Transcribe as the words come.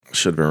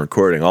should have been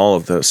recording all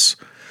of this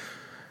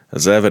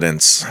as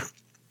evidence.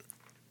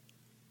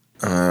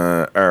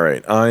 All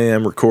right, I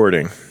am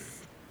recording.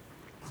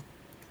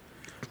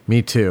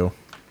 Me too.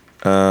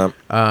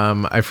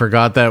 I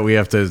forgot that we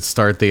have to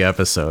start the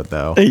episode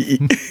though.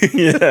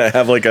 Yeah,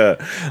 have like a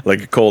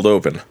cold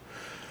open.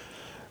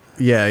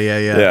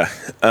 Yeah.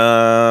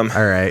 All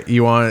right,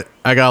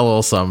 I got a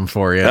little something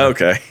for you.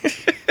 Okay.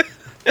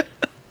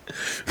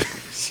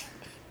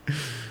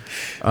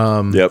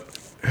 Yep.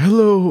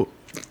 Hello,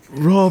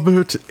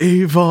 Robert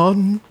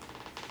Avon.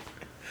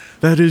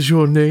 That is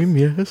your name,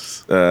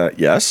 yes?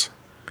 Yes.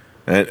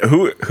 And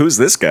who's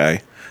this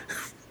guy?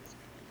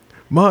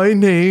 My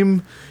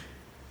name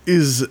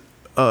is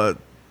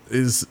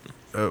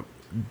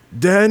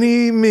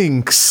Danny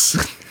Minx.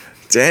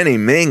 Danny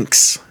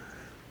Minx.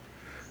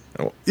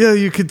 Yeah,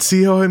 you could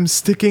see how I'm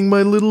sticking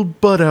my little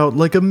butt out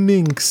like a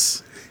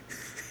minx.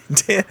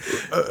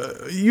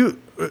 You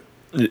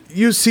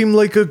seem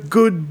like a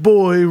good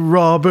boy,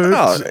 Robert.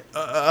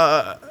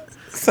 Oh,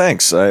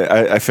 thanks.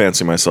 I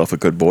fancy myself a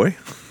good boy.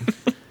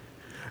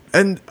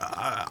 And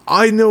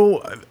I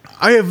know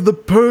I have the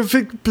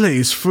perfect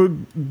place for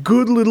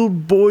good little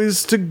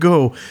boys to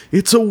go.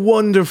 It's a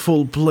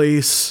wonderful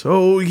place.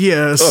 Oh,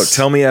 yes. Oh,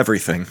 tell me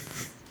everything.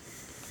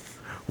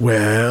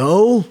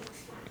 Well,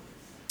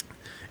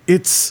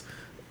 it's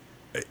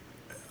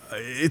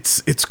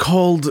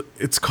called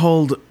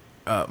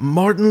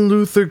Martin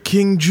Luther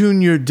King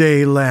Jr.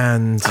 Day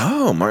Land.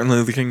 Oh, Martin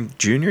Luther King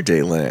Jr.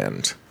 Day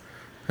Land.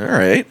 All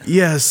right.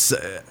 Yes.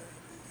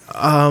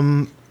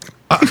 I'm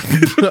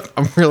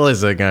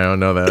realizing I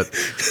don't know that.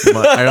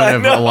 I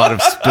don't have a lot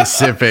of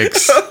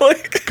specifics.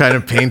 Kind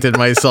of painted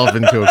myself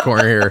into a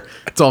corner here.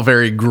 It's all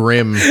very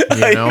grim,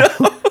 you know?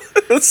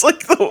 It's like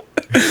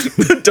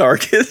the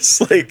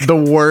darkest, like the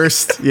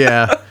worst.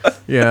 Yeah.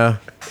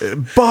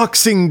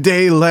 Boxing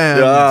Day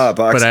Land.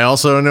 But I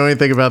also don't know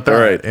anything about that. All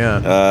right.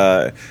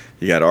 Yeah.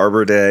 You got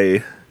Arbor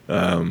Day.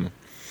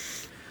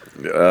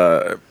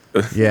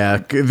 Yeah.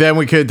 Then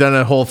we could have done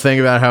a whole thing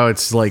about how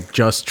it's like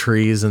just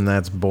trees and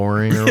that's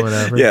boring or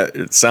whatever. Yeah.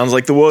 It sounds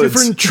like the woods.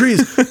 Different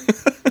trees.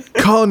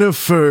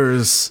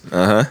 Conifers.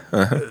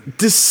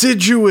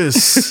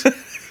 Deciduous.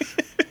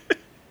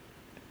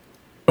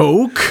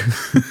 Oak.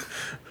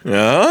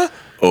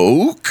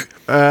 Oak.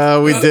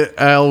 We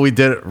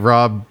did it,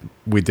 Rob.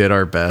 We did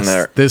our best.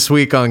 There. This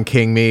week on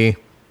King Me,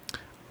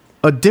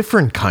 a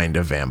different kind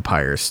of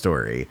vampire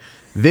story.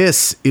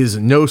 This is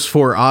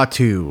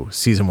Nosferatu,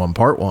 Season 1,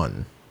 Part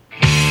 1.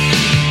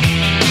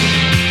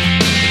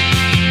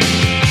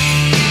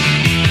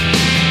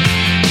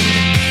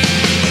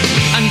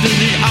 Under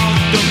the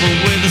October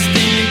with the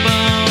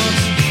steamboats,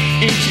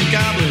 ancient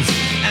goblins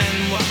and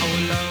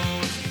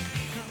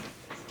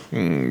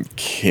wallows.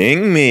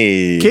 King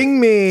Me. King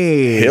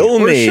Me.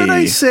 Hill Or Me. should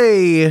I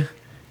say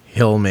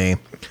Hill Me?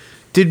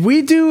 Did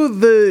we do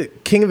the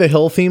King of the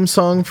Hill theme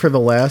song for the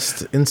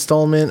last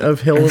installment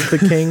of Hill of the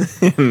King?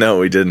 No,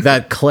 we didn't.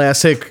 That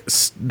classic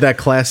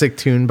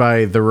tune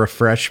by The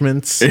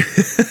Refreshments. Check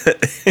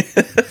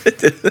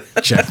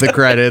the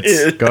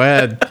credits. Go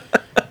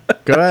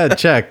ahead,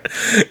 check.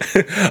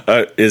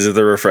 Is it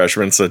the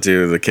Refreshments that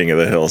do the King of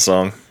the Hill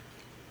song?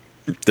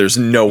 There's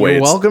no way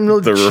You're welcome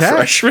to the check.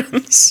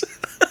 Refreshments.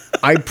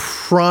 I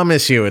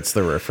promise you it's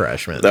The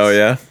Refreshments. Oh,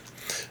 yeah?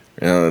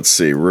 Yeah, let's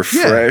see.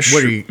 Refresh.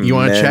 What are you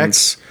want to check?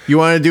 You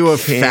want to do a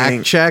King.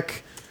 fact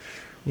check?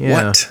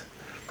 Yeah. What?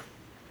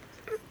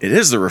 It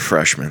is the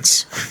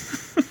Refreshments.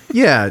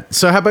 Yeah.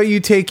 So how about you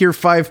take your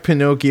 5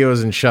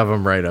 Pinocchios and shove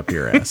them right up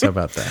your ass? How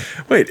about that?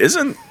 Wait,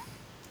 isn't...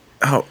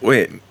 Oh,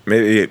 wait.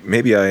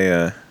 Maybe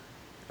I...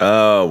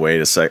 Oh,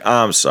 wait a sec.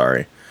 I'm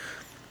sorry.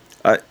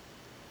 I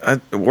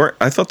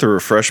thought the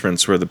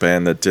Refreshments were the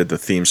band that did the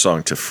theme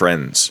song to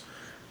Friends.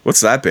 What's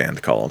that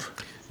band called?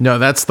 No,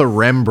 that's the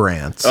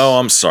Rembrandts. Oh,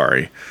 I'm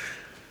sorry.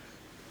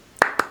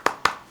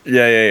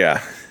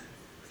 Yeah.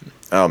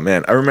 Oh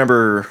man, I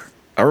remember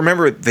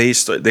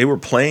they were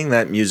playing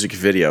that music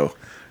video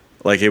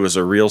like it was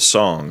a real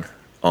song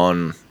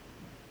on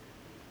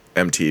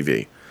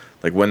MTV.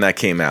 Like when that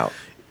came out.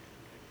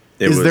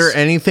 Is there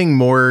anything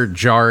more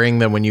jarring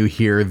than when you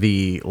hear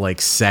the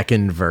like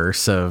second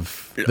verse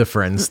of the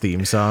Friends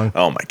theme song?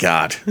 Oh my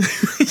god.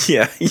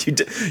 Yeah, you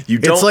don't.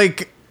 It's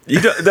like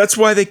that's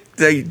why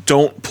they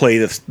don't play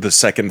the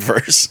second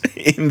verse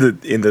in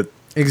the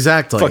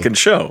exactly fucking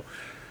show.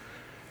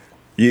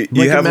 You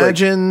like have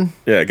imagine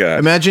yeah, go ahead.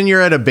 Imagine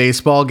you're at a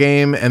baseball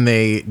game and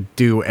they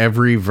do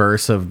every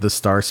verse of the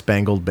Star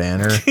Spangled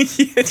Banner.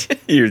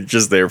 You're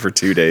just there for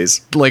 2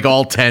 days. Like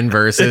all 10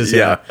 verses.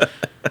 Yeah.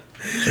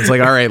 It's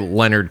like, all right,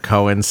 Leonard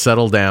Cohen,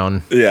 settle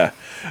down. Yeah.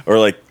 Or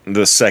like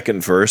the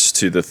second verse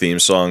to the theme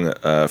song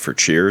for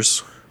Cheers,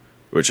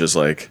 which is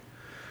like,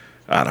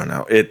 I don't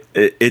know.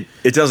 It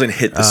doesn't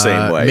hit the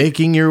same way.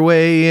 Making your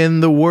way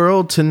in the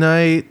world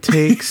tonight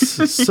takes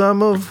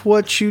some of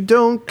what you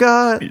don't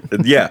got.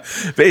 Yeah,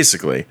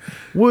 basically.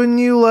 Wouldn't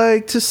you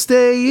like to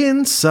stay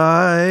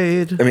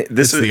inside? I mean,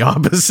 this is the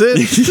opposite.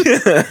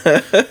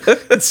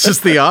 It's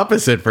just the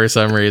opposite for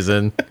some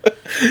reason.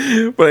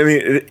 But I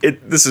mean,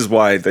 this is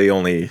why they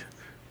only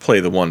play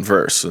the one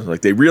verse.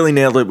 Like they really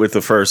nailed it with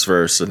the first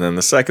verse, and then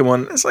the second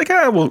one, it's like,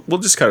 we'll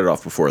just cut it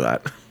off before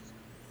that.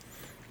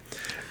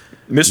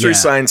 Mystery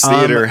Science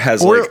Theater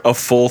has like a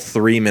full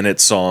 3-minute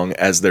song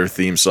as their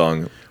theme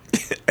song,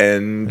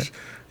 and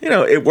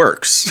it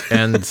works.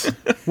 And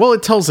well,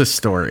 it tells a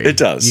story. It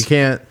does. You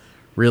can't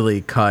really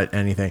cut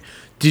anything.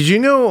 Did you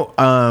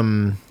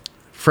know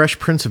Fresh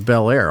Prince of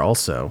Bel-Air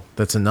also?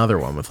 That's another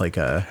one with like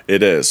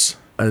It is.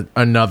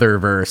 another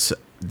verse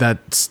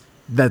that's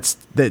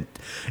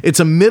it's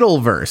a middle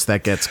verse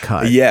that gets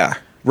cut. Yeah.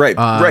 Right,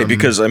 right,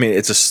 because, I mean,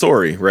 it's a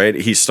story, right?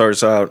 He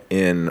starts out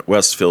in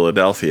West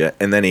Philadelphia,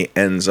 and then he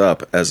ends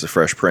up as the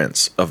Fresh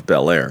Prince of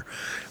Bel-Air.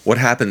 What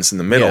happens in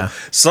the middle? Yeah.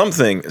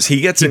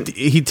 He gets in...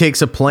 He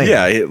takes a plane.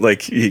 Yeah,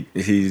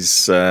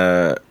 he's,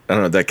 I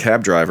don't know, that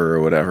cab driver or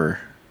whatever,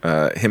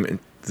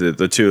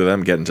 the two of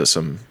them get into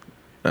some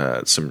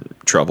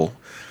trouble.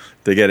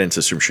 They get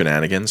into some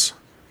shenanigans.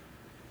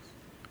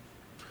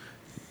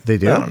 They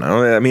do? I don't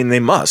know. I mean, they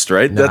must,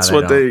 right? No, That's they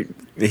what don't.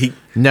 he...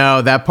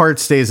 No, that part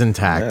stays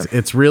intact. Yeah.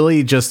 It's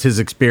really just his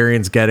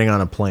experience getting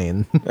on a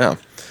plane. Yeah.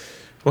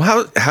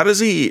 Well, how does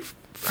he...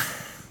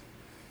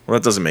 Well,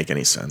 that doesn't make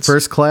any sense.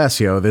 First class,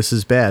 yo, this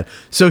is bad.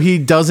 So he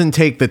doesn't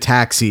take the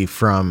taxi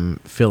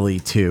from Philly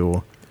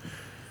to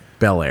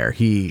Bel-Air.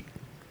 He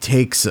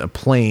takes a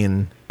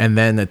plane and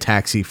then a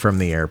taxi from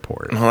the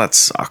airport. Well, that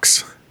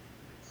sucks.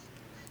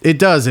 It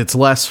does. It's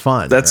less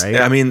fun. That's.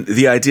 right? I mean,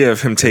 the idea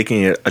of him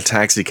taking a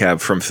taxi cab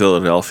from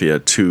Philadelphia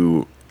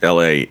to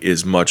L.A.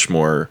 is much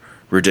more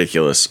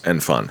ridiculous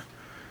and fun.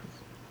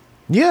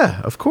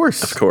 Yeah, of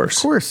course. Of course.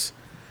 Of course.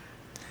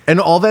 And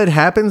all that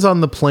happens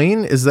on the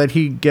plane is that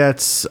he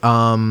gets,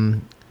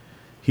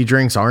 he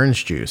drinks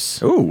orange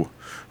juice. Ooh,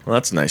 well,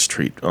 that's a nice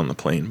treat on the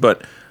plane.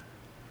 But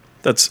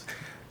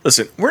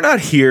listen, we're not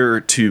here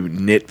to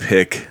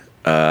nitpick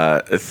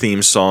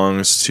theme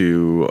songs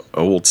to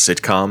old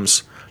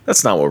sitcoms.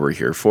 That's not what we're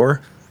here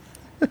for.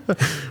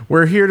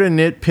 We're here to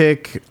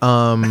nitpick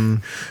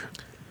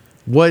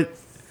what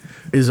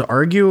is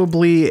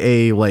arguably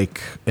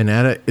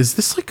is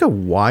this like a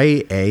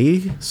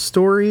YA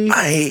story?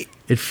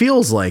 It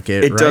feels like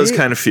it. It does right?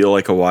 kind of feel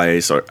like a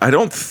YA story. I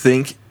don't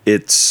think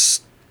it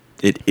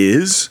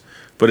is,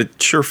 but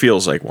it sure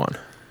feels like one.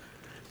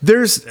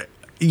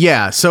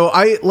 So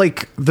I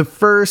like the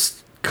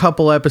first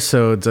couple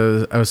episodes.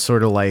 I was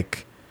sort of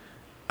like,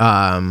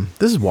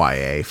 this is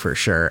YA for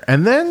sure.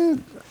 And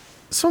then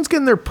someone's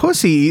getting their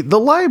pussy the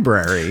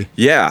library.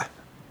 Yeah,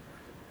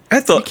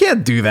 I thought You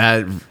can't do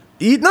that.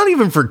 Not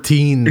even for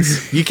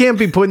teens. You can't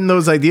be putting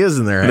those ideas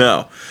in their head.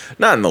 no,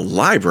 not in the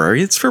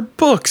library. It's for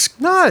books.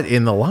 Not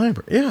in the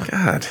library. Yeah.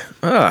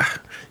 God,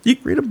 you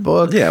Read a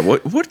book. Yeah,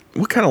 what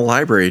kind of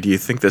library do you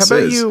think this How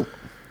about is?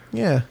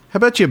 How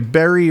about you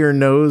bury your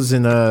nose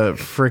in a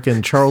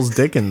frickin' Charles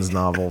Dickens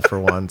novel for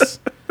once?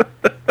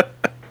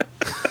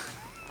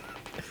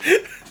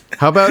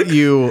 How about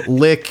you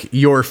lick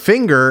your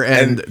finger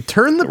and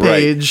turn the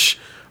page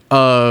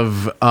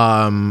of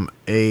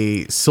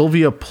a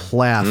Sylvia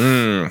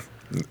Plath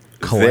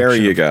collection there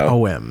you of go.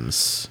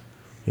 poems.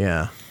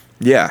 Yeah.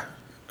 Yeah,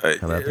 How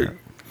about that?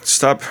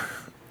 stop.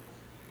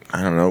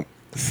 I don't know,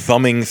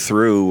 thumbing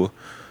through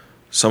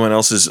someone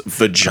else's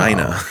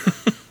vagina.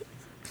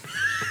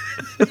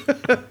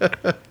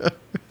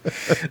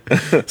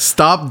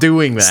 Stop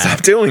doing that.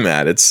 Stop doing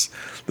that. This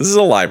is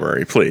a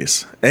library,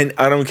 please. And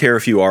I don't care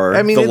if you are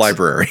the it's-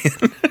 librarian.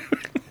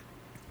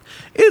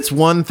 It's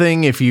one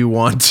thing if you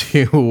want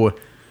to,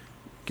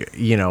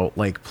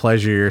 like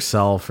pleasure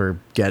yourself or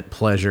get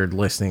pleasured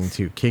listening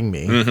to King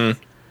Me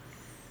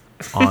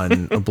on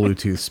a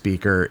Bluetooth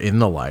speaker in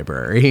the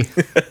library.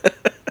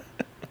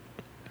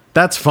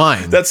 That's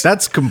fine.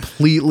 That's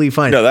completely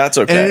fine. No, that's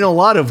okay. And in a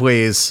lot of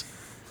ways,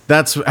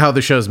 that's how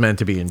the show's meant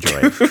to be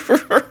enjoyed.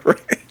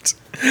 Right.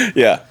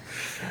 Yeah.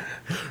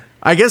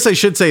 I guess I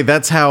should say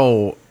that's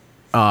how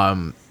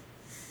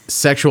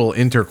sexual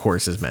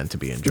intercourse is meant to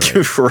be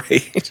enjoyed.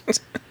 Right.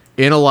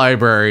 In a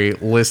library,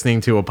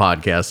 listening to a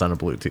podcast on a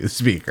Bluetooth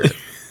speaker.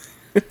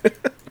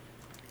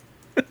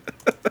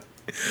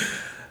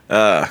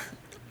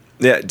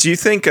 Yeah. Do you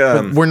think?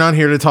 We're not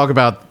here to talk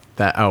about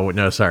that. Oh,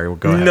 no, sorry.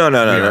 Go ahead. No. We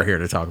No. are here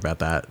to talk about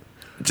that.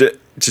 Did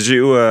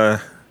you?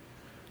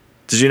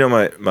 Did you know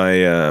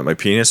my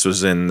penis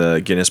was in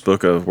the Guinness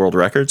Book of World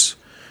Records?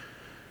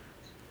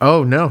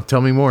 Oh, no.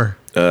 Tell me more.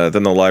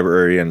 Then the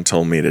librarian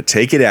told me to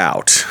take it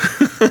out.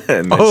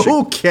 And then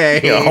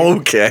Okay.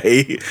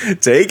 okay,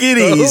 take it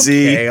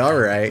easy. Okay, all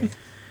right.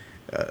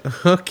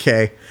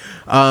 Okay.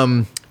 Did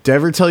I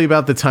ever tell you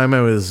about the time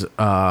I was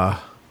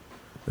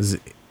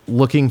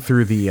looking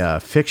through the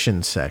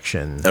fiction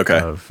section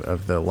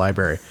of the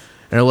library,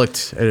 and I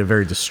looked at a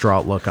very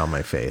distraught look on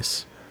my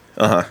face.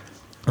 And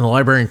the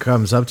librarian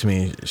comes up to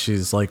me.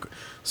 She's like,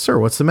 "Sir,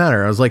 what's the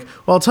matter?" I was like,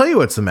 "Well, I'll tell you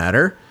what's the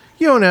matter.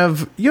 You don't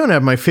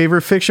have my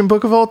favorite fiction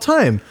book of all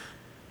time."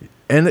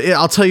 And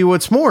I'll tell you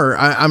what's more.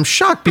 I'm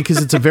shocked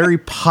because it's a very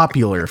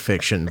popular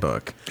fiction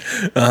book.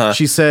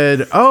 She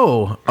said,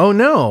 oh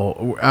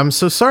no, I'm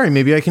so sorry.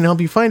 Maybe I can help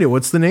you find it.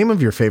 What's the name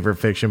of your favorite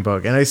fiction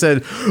book? And I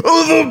said,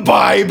 "Oh, the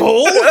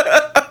Bible."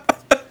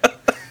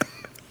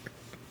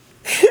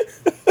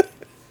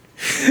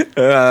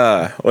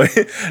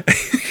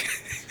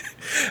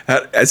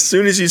 As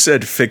soon as you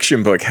said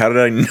fiction book, how did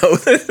I know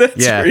that's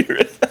Yeah. where you're...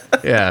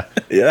 Yeah.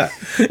 Yeah.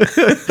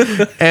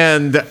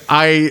 And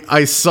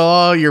I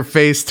saw your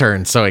face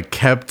turn, so I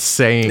kept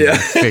saying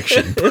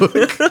fiction book.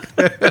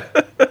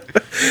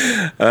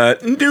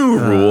 New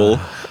rule.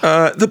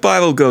 The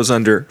Bible goes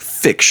under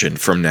fiction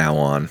from now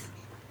on.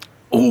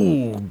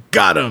 Ooh,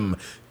 got him.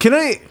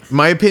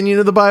 My opinion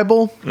of the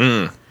Bible?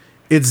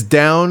 It's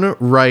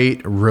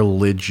downright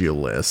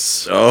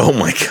religious. Oh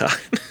my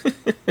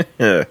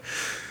God.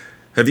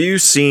 Have you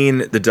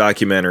seen the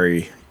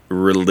documentary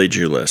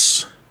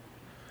Religulous?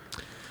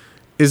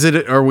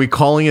 Are we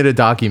calling it a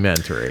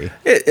documentary?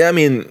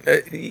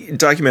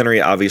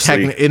 Documentary,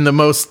 obviously, In the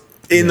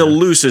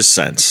loosest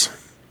sense.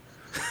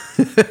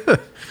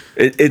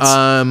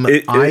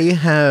 I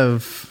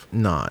have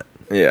not.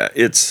 Yeah,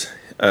 it's.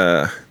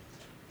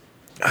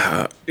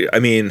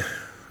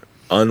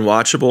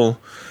 Unwatchable,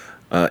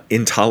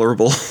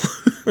 intolerable,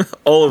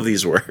 all of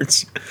these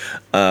words.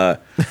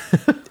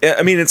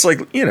 It's like,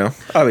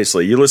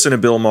 obviously, you listen to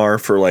Bill Maher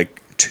for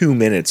like 2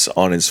 minutes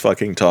on his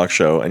fucking talk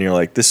show, and you're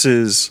like, this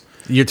is.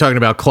 You're talking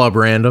about Club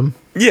Random?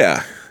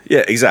 Yeah,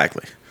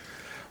 exactly.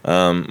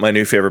 My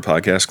new favorite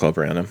podcast, Club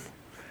Random.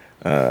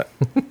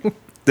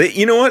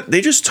 You know what?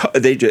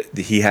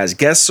 He has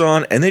guests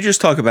on, and they just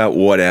talk about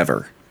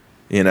whatever.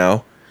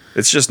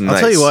 It's just nice.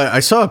 I'll tell you what. I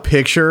saw a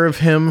picture of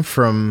him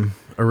from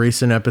a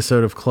recent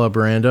episode of Club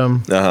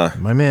Random.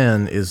 My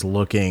man is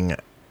looking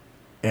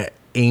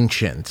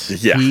ancient.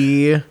 Yeah,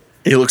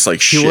 he looks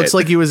like shit. He looks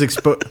like he was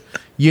exposed.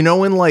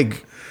 When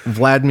like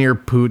Vladimir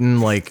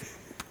Putin like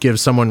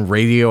gives someone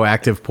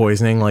radioactive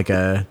poisoning, like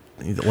a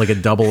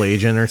double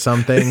agent or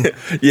something.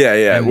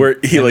 Yeah. Where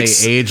he like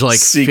they age like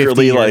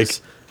secretly 50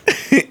 years.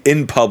 like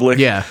in public.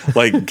 Yeah.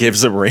 Like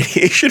gives them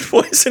radiation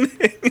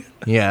poisoning.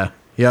 Yeah.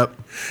 Yep.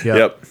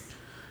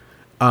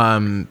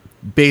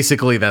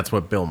 Basically, that's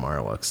what Bill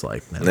Maher looks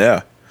like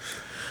now.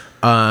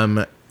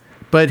 Yeah.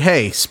 But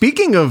hey,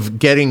 speaking of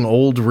getting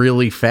old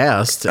really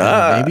fast,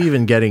 maybe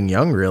even getting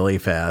young really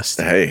fast.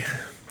 Hey.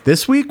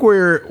 This week,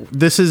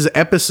 this is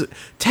episode.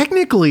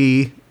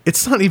 Technically,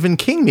 it's not even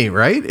King Me,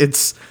 right?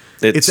 It's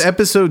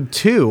episode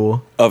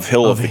 2 of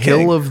Hill of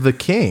the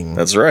King.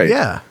 That's right.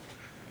 Yeah.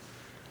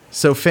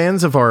 So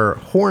fans of our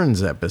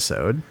Horns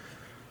episode.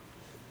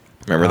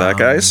 Remember that,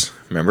 guys?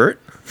 Remember it?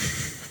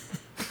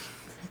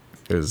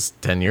 It was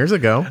 10 years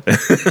ago.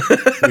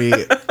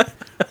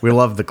 we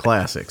love the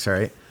classics,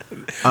 right?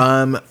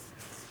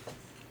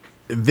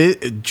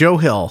 Joe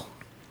Hill.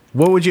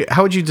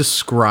 How would you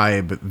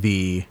describe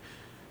the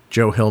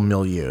Joe Hill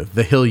milieu?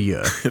 The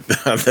Hillieu.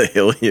 The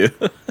Hillieu.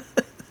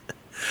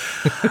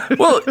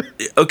 Well,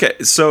 okay,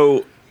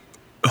 so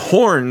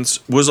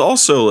Horns was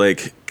also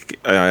like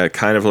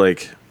kind of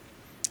like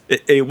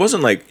it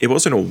wasn't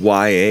a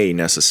YA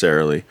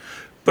necessarily,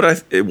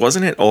 but it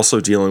wasn't it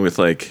also dealing with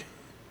like,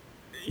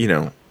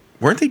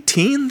 weren't they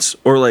teens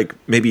or like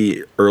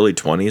maybe early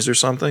 20s or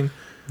something?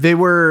 They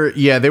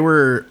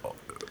were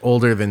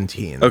older than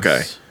teens.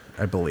 Okay,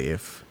 I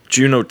believe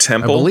Juno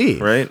Temple,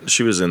 right?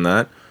 She was in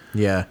that.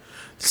 Yeah.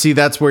 See,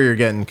 that's where you're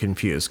getting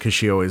confused because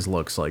she always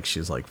looks like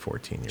she's like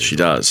 14 years She old.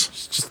 does.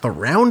 She's just the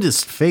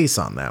roundest face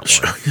on that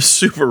one.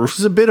 Super.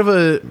 She's a bit of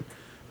a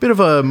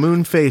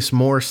moon face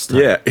Morse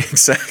type. Yeah,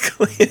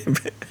 exactly.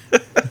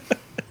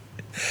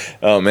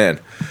 Oh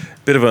man,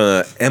 bit of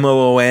a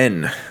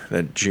MOON,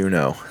 that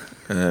Juno.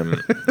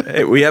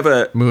 Hey, we have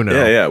a Muno.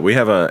 Yeah, we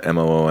have a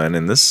MOON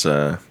in this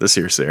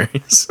here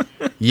series.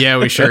 Yeah,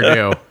 we sure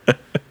do.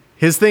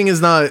 His thing is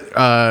not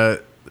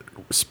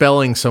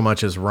spelling so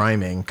much as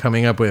rhyming,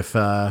 coming up with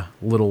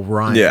little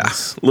rhymes. Yeah,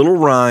 little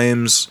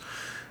rhymes,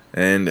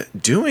 and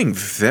doing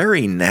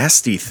very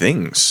nasty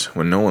things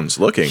when no one's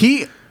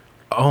looking.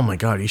 Oh my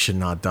God, he should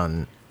not have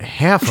done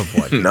half of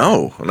what.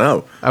 No.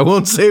 I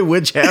won't say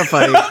which half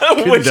I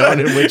could have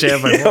done and which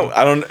half I won't.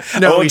 I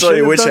won't tell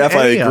you which half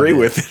I agree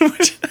with.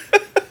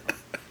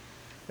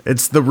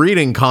 It's the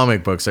reading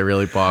comic books I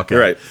really balk at.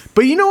 Right.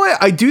 But you know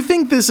what? I do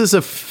think this is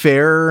a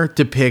fair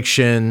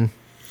depiction,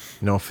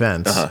 no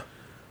offense,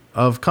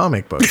 of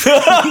comic books.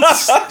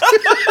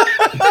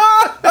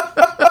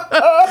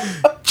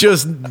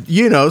 Just,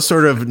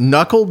 sort of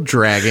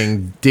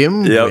knuckle-dragging,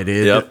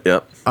 dim-witted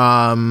Yep.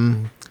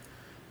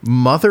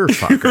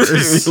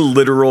 motherfuckers.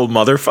 Literal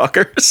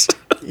motherfuckers.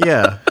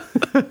 Yeah.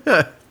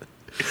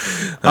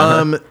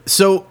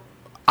 So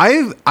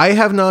I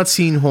have not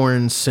seen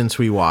Horns since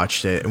we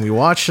watched it, and we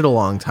watched it a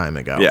long time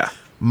ago. Yeah.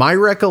 My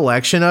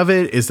recollection of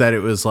it is that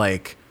it was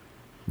like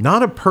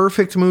not a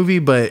perfect movie,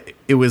 but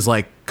it was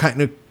like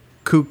kind of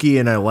kooky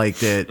and I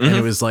liked it. And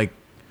it was like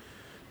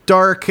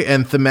dark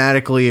and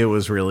thematically it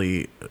was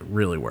really,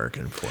 really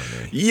working for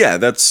me. Yeah,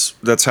 that's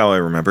how I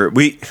remember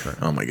it.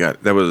 Oh my God,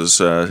 that was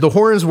the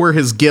horns were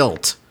his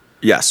guilt.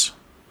 Yes.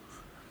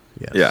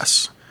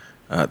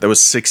 That was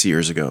 6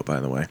 years ago, by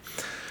the way.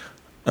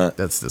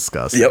 That's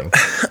disgusting. Yep.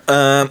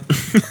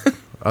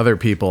 Other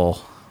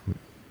people,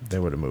 they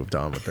would have moved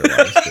on with their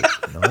lives,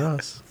 but not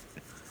us.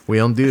 We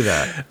don't do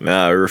that.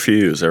 No, I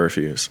refuse.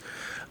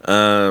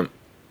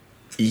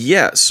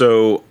 Yeah.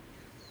 So,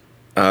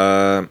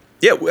 I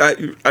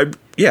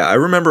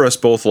remember us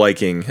both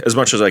liking, as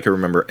much as I can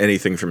remember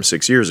anything from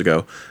 6 years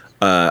ago.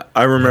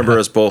 I remember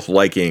us both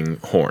liking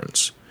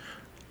horns.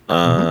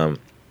 Now,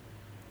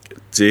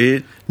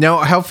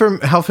 how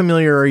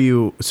familiar are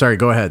you? Sorry,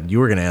 go ahead. You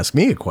were going to ask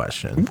me a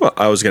question. Well,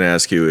 I was going to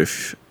ask you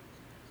if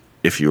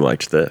you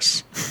liked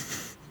this.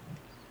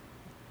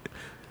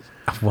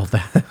 Well,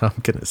 I'm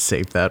going to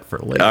save that for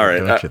later. All right,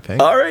 don't you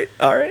think? All right.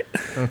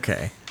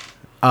 Okay.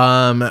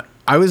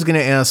 I was going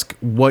to ask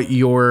what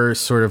your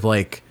sort of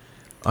like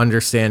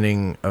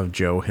understanding of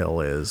Joe Hill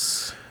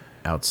is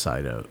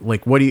outside of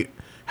like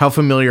how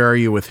familiar are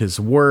you with his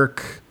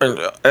work?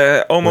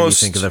 Almost. What do you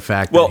think of the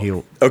fact that he?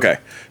 Okay,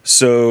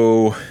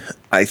 so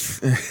I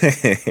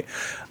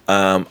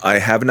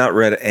have not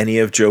read any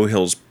of Joe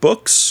Hill's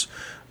books.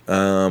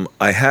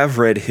 I have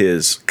read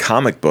his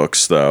comic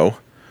books though,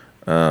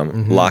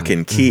 Lock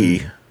and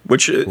Key,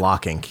 which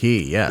Lock and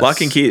Key, yes.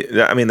 Lock and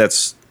Key. I mean,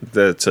 that's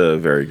a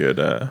very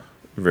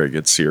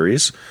good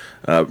series.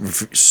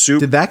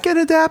 Did that get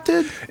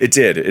adapted? It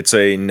did. It's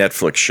a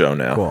Netflix show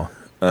now. Cool.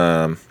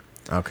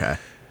 Okay.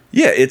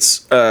 Yeah,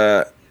 it's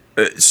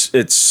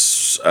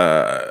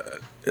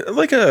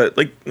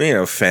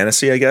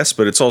fantasy, I guess,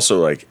 but it's also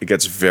like it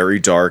gets very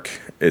dark.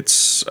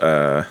 It's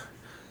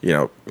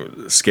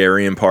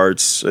scary in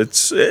parts.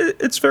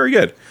 It's very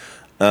good.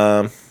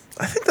 I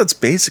think that's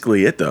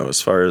basically it though,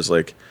 as far as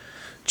like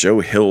Joe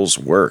Hill's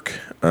work.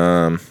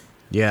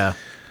 Yeah.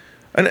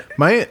 And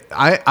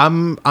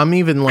I'm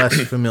even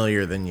less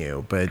familiar than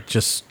you, but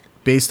just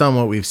based on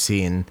what we've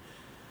seen,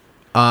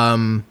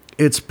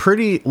 it's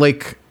pretty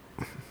like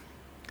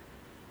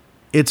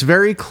it's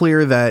very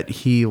clear that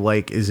he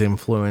like is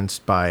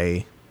influenced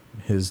by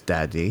his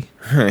daddy.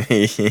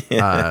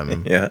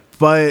 Yeah.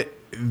 But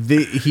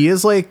he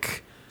is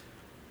like,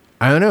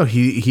 I don't know.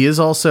 He is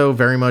also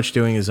very much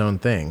doing his own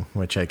thing,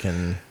 which I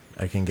can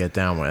get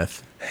down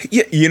with.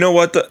 Yeah, you know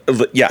what?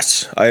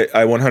 Yes, I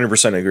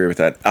 100% agree with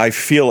that. I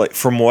feel like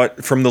from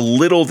the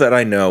little that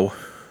I know,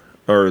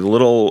 or the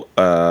little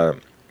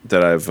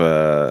that I've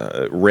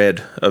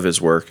read of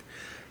his work,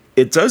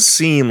 it does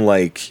seem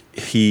like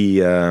he's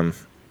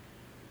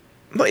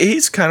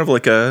kind of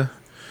like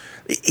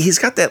he's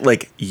got that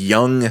like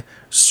young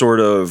sort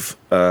of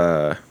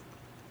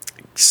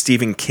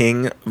Stephen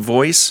King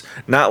voice,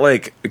 not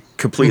like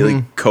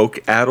completely coke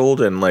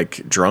addled and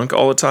like drunk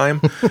all the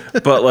time,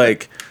 but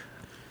like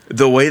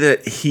the way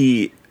that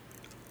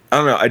I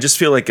don't know, I just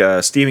feel like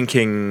Stephen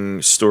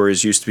King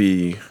stories used to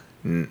be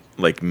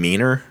like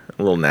meaner,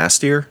 a little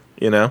nastier,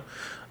 you know?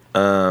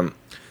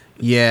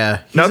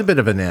 Yeah, he's a bit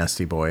of a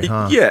nasty boy,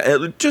 huh? Yeah,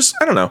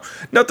 I don't know.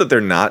 Not that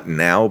they're not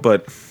now,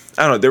 but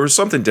I don't know. There was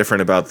something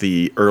different about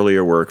the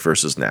earlier work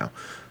versus now.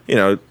 You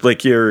know,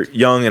 like you're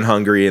young and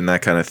hungry and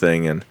that kind of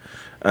thing. And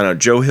I don't know,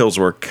 Joe Hill's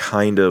work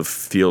kind of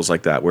feels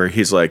like that, where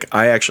he's like,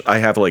 I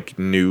have like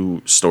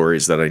new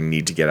stories that I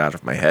need to get out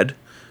of my head,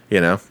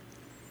 you know?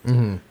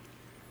 Mm-hmm.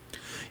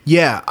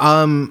 Yeah,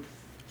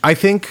 I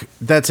think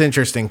that's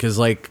interesting because,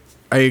 like,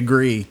 I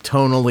agree.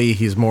 Tonally,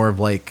 he's more of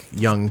like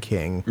young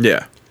King.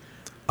 Yeah.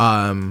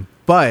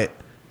 But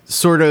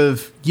sort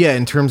of, yeah,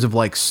 in terms of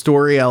like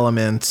story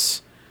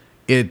elements,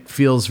 it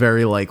feels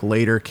very like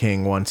later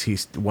King once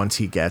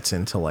he gets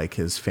into like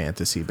his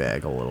fantasy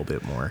bag a little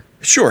bit more.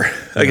 Sure,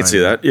 I can see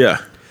that.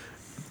 Yeah.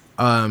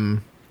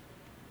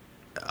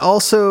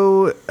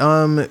 Also,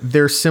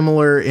 they're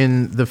similar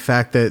in the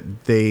fact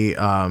that they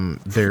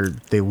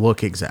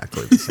look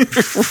exactly the same.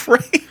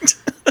 Right.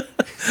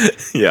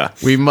 Yeah.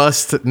 We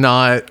must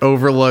not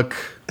overlook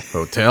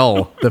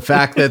Hotel. The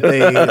fact that they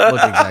look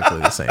exactly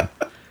the same.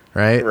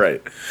 Right?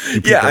 Right.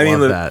 Yeah, I mean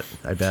that.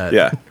 I bet.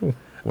 Yeah.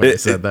 When I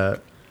said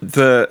that.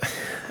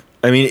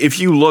 If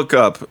you look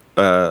up,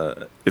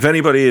 if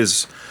anybody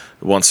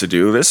wants to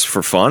do this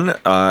for fun,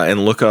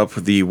 and look up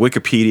the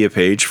Wikipedia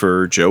page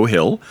for Joe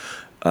Hill,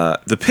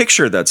 the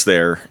picture that's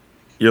there,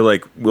 you're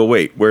like, well,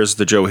 wait, where's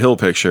the Joe Hill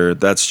picture?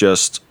 That's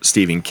just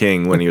Stephen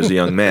King when he was a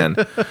young man.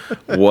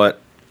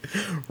 What?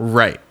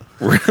 Right.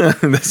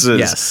 This is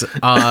yes.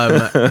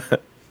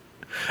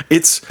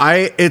 It's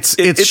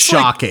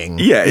shocking.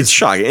 Like, yeah, it's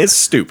shocking. It's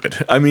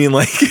stupid. I mean,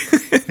 like,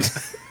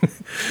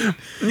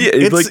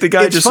 yeah, like the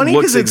guy just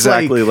looks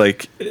exactly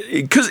like,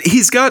 because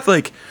he's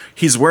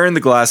wearing the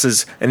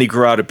glasses and he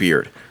grew out a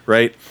beard,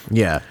 right?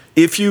 Yeah.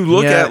 If you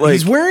look at like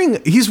he's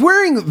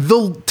wearing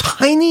the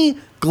tiny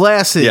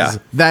glasses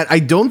that I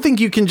don't think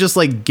you can just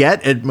like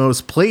get at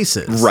most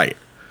places. Right.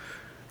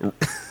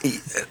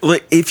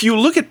 Like if you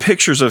look at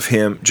pictures of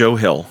him, Joe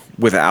Hill,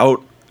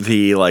 without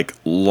the like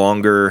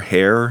longer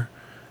hair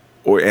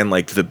and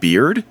like the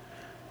beard,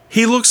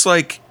 he looks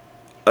like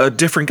a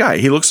different guy.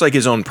 He looks like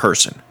his own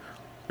person,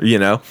 you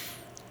know?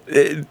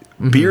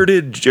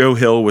 Bearded Joe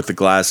Hill with the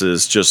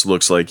glasses just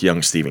looks like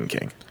young Stephen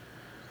King.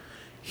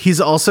 He's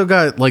also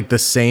got like the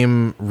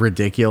same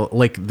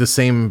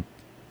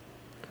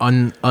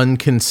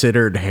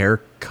unconsidered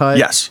haircut.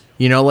 Yes.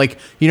 You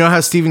know how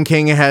Stephen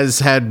King has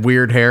had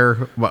weird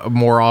hair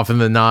more often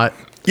than not?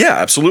 Yeah,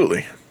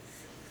 absolutely.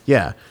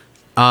 Yeah.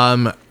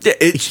 Yeah,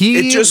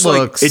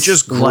 it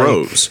just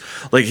grows.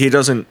 Like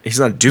he's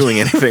not doing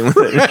anything with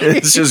it. Right.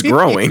 It's just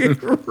growing.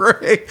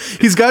 Right.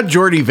 He's got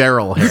Jordy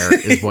Verrill hair,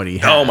 is what he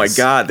has. Oh my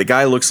God, the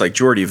guy looks like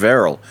Jordy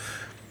Verrill.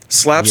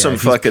 Slap some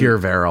fucking pure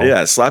Verrill.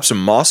 Yeah, slap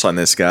some moss on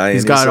this guy.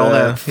 He's got all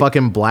that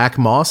fucking black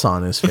moss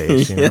on his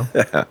face. You know?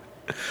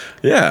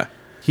 Yeah.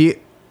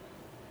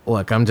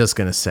 Look, I'm just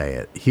gonna say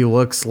it. He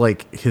looks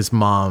like his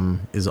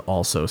mom is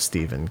also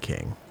Stephen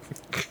King.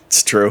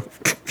 It's true.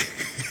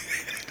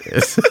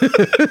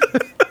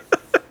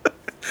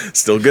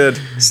 Still good.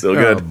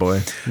 Oh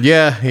boy.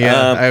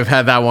 Yeah. I've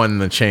had that one in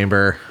the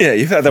chamber. Yeah,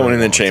 you've had that one in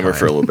the chamber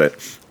for a little bit.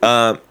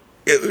 But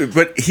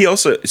he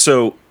also,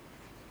 so,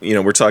 you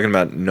know, we're talking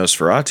about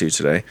Nosferatu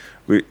today.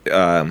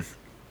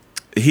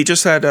 He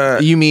just had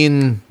You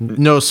mean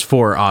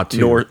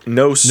Nosferatu?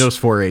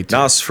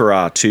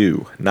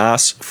 Nosferatu.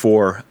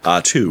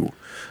 Nosferatu.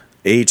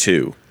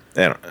 A2.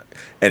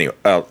 Anyway,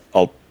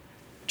 I'll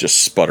just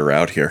sputter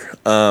out here.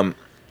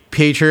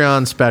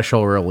 Patreon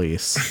special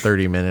release,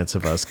 30 minutes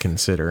of us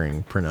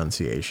considering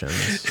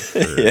pronunciations for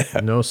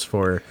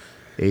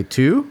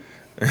Nosferatu.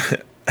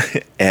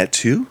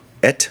 Et2?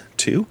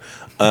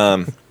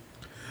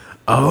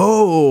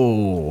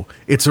 Oh,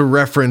 it's a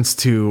reference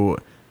to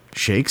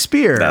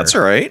Shakespeare. That's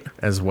right.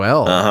 As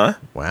well. Uh-huh.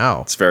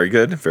 Wow. It's very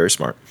good. Very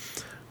smart.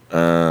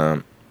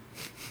 That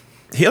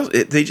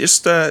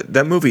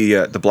movie,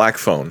 The Black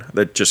Phone,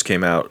 that just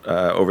came out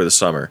over the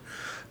summer.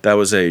 That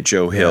was a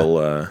Joe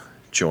Hill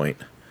joint.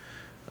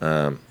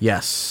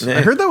 Yes.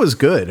 I heard that was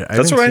good.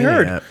 That's what I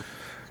heard.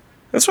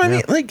 That's what I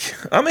mean. Like,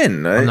 I'm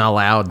in. I'm not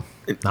allowed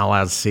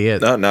to see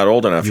it. Not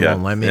old enough yet. You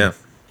won't let me. Yeah.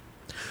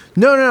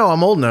 No,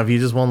 I'm old enough. You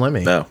just won't let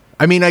me. No.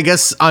 I mean, I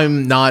guess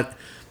I'm not.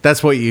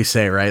 That's what you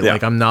say, right? Yeah.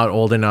 Like, I'm not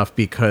old enough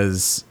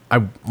because I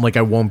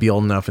won't be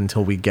old enough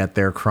until we get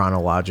there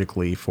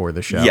chronologically for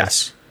the show.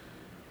 Yes.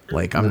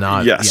 Like, I'm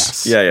not.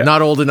 Yes. Yeah.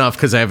 Not old enough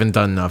because I haven't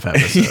done enough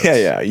episodes.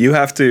 Yeah. You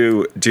have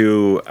to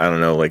do, I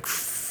don't know, like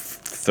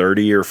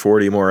 30 or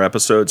 40 more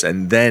episodes,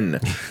 and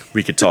then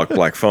we could talk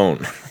Black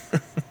Phone.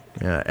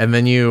 Yeah, and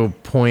then you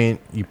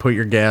put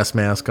your gas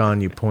mask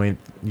on, you point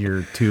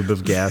your tube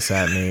of gas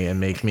at me and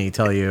make me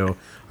tell you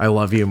I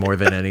love you more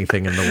than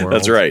anything in the world.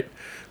 That's right.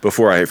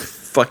 Before I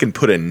fucking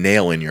put a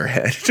nail in your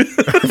head.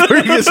 What are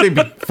you going to say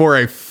before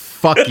I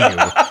fuck you?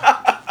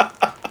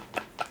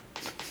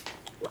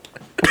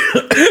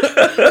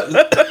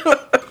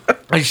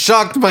 I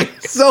shocked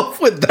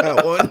myself with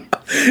that one.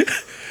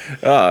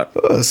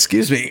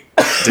 Excuse me.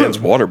 Dan's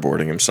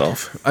waterboarding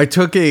himself. I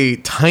took a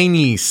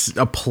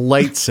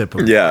polite sip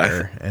of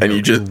water, and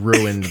you just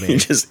ruined me. You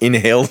just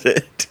inhaled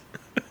it.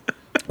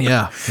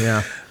 Yeah.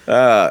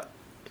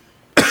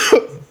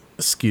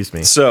 Excuse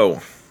me.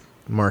 So,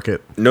 mark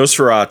it.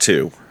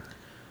 Nosferatu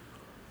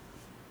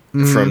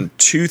from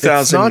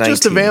 2019. It's not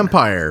just a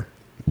vampire.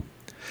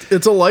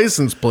 It's a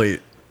license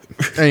plate.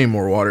 I need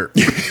more water.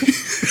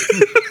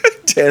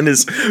 Dan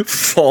is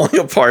falling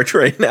apart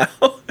right now.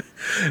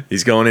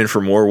 He's going in for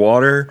more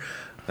water.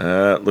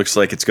 Looks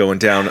like it's going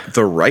down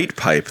the right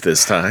pipe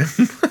this time.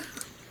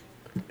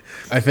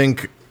 I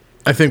think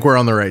we're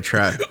on the right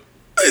track.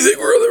 I think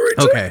we're on the right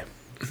track. Okay.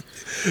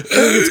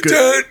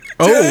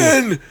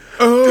 Dan!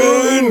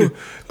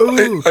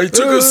 I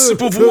took a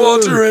sip of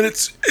water and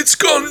it's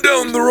gone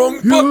down the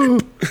wrong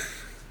pipe.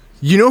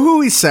 You know who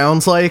he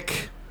sounds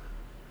like?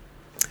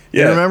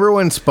 Yeah. You remember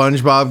when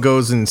SpongeBob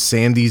goes in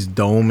Sandy's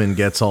dome and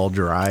gets all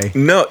dry?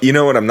 No, you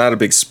know what? I'm not a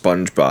big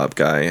SpongeBob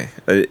guy.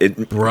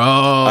 Bro.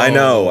 I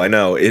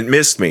know. It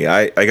missed me.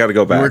 I got to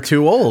go back. You were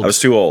too old. I was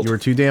too old. You were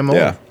too damn old.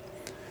 Yeah.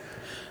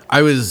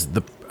 I was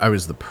the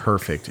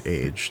perfect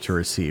age to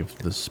receive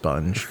the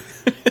sponge.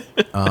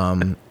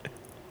 And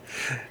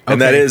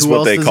that is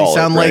what they call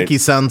it, right? He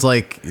sounds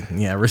like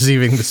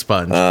receiving the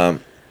sponge.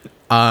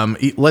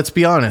 Let's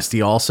be honest.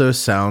 He also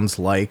sounds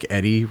like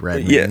Eddie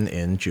Redmayne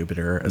in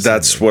Jupiter Ascending.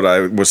 That's what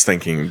I was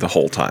thinking the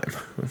whole time.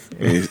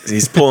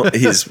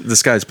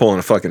 This guy's pulling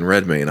a fucking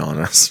Redmayne on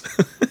us.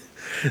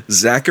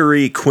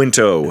 Zachary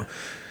Quinto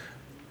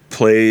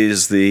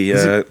plays the.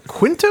 Is it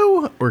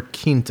Quinto or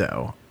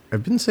Quinto?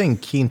 I've been saying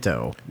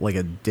Quinto like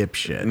a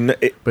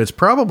dipshit, but it's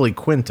probably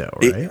Quinto,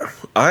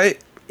 right?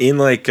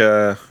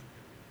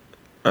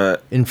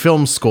 In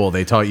film school,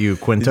 they taught you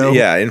Quinto?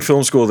 Yeah, in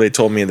film school, they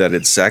told me that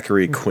it's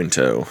Zachary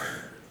Quinto.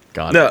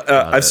 Got it.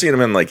 I've seen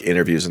him in like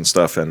interviews and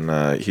stuff,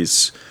 and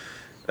he's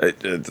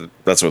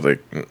that's what they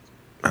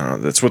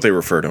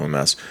refer to him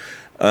as.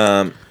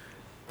 I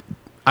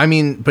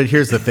mean, but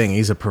here's the thing: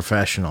 he's a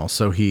professional,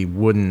 so he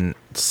wouldn't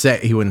say,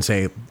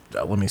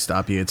 "Let me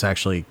stop you." It's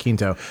actually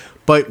Quinto.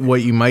 But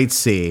what you might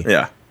see,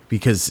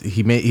 because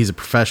he's a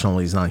professional,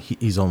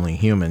 he's only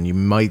human. You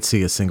might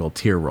see a single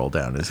tear roll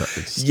down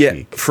his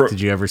cheek.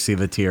 Did you ever see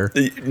the tear?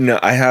 No,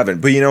 I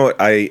haven't. But you know what?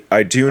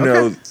 I do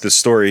know the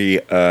story.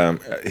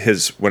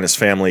 When his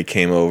family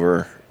came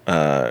over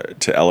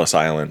to Ellis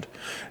Island,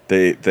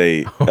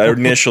 they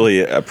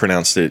initially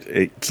pronounced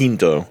it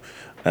Quinto,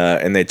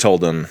 and they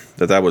told him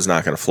that was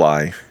not going to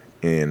fly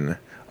in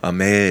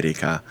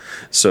America.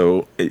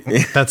 So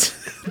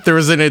there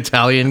was an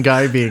Italian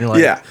guy being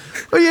like, yeah.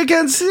 Oh, you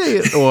can see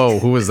it. Whoa,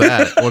 who was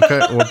that?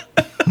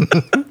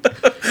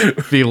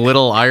 The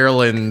Little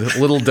Ireland,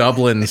 Little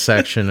Dublin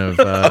section of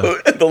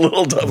the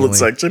Little Dublin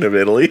section of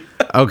Italy.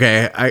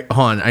 Okay,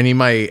 hold on. I need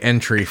my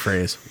entry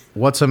phrase.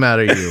 What's the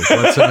matter, you?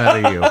 What's the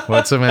matter, you?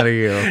 What's the matter,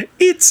 you?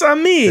 It's a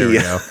me. There we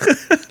go.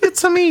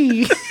 It's a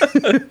me.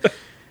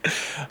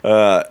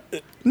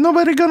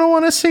 Nobody gonna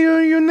want to say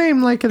your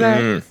name like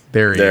that.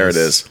 There it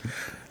is.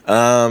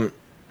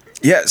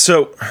 Yeah,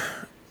 so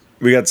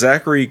we got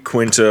Zachary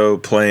Quinto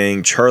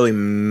playing Charlie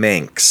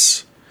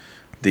Manx,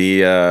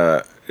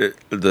 the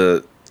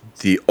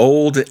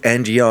old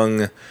and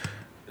young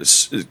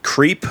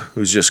creep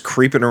who's just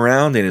creeping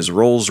around in his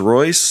Rolls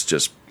Royce,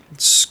 just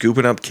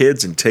scooping up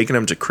kids and taking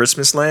them to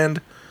Christmas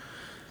Land.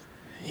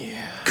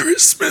 Yeah,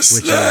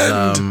 Christmas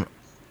Land.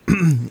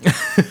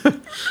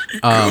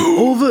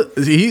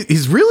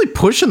 He's really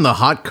pushing the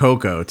hot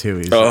cocoa too.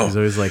 He's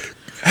always like,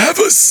 have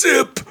a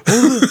sip.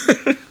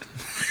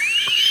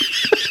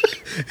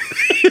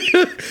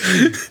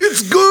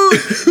 It's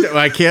good.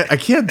 I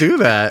can't do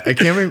that. I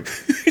can't make,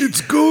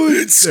 it's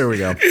good. There we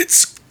go.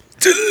 It's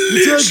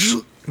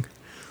delicious.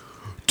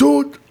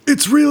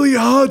 It's really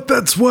hot.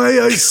 That's why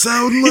I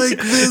sound like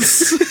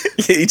this.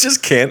 Yeah, he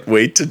just can't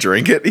wait to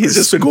drink it. He's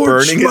just been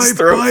burning his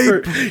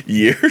throat for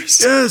years.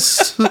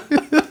 Yes.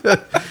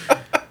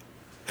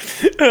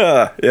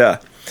 Yeah.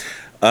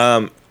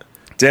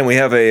 Dan, we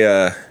have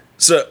a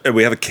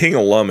King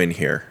alum in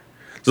here.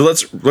 So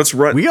let's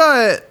run. We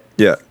got.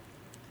 Yeah.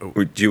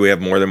 Do we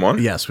have more than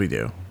one? Yes, we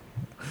do.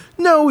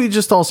 No, we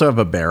just also have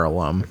a Bear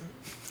alum.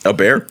 A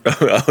bear?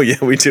 Oh yeah,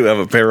 we do have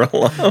a Bear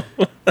alum.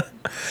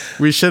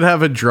 We should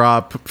have a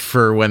drop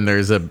for when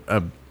there's a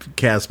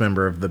cast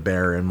member of the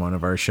Bear in one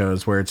of our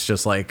shows where it's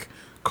just like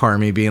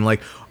Carmi being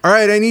like, all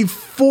right, I need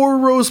 4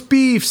 roast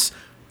beefs,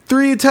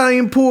 3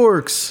 Italian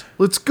porks.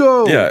 Let's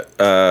go.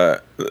 Yeah.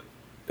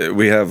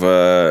 We have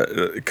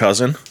a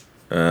cousin,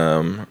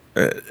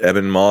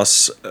 Eben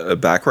Moss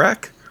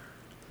Backrack.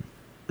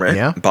 Right?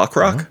 Yeah.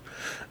 Backrack.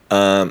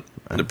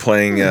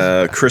 Playing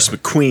Chris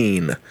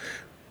McQueen.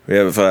 We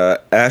have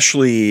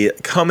Ashley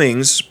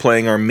Cummings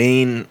playing our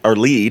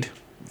lead,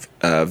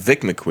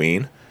 Vic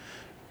McQueen,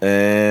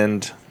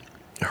 and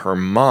her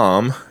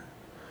mom,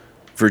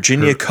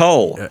 Virginia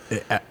Cole.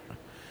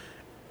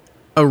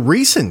 A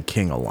recent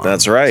King alum.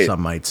 That's right.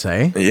 Some might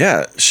say.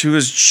 Yeah, she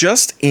was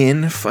just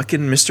in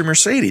fucking Mr.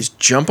 Mercedes,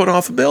 jumping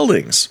off of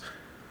buildings.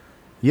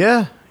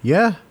 Yeah.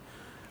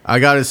 I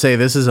gotta say,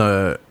 this is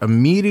a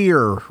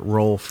meteor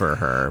role for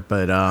her,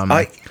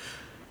 but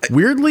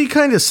weirdly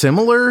kind of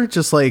similar,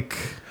 just like...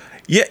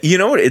 Yeah, you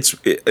know what?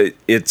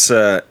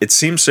 It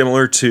seems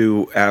similar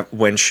to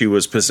when she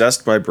was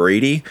possessed by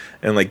Brady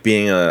and like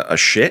being a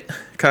shit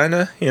kind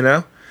of, you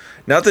know.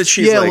 Not that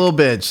she's a little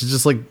bit. She's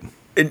just like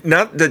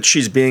not that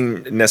she's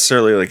being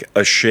necessarily like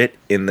a shit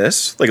in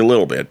this, like a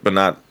little bit, but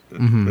not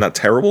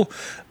terrible.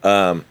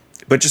 But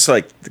just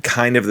like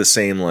kind of the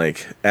same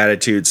like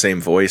attitude, same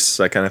voice,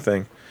 that kind of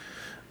thing.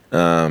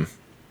 Who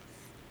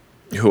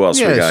else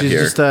we got she's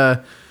here? Just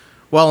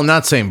well,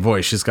 not same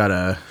voice. She's got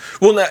a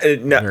not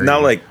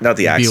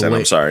the accent.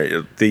 I'm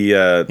sorry. The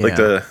I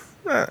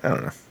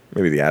don't know,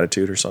 maybe the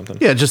attitude or something.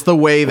 Yeah, just the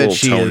way that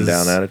she toned is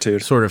down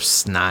attitude, sort of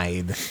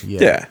snide.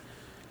 Yeah.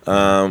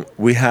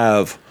 We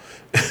have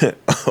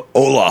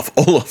Olaf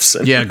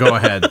Olafsson. Yeah, go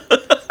ahead.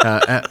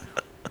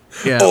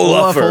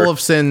 Olaf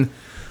Olafsson,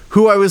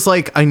 who I was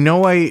like, I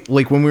know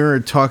when we were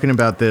talking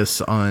about this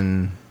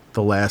on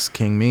the last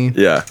King Me.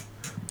 Yeah.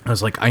 I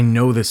was like, I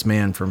know this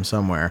man from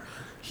somewhere.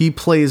 He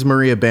plays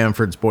Maria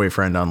Bamford's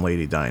boyfriend on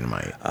Lady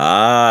Dynamite.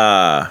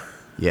 Ah.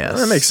 Yes.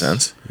 Well, that makes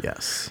sense.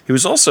 Yes. He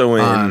was also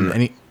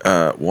in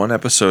one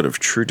episode of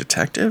True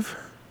Detective.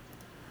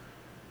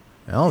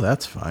 Oh,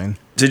 that's fine.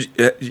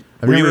 I've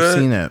never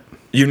seen it.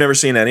 You've never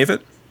seen any of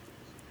it?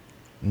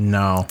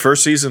 No.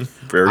 First season.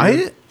 Very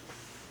good.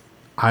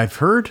 I've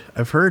heard.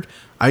 I've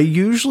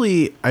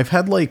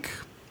had like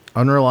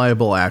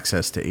unreliable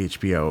access to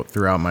HBO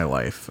throughout my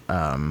life.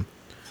 I'm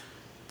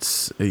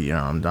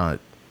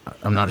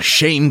not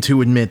ashamed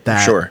to admit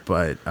that. Sure.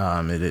 But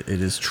it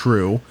is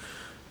true.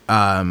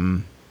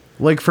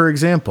 Like for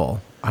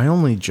example, I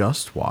only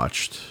just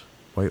watched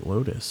White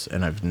Lotus,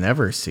 and I've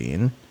never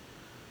seen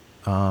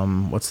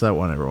what's that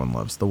one everyone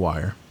loves? The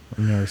Wire. I've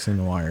never seen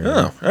The Wire.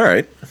 Oh, all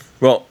right.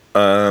 Well,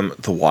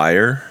 The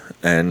Wire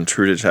and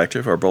True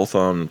Detective are both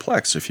on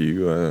Plex if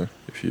you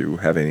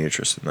have any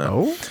interest in that.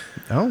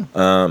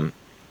 Oh.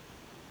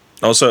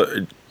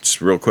 Also, just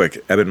real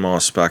quick, Eben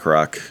Moss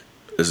Backrack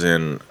is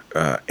in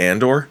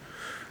Andor.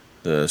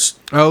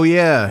 Oh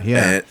yeah.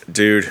 And,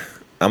 dude,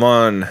 I'm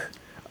on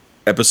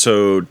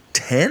episode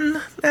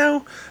 10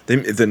 now.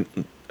 There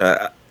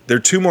are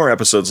 2 more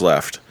episodes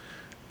left,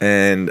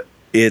 and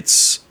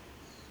it's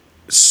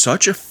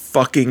such a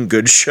fucking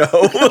good show.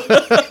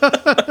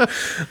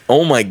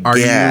 Oh my God. Are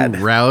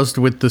you roused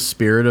with the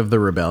spirit of the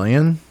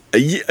rebellion?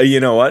 You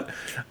know what?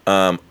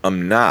 I'm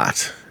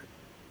not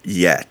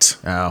yet.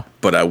 Oh.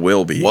 But I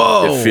will be.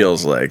 Whoa. It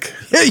feels like.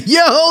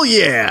 Yeah, hell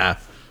yeah.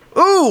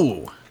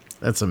 Ooh,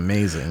 that's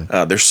amazing.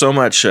 There's so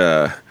much,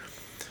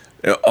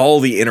 all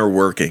the inner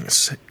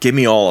workings. Give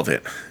me all of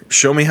it.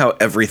 Show me how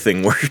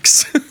everything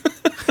works.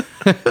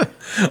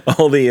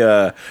 All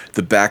the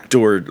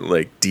backdoor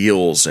like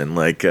deals and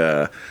like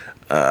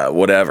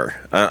whatever.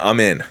 I'm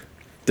in.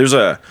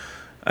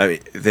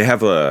 They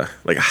have a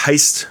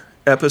heist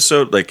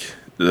episode, like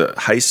the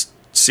heist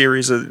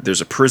series.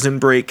 There's a Prison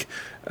Break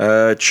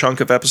chunk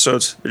of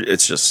episodes.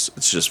 It's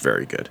just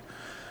very good.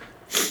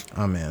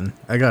 Oh man,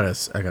 I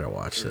gotta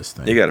watch this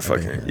thing. You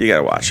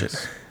gotta watch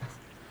it.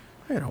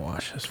 I gotta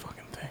watch this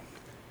fucking thing.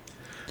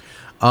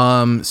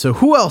 So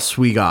who else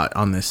we got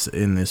in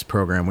this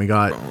program? We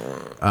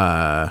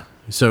got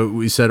so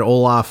we said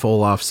Olaf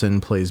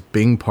Olafsson plays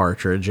Bing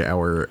Partridge,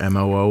 our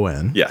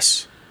Moon.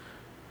 Yes.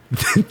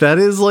 That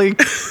is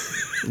like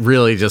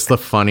really just the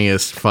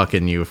funniest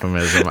fucking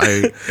euphemism.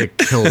 It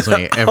kills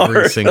me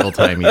every single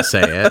time you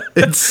say it.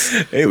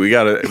 Hey, we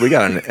got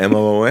an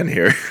MON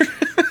here.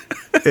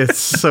 It's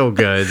so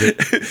good.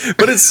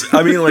 But it's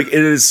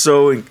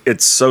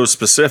so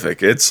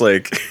specific. It's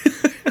like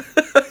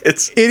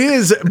it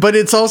is, but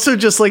it's also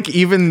just like,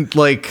 even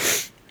like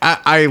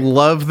I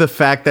love the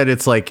fact that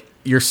it's like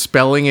you're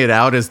spelling it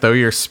out as though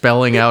you're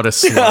spelling out a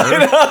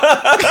slur.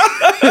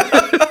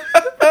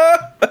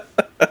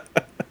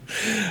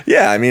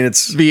 Yeah, I mean,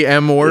 it's the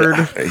M word.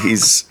 Yeah,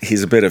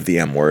 he's a bit of the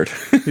M word.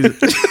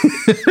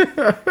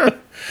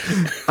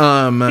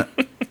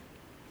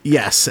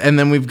 Yes, and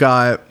then we've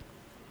got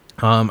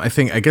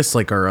I guess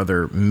like our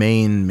other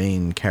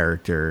main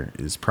character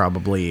is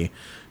probably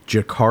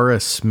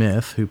Jakara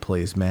Smith, who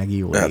plays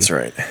Maggie Lee. That's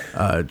right.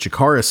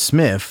 Jakara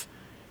Smith,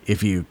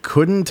 if you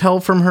couldn't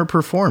tell from her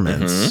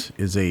performance,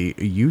 is a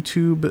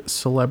YouTube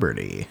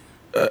celebrity.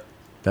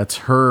 That's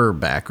her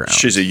background.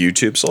 She's a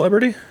YouTube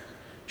celebrity?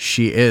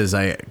 She is.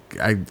 I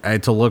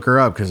had to look her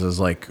up because I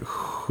was like,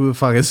 who the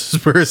fuck is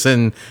this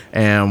person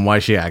and why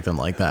is she acting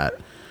like that?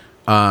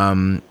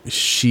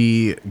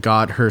 She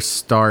got her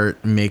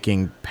start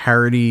making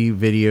parody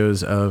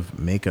videos of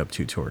makeup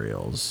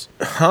tutorials.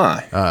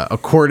 Huh.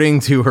 According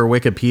to her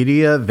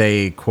Wikipedia,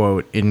 they,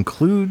 quote,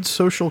 include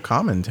social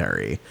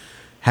commentary,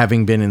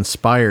 having been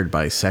inspired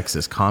by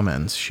sexist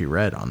comments she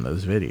read on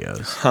those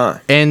videos. Huh.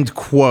 End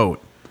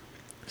quote.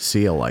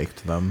 Sia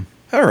liked them.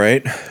 All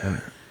right.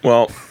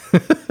 Well...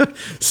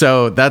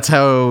 So that's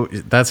how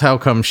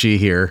come she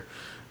here.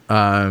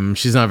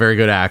 She's not a very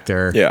good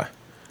actor. Yeah.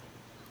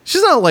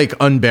 She's not like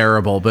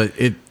unbearable, but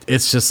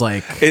it's just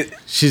like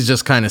she's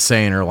just kind of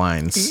saying her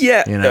lines.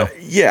 Yeah. You know?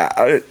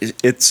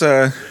 It's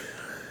you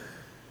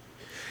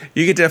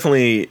could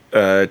definitely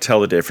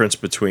tell the difference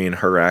between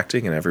her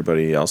acting and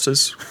everybody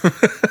else's.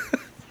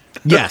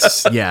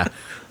 Yes, yeah.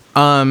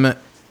 The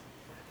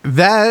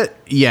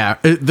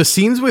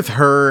scenes with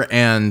her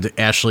and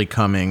Ashley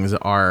Cummings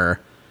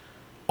are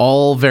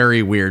all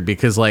very weird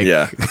because, like,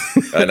 yeah,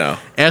 I know.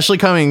 Ashley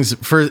Cummings,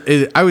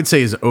 I would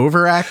say, is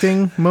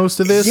overacting most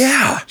of this.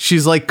 Yeah,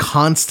 she's like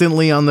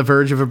constantly on the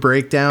verge of a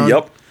breakdown.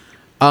 Yep.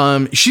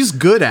 She's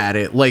good at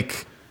it.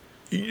 Like,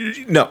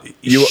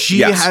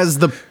 she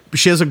has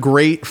a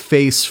great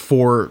face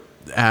for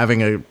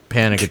having a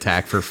panic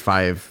attack for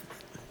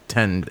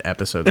 5-10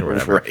 episodes or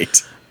whatever.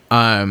 Right.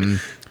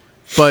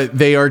 But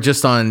they are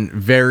just on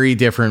very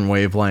different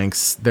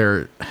wavelengths.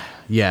 I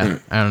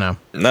don't know.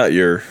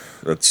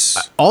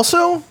 That's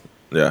also,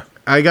 yeah.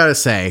 I gotta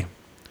say,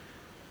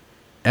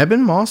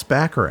 Eben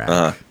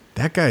Moss-Baccarat.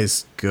 That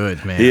guy's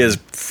good, man. He is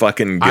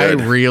fucking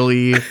good. I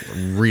really,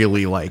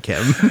 really like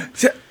him.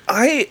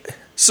 I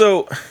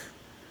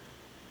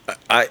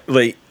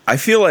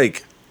feel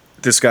like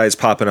this guy's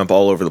popping up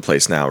all over the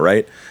place now,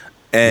 right?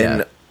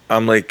 And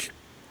I'm like,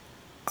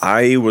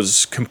 I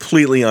was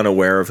completely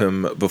unaware of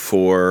him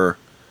before,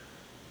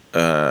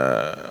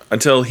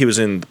 until he was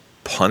in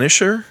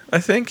Punisher, I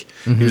think.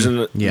 He was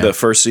in the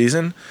first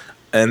season,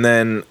 and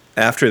then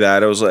after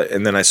that I was like,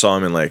 and then I saw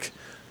him in like,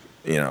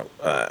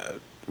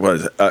 what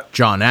is it?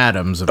 John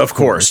Adams, of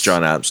course,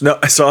 John Adams. No,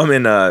 I saw him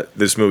in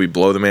this movie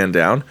Blow the Man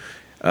Down,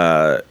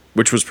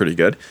 which was pretty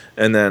good.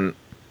 And then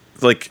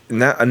like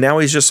now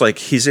he's just like,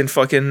 he's in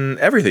fucking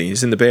everything.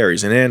 He's in The Bear,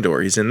 he's in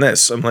Andor, he's in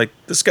this. I'm like,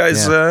 this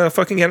guy's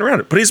fucking getting around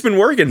it. But he's been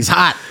working. He's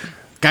hot.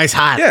 Guy's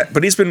hot. Yeah,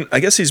 but I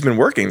guess he's been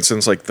working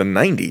since like the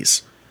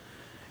 90s.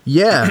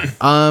 Yeah.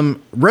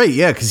 Right.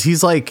 Yeah. Cause he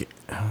was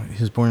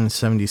born in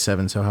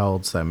 1977. So how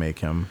old does that make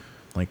him?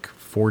 Like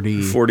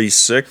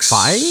 46,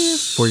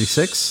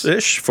 46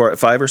 ish,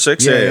 5 or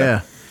 6.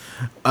 Yeah.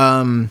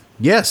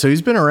 Yeah. So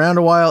he's been around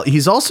a while.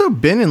 He's also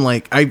been in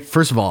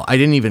first of all, I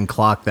didn't even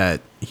clock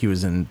that he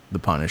was in The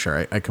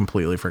Punisher. I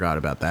completely forgot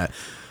about that.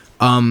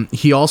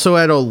 He also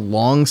had a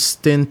long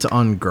stint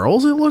on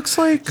Girls, it looks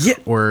like,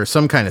 or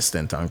some kind of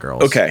stint on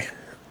Girls. Okay.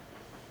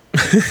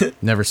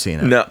 Never seen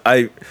it. No,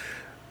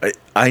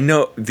 I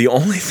know the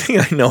only thing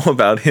I know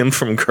about him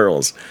from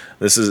Girls.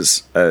 This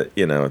is,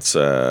 it's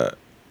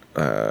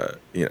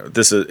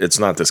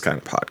not this kind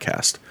of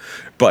podcast,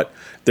 but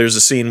there's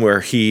a scene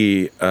where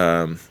he.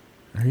 Are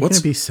you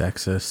gonna be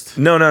sexist?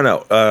 No.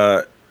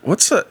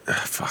 What's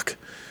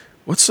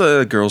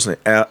the girl's name?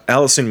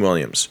 Allison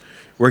Williams.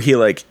 where he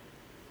like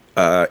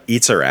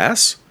eats her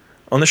ass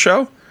on the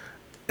show,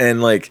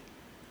 and like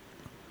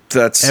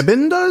that's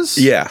Eben does.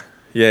 Yeah.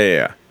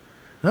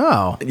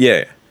 Oh.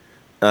 Yeah.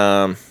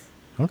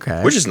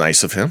 Okay. Which is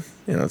nice of him.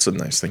 You know, it's a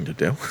nice thing to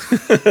do.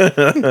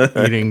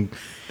 Eating.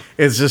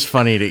 It's just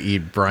funny to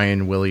eat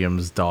Brian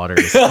Williams'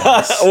 daughter's.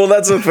 Well,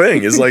 that's the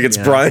thing. It's like it's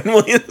Brian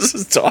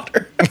Williams'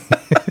 daughter.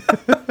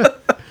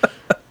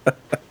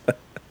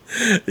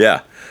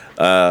 Yeah.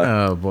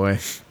 Oh boy.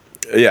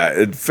 Yeah,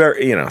 it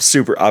very, you know,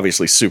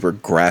 obviously super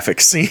graphic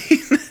scene.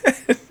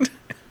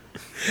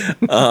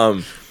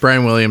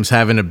 Brian Williams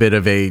having a bit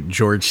of a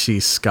George C.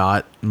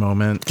 Scott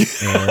moment.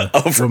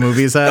 What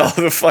movie is that?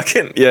 Oh, the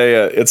fucking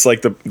yeah. It's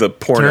like the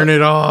porno. Turn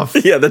it off.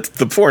 Yeah, that's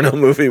the porno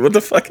movie. What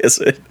the fuck is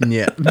it?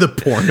 Yeah, the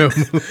porno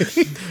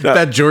movie.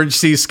 That George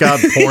C. Scott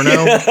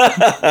porno.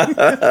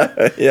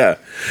 Yeah,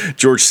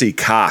 George C.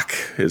 Cock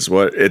is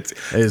what it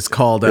is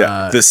called.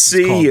 The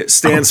C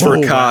stands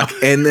for cock,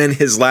 and then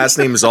his last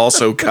name is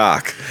also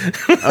Cock.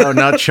 Oh,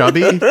 not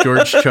Chubby?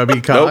 George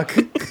Chubby Cock?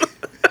 Nope.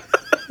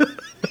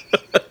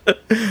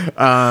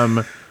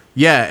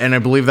 Yeah, and I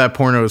believe that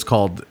porno is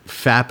called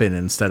Fappin'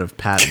 instead of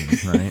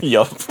Patton, right?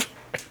 Yup.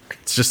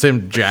 It's just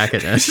him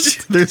jacking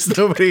it. There's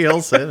nobody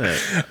else in it.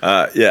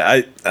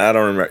 Yeah, I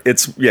don't remember.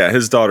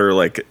 His daughter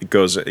like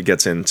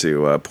gets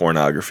into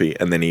pornography,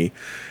 and then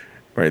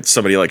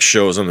somebody like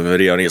shows him the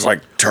video, and he's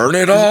like, "Turn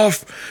it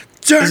off."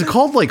 Is it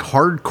called like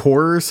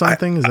hardcore or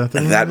something? Is that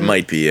the name? That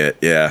might be it.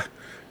 Yeah,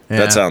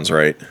 that sounds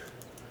right.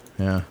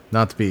 Yeah,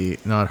 not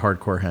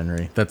Hardcore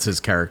Henry. That's his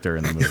character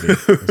in the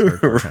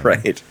movie.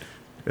 Right.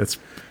 It's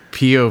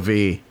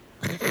POV.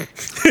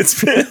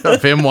 It's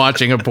of him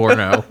watching a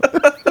porno.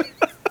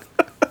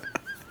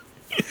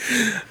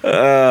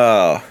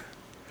 Oh,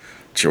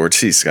 George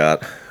C.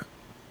 Scott.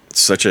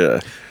 Such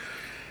a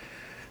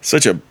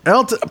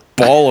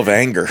ball of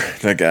anger,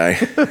 that guy.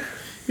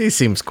 He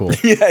seems cool.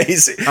 Yeah, he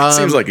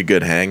seems like a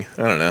good hang.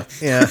 I don't know.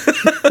 Yeah.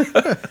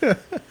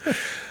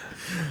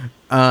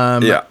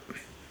 Yeah.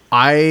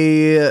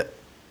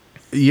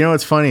 You know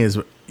what's funny is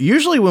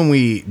usually when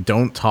we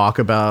don't talk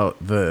about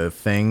the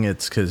thing,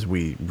 it's because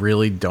we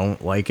really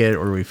don't like it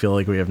or we feel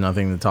like we have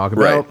nothing to talk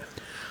about. Right.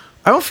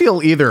 I don't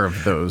feel either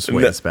of those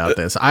ways about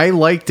this. I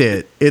liked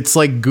it. It's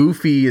like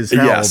goofy as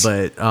hell,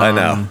 but I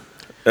know.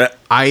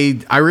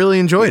 I really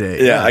enjoyed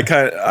it. Yeah,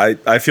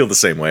 I feel the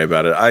same way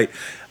about it.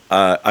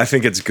 I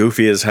think it's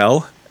goofy as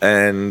hell,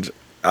 and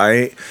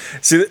I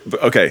see.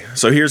 Okay,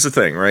 so here's the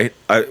thing, right?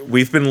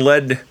 We've been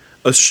led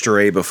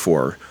astray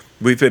before.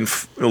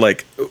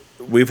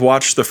 We've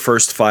watched the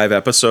first 5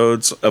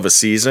 episodes of a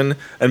season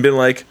and been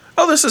like,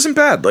 oh, this isn't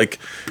bad. Like,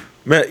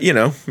 you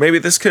know, maybe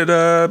this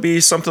could be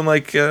something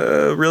like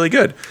really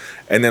good.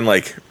 And then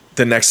like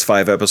the next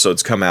 5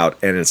 episodes come out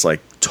and it's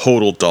like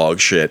total dog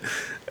shit.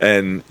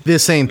 And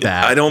this ain't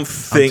that. I don't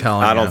think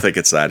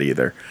it's that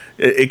either.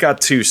 It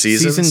got 2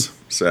 seasons.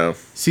 So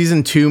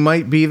season 2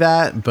 might be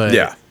that, but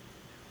yeah,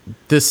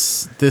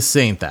 this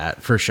ain't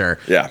that for sure.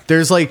 Yeah,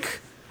 there's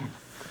like.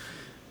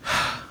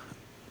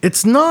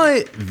 It's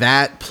not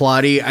that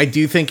plotty. I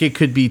do think it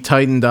could be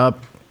tightened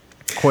up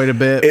quite a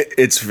bit.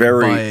 It's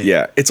very,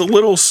 it's a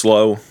little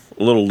slow,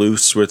 a little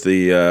loose with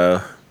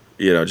the,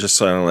 just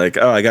kind of like,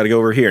 oh, I got to go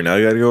over here. Now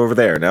I got to go over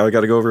there. Now I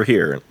got to go over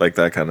here. Like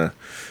that kind of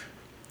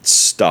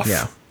stuff.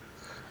 Yeah.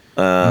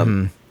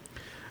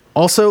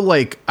 Also,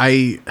 like,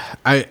 I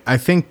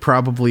think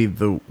probably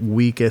the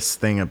weakest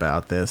thing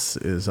about this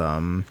is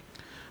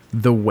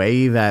the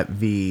way that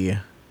the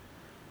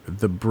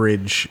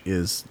bridge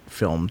is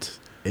filmed.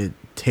 It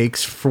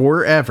takes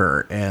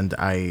forever, and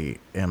I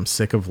am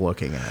sick of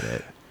looking at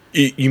it.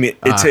 You mean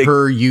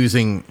her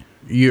using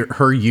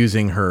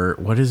her?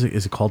 What is it?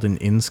 Is it called an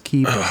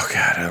inskeep? Oh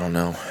God, I don't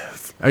know.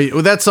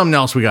 Well, that's something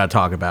else we got to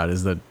talk about.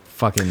 Is the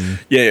fucking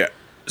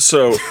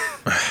So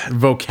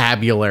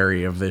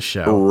vocabulary of this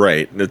show?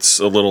 Right. It's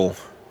a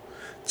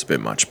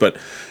bit much, but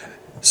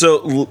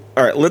so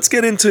all right. Let's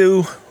get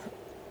into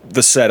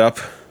the setup.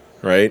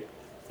 Right.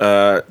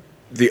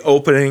 The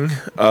opening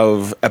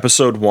of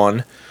episode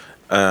 1.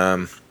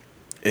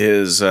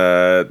 There's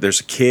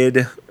a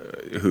kid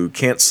who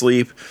can't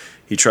sleep.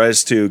 He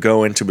tries to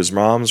go into his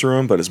mom's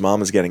room, but his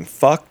mom is getting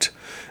fucked.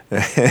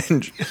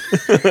 And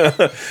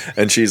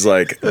and she's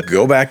like,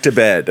 go back to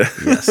bed.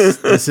 Yes.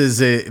 This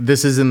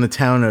is in the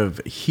town of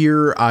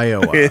Here,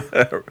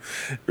 Iowa.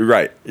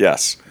 Right.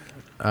 Yes.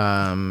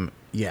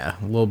 Yeah.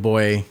 Little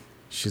boy.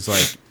 She's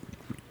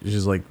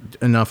like,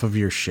 enough of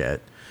your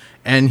shit.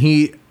 And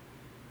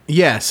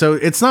so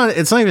it's not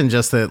even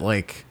just that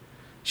like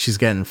she's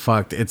getting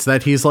fucked. It's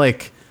that he's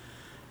like,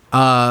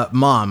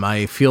 Mom,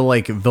 I feel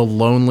like the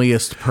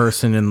loneliest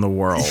person in the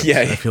world.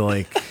 Yeah.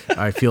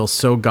 I feel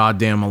so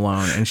goddamn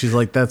alone. And she's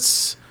like,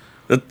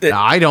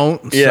 I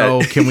don't. Yeah.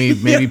 So can we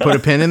maybe put a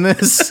pin in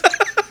this?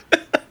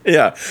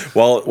 Yeah.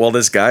 While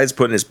this guy's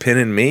putting his pin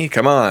in me,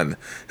 come on.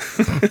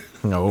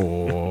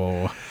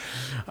 No.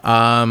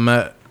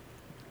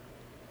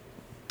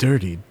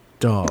 Dirty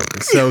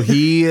dog. So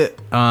he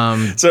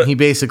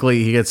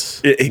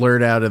gets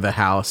lured out of the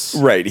house.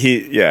 Right.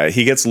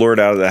 He gets lured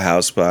out of the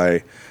house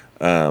by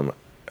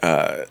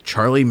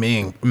Charlie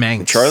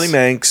Manx. Charlie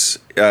Manx.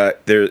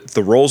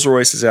 The Rolls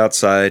Royce is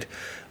outside.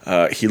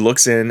 He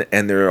looks in,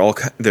 and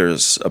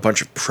there's a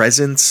bunch of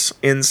presents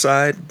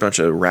inside, a bunch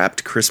of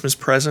wrapped Christmas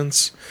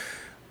presents.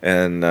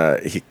 And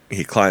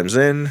he climbs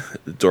in.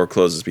 The door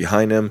closes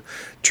behind him.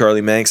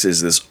 Charlie Manx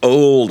is this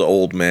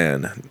old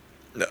man,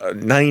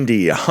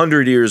 90,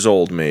 100 years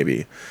old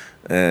maybe.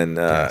 And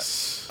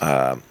Yes.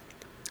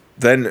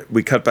 then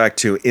we cut back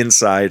to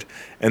inside,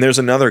 and there's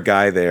another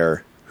guy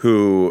there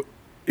who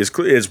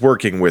is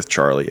working with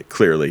Charlie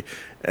clearly,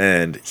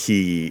 and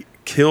he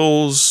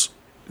kills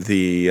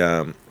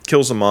the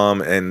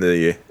mom and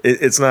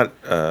it's not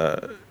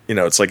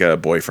it's like a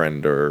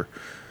boyfriend or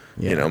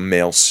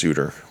male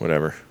suitor,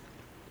 whatever.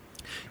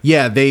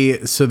 Yeah, they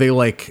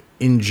like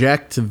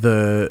inject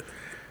the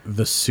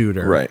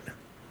suitor Right.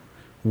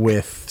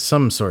 with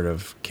some sort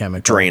of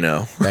chemical.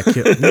 Drano.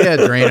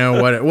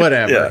 Drano,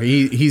 whatever. Yeah.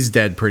 He's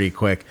dead pretty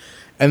quick.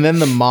 And then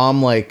the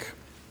mom like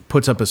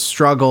puts up a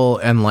struggle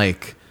and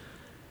like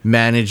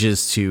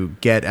manages to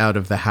get out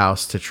of the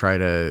house to try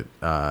to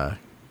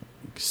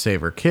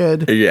save her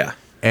kid. Yeah.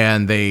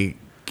 And they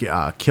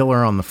kill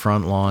her on the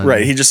front lawn.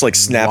 Right. He just like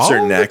snaps her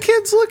while neck. the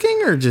kid's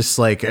looking, or just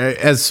like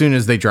as soon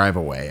as they drive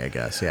away, I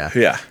guess. Yeah.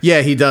 Yeah.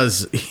 Yeah, he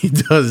does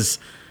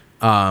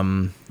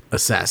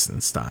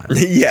assassin style.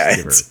 Yeah.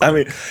 Just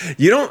give her-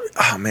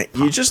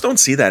 You just don't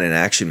see that in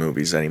action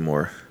movies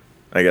anymore,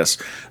 I guess.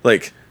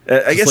 Like,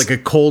 I guess like a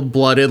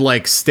cold-blooded,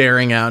 like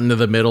staring out into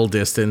the middle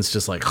distance,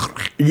 just like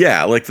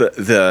yeah, like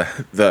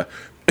the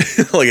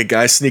like a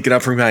guy sneaking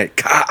up from behind,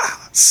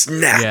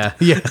 snap.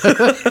 yeah.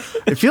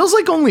 It feels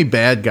like only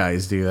bad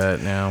guys do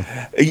that now.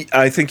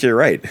 I think you're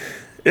right.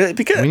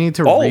 Because We need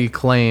to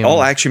reclaim.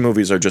 all action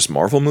movies are just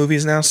Marvel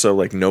movies now, so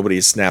like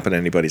nobody's snapping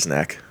anybody's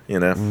neck,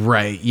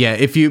 Right. Yeah.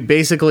 If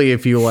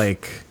you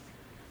like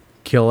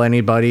kill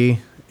anybody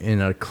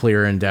in a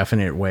clear and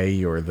definite way,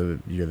 you're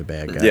the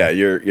bad guy. Yeah,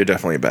 you're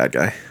definitely a bad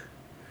guy.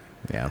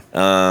 Yeah.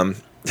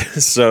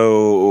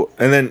 So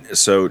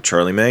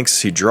Charlie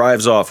Manx, he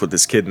drives off with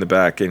this kid in the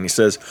back, and he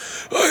says,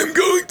 "I'm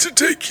going to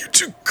take you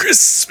to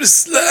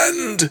Christmas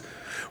Land,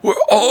 where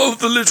all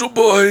the little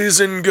boys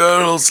and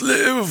girls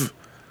live."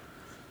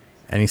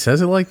 And he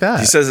says it like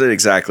that. He says it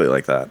exactly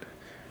like that.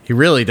 He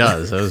really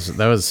does.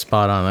 That was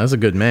spot on. That was a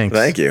good Manx.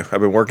 Thank you. I've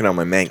been working on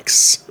my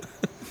Manx.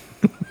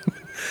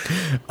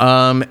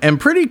 And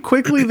pretty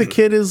quickly the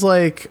kid is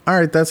like, all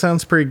right, that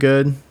sounds pretty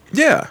good.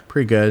 Yeah.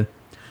 Pretty good.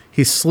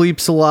 He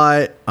sleeps a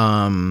lot.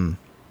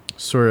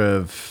 Sort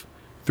of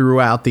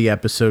throughout the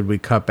episode, we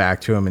cut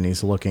back to him and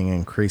he's looking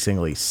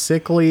increasingly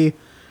sickly.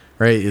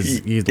 Right?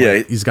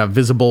 He's got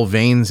visible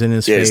veins in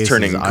his face. He's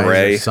turning his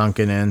gray. Eyes are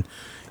sunken in.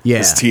 Yeah.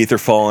 His teeth are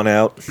falling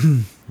out.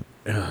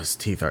 His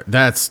teeth are.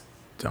 That's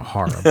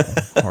horrible.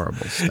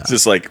 Horrible stuff.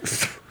 Just like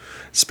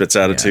spits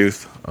out a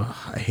tooth. Ugh,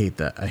 I hate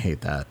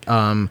that.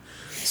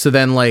 So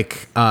then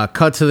like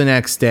cut to the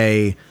next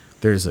day,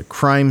 there's a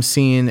crime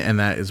scene,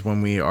 and that is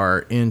when we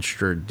are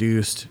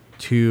introduced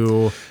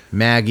to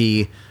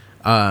Maggie,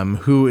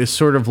 who is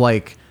sort of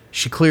like,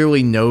 she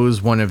clearly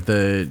knows one of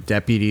the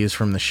deputies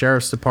from the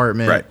sheriff's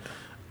department. Right.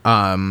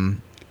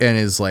 And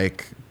is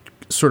like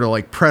sort of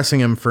like pressing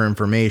him for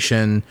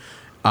information.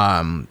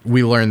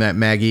 We learn that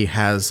Maggie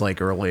has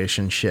like a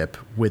relationship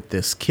with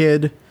this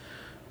kid.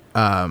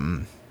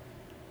 So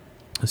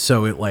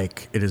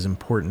it is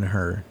important to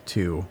her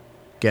to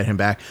get him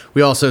back.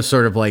 We also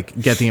sort of like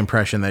get the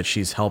impression that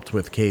she's helped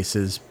with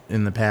cases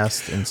in the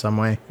past in some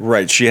way.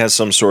 Right. She has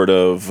some sort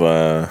of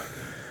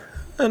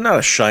not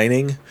a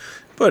shining,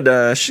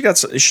 but she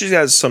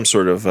has some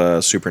sort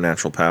of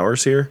supernatural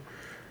powers here.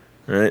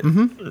 Right.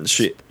 Mm-hmm.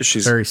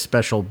 She's very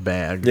special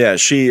bag. Yeah.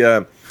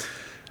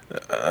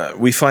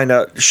 We find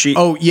out she.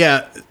 Oh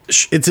yeah.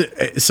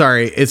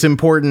 It's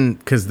important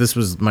because this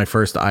was my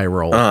first eye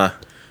roll.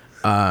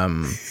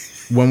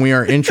 When we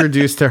are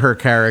introduced to her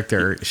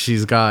character,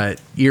 she's got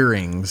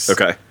earrings.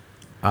 Okay.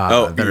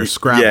 That are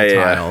Scrabble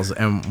tiles,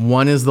 and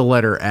one is the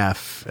letter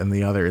F, and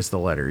the other is the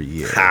letter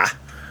U. Ha!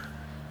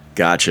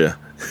 Gotcha.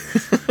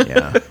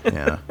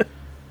 Yeah.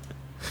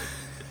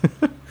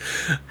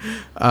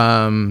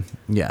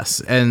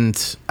 Yes,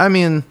 and I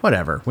mean,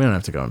 whatever. We don't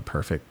have to go in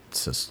perfect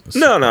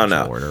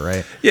no order,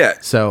 right? Yeah.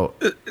 So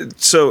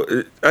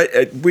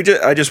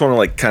I just want to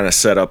like kind of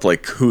set up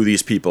like who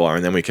these people are,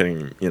 and then we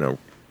can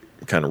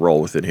kind of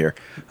roll with it here.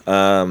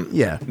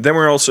 Yeah. Then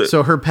we're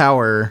also her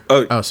power.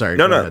 Oh, sorry.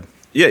 No. Ahead.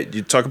 Yeah,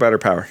 you talk about her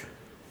power.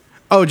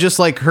 Oh, just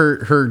like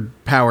her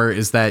power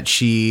is that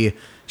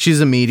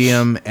she's a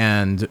medium,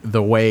 and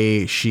the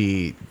way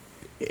she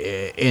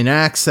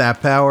enacts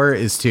that power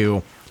is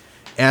to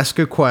ask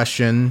a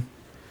question,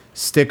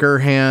 stick her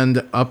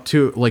hand up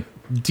to like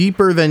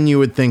deeper than you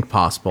would think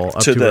possible,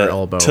 up to her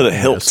elbow, to the in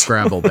hilt, a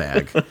Scrabble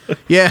bag.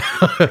 Yeah.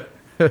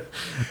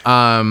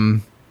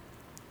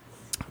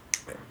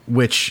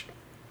 Which,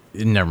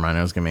 never mind.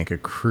 I was gonna make a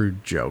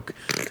crude joke.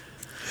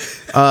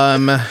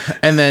 And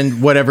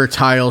then whatever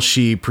tile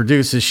she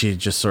produces, she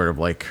just sort of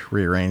like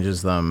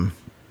rearranges them,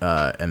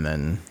 and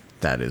then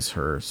that is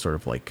her sort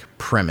of like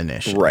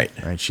premonition. Right.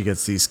 She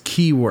gets these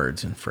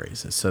keywords and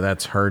phrases. So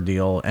that's her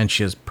deal. And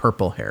she has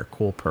purple hair,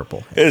 cool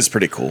purple hair. It is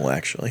pretty cool,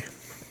 actually.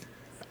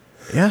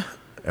 Yeah.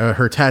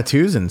 Her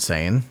tattoo's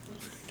insane.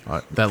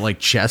 That like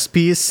chest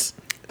piece,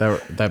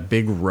 that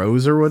big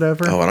rose or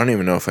whatever. Oh, I don't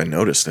even know if I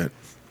noticed it.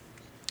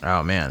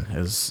 Oh man,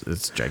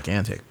 it's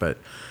gigantic. But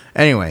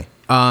anyway,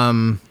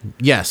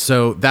 yeah,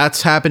 so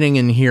that's happening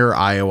in here,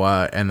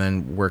 Iowa, and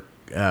then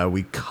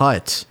we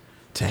cut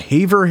to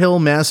Haverhill,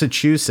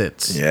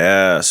 Massachusetts.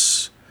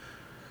 Yes.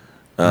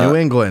 New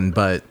England,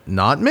 but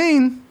not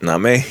Maine. Not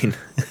Maine.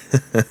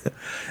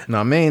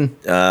 Not Maine.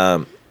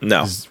 No.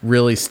 He's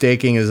really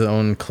staking his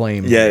own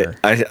claim Yeah,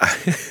 here.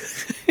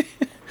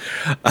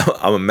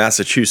 I'm a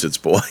Massachusetts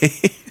boy.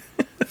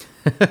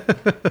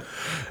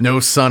 No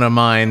son of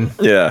mine.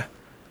 Yeah.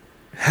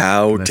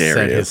 How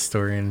dare you?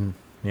 Historian.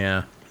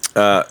 Yeah.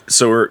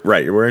 So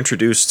we're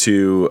introduced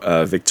to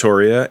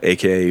Victoria,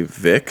 aka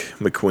Vic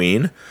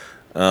McQueen.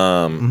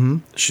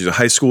 She's a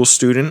high school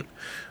student.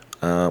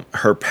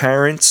 Her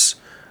parents,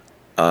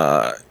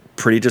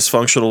 pretty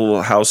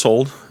dysfunctional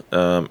household.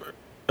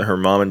 Her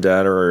mom and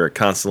dad are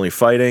constantly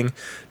fighting.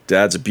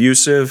 Dad's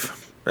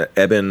abusive.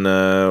 Eben,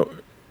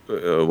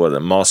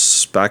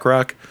 Moss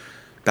Bacharach?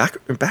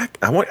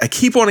 I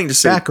keep wanting to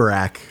say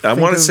Bacharach. I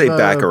want to say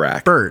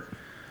Bacharach. Bert.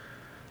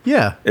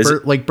 Yeah,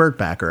 like Burt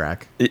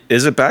Bacharach.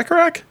 Is it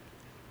Bacharach?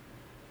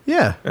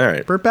 Yeah. All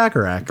right. Burt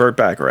Bacharach. Burt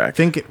Bacharach.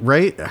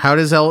 Right? How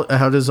does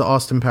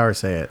Austin Powers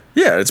say it?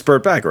 Yeah, it's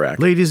Burt Bacharach.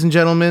 Ladies and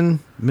gentlemen,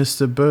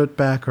 Mr. Burt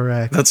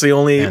Bacharach. That's the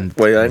only way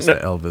I know.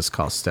 Mr. Elvis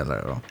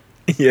Costello.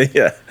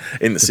 Yeah.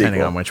 In the Depending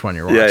sequel. on which one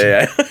you're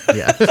watching.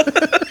 Yeah.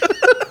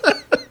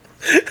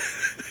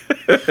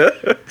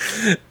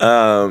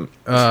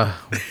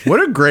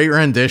 What a great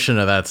rendition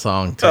of that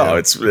song, too. Oh,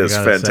 it's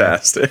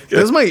fantastic.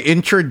 That was my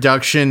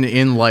introduction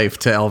in life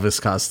to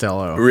Elvis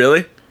Costello.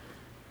 Really?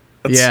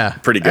 That's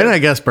pretty good. And I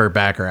guess Burt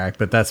Bacharach,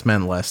 but that's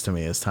meant less to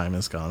me as time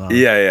has gone on.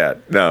 Yeah.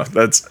 No,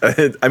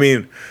 I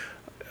mean,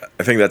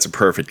 I think that's a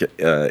perfect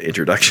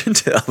introduction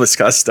to Elvis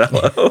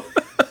Costello.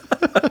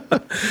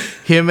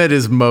 Him at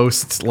his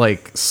most,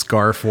 like,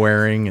 scarf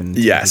wearing and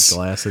his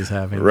glasses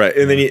having. Right.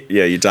 And then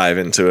you dive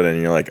into it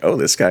and you're like, oh,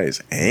 this guy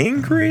is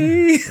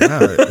angry.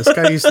 This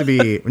guy used to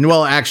be,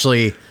 well,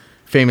 actually,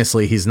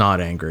 famously, he's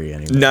not angry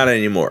anymore. Not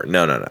anymore.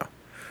 No.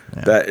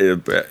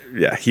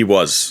 Yeah. He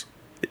was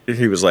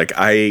like,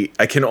 I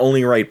can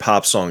only write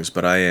pop songs,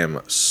 but I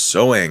am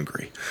so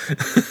angry.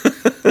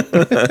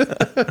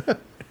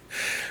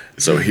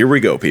 So here we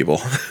go,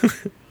 people.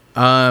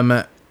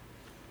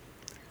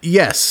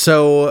 Yes.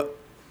 So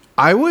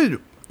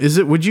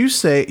would you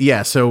say,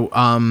 yeah. So,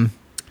 oh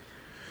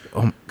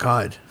my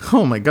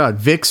God.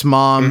 Vic's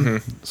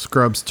mom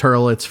scrubs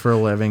turlets for a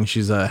living.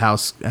 She's a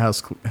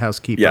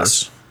housekeeper.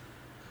 Yes.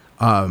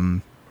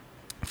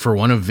 For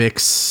one of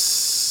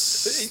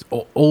Vic's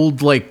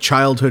old, like,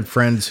 childhood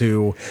friends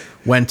who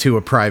went to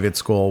a private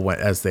school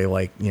as they,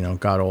 like,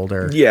 got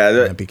older. Yeah.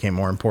 That became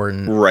more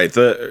important. Right.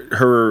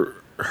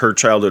 Her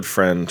childhood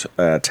friend,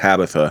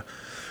 Tabitha,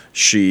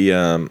 she,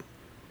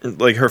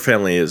 like, her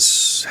family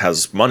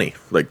has money.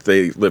 Like,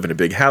 they live in a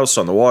big house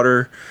on the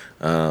water.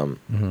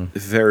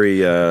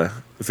 Very,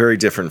 very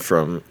different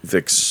from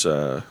Vic's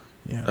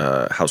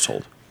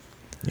household.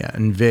 Yeah,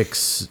 and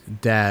Vic's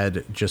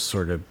dad just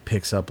sort of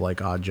picks up,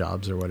 like, odd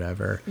jobs or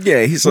whatever.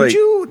 Yeah, he's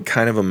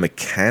kind of a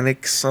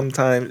mechanic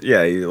sometimes.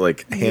 Yeah,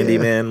 like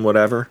handyman,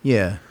 whatever.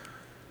 Yeah.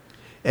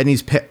 And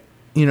he's,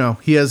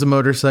 he has a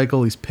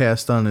motorcycle. He's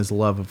passed on his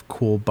love of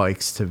cool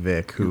bikes to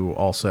Vic, who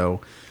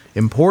also,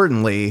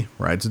 importantly,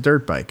 rides a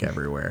dirt bike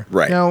everywhere.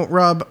 Right. Now,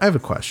 Rob, I have a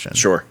question.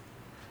 Sure.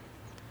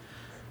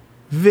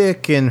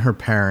 Vic and her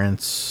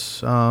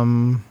parents,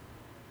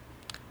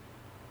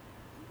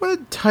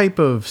 what type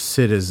of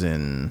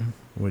citizen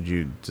would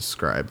you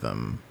describe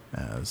them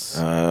as?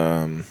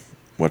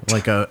 What?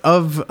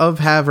 Of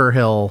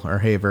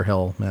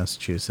Haverhill,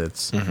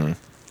 Massachusetts.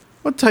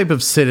 What type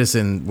of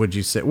citizen would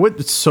you say?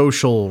 What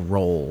social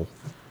role,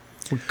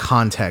 what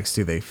context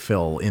do they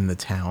fill in the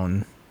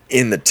town?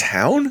 In the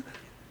town?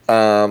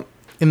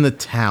 In the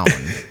town.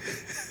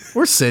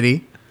 Or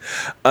city.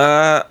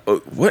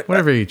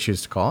 Whatever you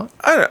choose to call it.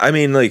 I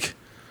mean, like,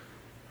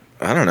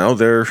 I don't know.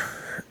 They're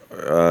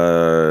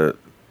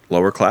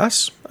lower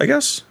class, I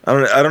guess. I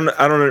don't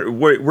know.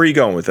 Where are you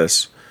going with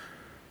this?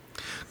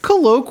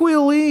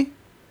 Colloquially.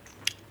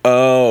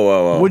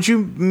 Oh. Would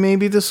you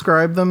maybe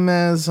describe them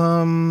as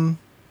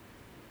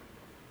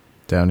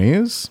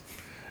Downies?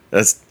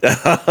 That's.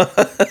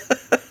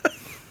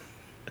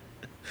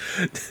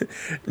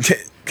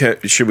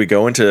 Should we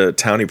go into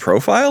Townie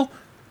profile?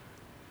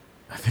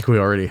 I think we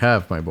already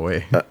have, my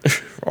boy.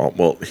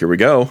 Well, here we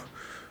go.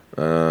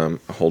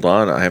 Hold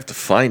on, I have to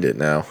find it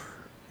now.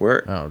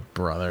 Where? Oh,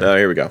 brother. Oh,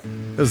 here we go.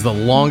 This is the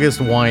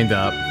longest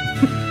wind-up.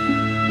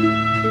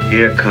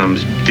 Here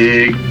comes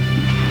Big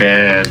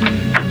Bad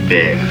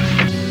Bear.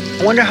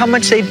 I wonder how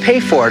much they'd pay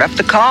for it up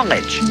to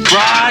college.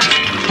 Broad,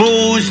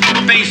 booze,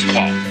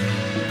 baseball.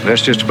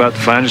 That's just about the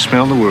finest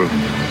smell in the world.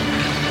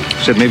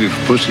 Except maybe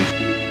for pussy.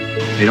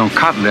 They don't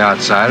cut the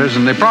outsiders,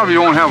 and they probably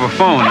won't have a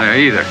phone there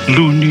either.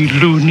 Loony.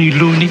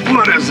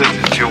 What is it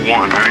that you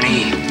want,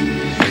 Ernie?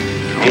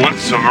 I want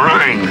some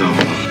Rhino.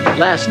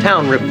 Last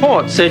town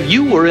report said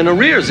you were in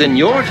arrears in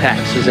your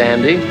taxes,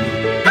 Andy.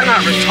 They're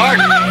not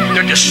retarded.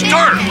 They're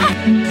distorted.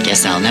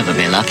 Guess I'll never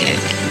be lucky.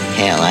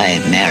 Hell, I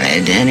ain't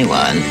married to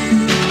anyone.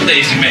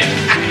 Lazy man.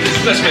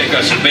 Let's make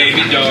us a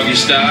baby doggy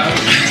style.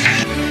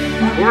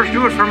 Horse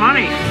do it for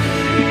money.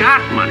 She's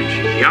got money.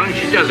 She's young.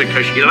 She does it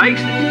because she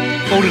likes it.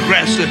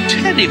 Photographs of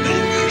teddy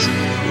bears.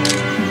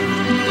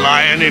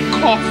 Lying in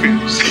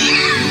coffins.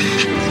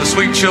 The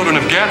sweet children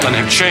of Gatlin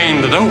have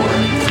chained the door.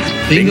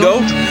 Bingo?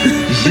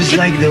 It's just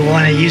like the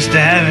one I used to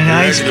have in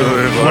high school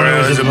when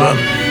I was a bum.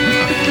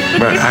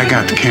 But I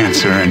got the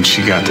cancer, and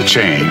she got the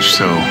change,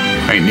 so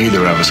ain't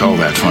neither of us all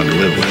that fun to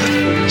live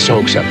with.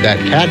 Soaks up that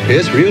cat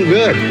piss real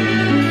good.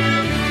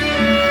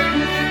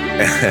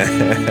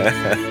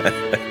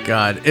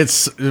 God,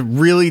 it's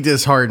really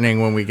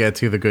disheartening when we get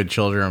to the good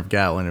children of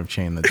Gatlin have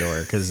chained the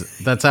door, because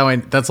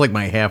that's like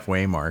my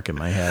halfway mark in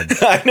my head.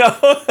 I know.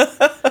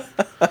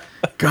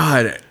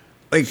 God,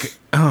 like,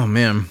 oh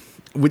man,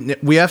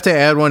 we have to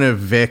add one of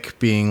Vic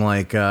being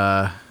like,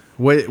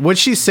 what'd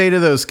she say to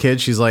those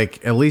kids? She's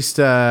like, at least,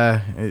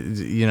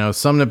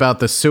 something about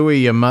the sewer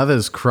your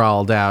mother's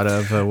crawled out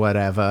of or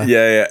whatever.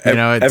 Yeah.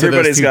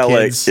 Everybody's got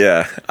kids.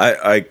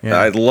 I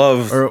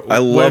love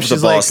the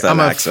Boston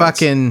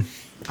accents.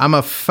 I'm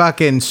a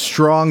fucking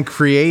strong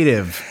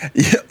creative.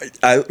 Yeah,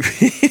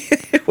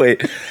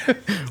 wait. We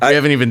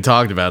haven't even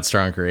talked about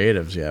strong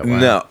creatives yet. Wow.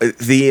 No,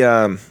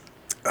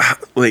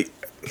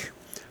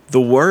 the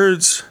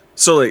words.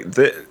 So I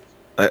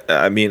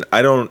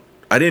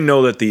didn't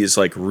know that these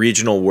like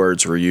regional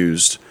words were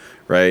used,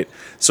 right?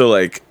 So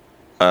like,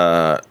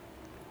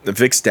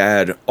 Vic's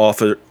dad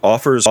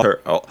offers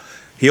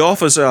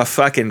a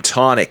fucking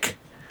tonic,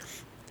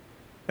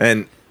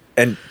 and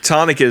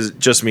tonic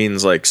just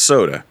means like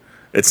soda.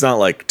 It's not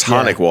like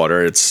tonic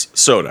water. It's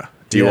soda.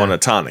 Do you want a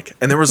tonic?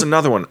 And there was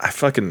another one. I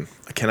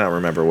cannot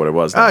remember what it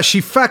was. Oh,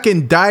 she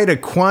fucking died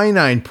of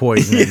quinine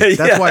poisoning.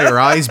 That's why her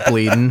eye's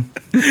bleeding.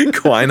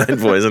 Quinine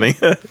poisoning.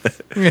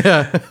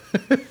 Yeah.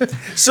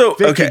 So,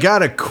 Vic, you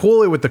gotta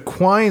cool it with the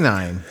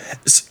quinine.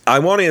 I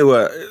want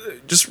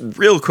to just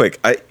real quick.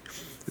 So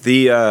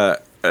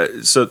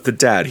the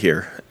dad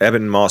here,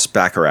 Eben Moss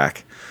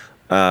Bacharach.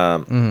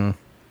 So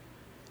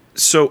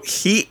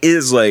he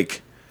is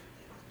like,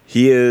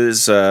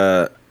 he's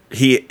like,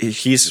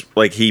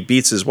 he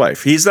beats his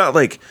wife. He's not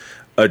like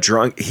a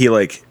drunk. He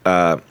like,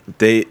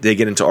 they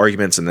get into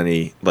arguments and then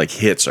he like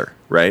hits her,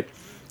 right?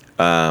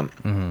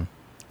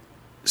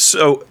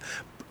 So,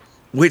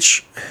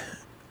 which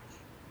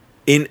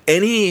I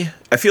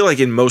feel like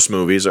in most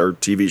movies or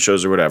TV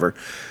shows or whatever,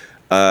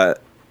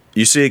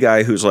 you see a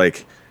guy who's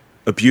like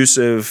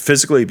abusive,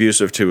 physically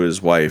abusive to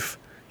his wife.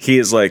 He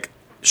is like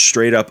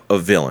straight up a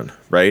villain,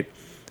 right?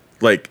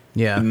 Like,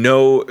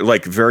 no,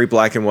 like very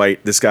black and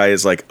white. This guy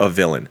is like a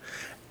villain.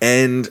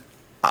 And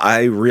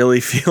I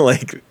really feel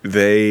like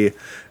they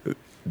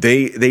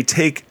make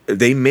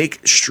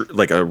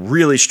like a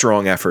really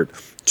strong effort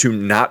to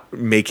not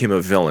make him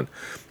a villain,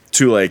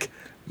 to like,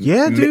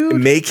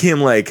 make him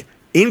like,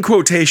 in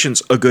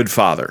quotations, a good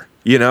father,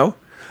 you know?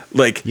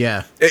 Like,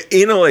 he's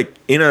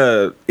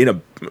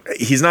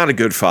not a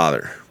good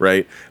father,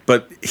 right?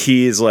 But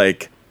he's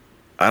like,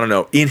 I don't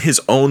know, in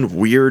his own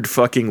weird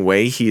fucking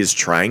way, he is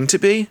trying to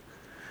be.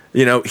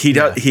 You know, he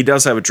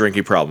does have a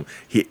drinking problem.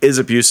 He is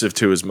abusive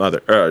to his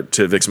mother,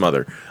 to Vic's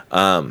mother.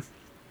 But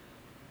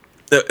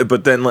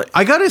then, like,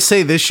 I gotta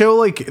say, this show,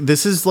 like,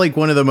 this is like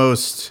one of the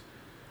most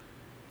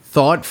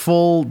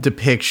thoughtful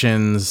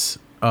depictions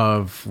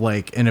of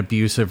like an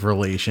abusive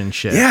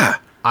relationship. Yeah,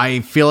 I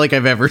feel like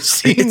I've ever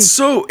seen. It's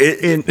so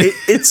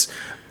it's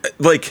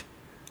like.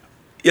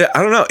 Yeah,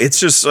 I don't know. It's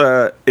just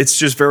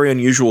very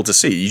unusual to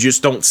see. You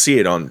just don't see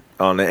it on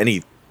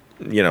any,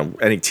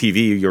 any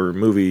TV or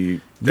movie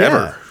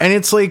ever. And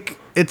it's like,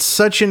 it's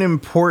such an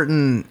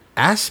important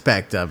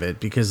aspect of it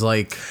because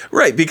like,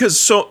 right. Because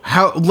so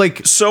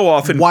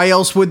often, why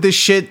else would this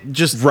shit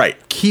just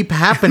keep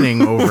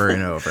happening over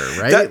and over?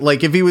 Right.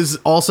 Like if he was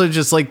also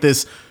just like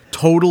this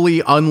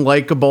totally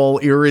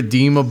unlikable,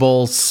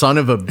 irredeemable son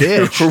of a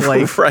bitch,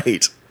 like,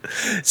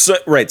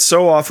 right.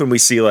 So often we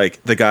see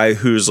like the guy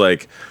who's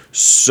like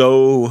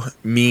so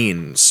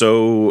mean,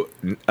 so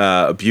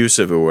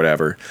abusive or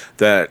whatever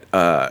that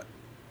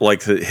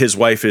like his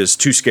wife is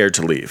too scared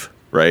to leave.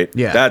 Right.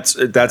 Yeah.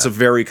 That's a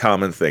very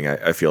common thing.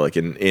 I feel like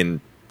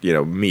in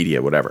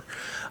media, whatever.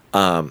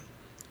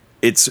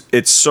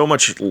 It's so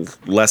much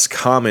less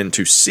common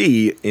to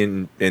see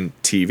in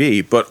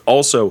TV, but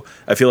also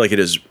I feel like it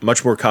is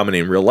much more common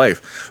in real life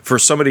for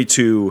somebody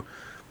to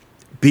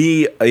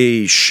be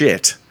a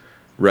shit.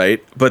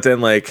 Right. But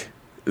then like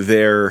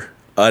they're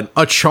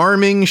a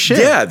charming shit.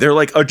 Yeah. They're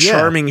like a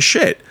charming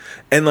shit.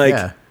 And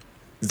like,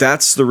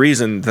 that's the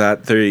reason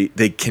that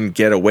they can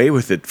get away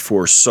with it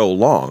for so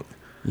long.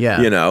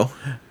 Yeah.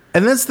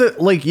 And that's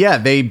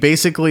they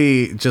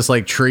basically just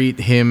like treat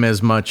him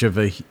as much of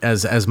a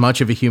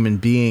human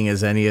being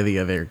as any of the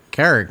other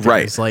characters.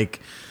 Right.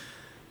 Like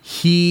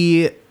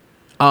he,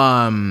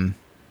 because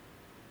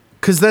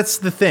that's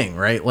the thing,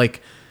 right?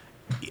 Like,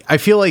 I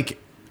feel like,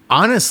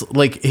 honestly,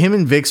 like him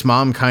and Vic's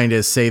mom kind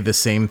of say the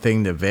same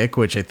thing to Vic,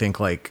 which I think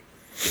like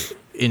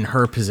in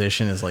her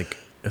position is like,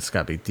 it's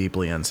got to be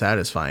deeply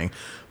unsatisfying.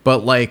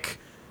 But like,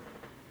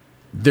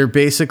 they're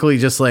basically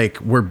just like,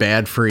 we're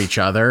bad for each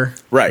other.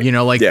 Right. You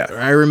know, like Yeah.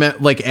 I remember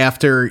like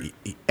after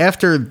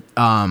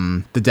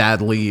the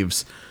dad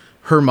leaves,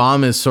 her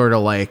mom is sort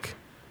of like,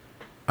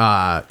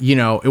 you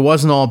know, it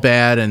wasn't all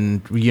bad.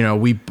 And, you know,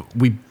 we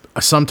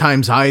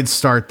sometimes I'd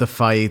start the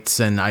fights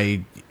and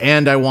I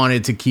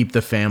wanted to keep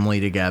the family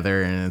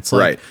together. And it's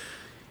like, Right.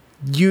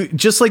 you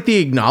just like the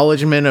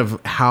acknowledgement of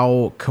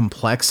how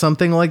complex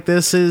something like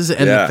this is.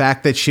 And Yeah. the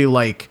fact that she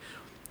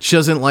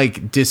doesn't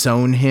like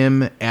disown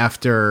him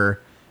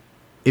after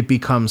it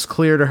becomes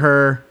clear to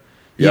her,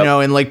 you Yep.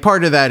 know, and like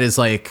part of that is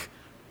like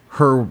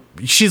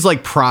she's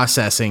like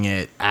processing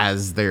it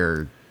as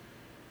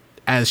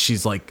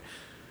she's like,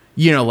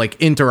 you know, like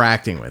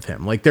interacting with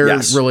him, like their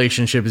Yes.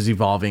 relationship is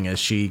evolving as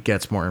she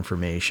gets more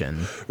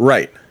information.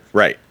 Right.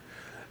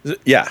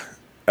 Yeah.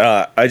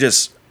 I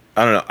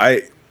don't know.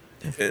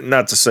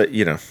 Not to say,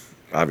 you know,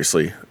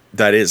 obviously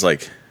that is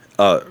like,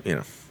 you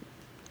know,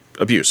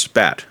 abuse,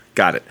 bad.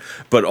 Got it.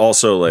 But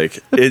also like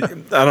it,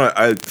 I don't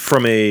know,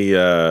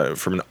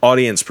 from an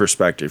audience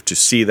perspective, to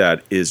see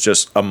that is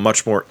just a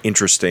much more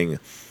interesting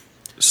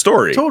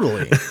story.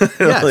 Totally.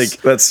 Yes. Like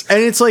that's,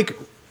 and it's like,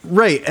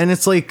 right. And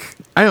it's like,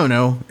 I don't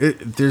know.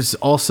 There's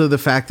also the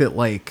fact that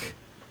like,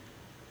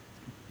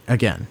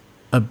 again,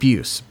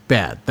 abuse,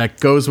 bad. That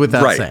goes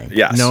without Right, saying.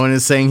 yes. No one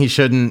is saying he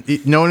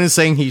shouldn't. No one is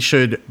saying he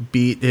should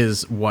beat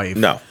his wife.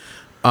 no.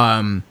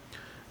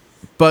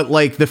 But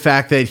like the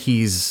fact that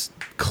he's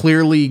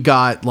clearly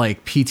got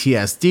like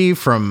PTSD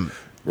from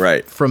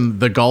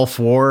the Gulf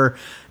War,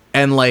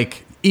 and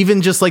like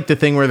even just like the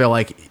thing where they're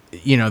like,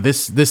 you know,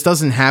 this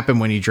doesn't happen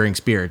when he drinks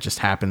beer. It just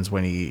happens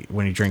when he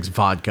drinks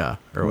vodka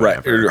or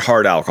whatever. Right. Or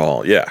hard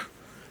alcohol. Yeah.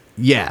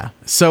 Yeah.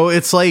 So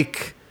it's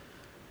like,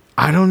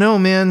 I don't know,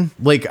 man.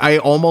 Like, I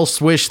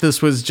almost wish this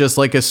was just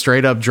like a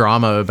straight up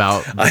drama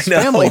about this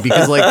family,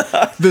 because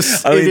like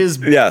this, it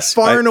is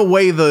far and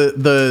away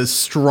the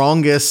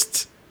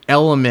strongest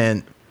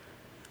element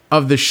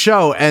of the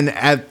show. And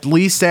at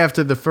least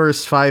after the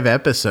first 5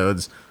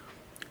 episodes,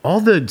 all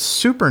the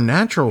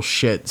supernatural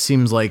shit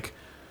seems like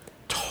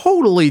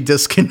totally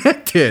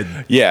disconnected.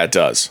 Yeah, it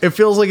does. It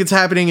feels like it's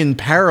happening in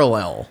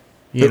parallel,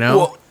 you know?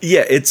 Well,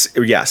 yeah,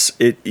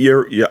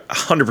 you're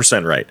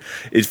 100% right.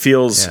 It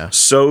feels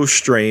so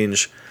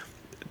strange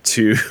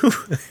to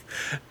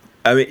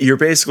I mean, you're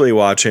basically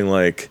watching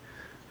like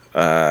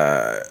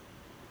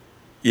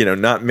you know,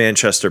 not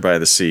Manchester by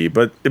the Sea,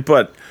 but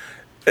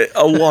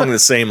along the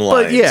same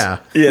lines. But yeah.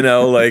 You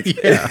know, like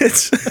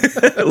it's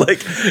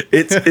like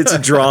it's a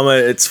drama.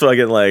 It's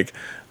fucking like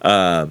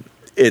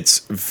it's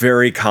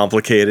very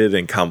complicated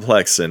and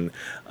complex and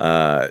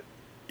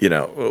you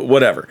know,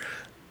 whatever.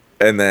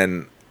 And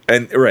then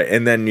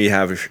you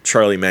have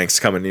Charlie Manx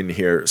coming in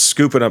here,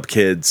 scooping up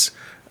kids,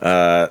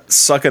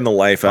 sucking the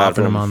life out of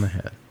them. Popping him on the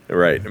head.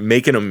 Right.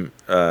 Making him,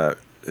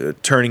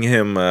 turning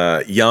him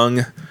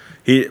young.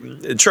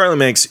 Charlie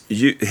Manx,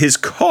 his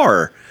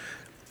car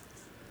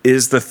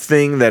is the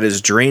thing that is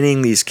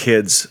draining these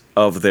kids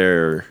of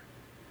their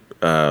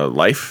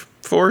life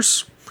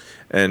force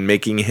and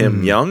making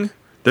him young.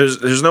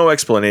 There's no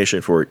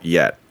explanation for it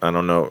yet. I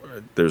don't know.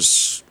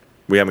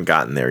 We haven't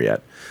gotten there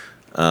yet.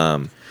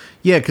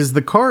 Yeah, because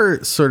the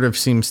car sort of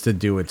seems to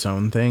do its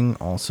own thing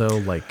also.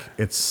 Like,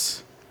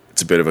 it's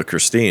a bit of a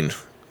Christine.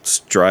 It's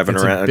driving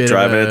around,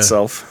 driving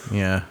itself.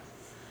 Yeah.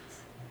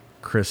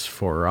 Chris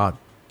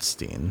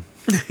Forotstein.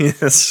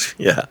 Yes,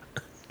 yeah.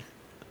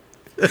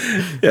 Yeah,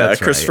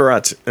 That's Chris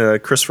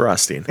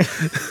Forotstein.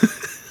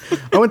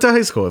 I went to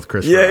high school with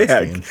Chris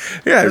Forotstein.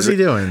 Yeah. How's he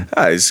doing?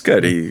 He's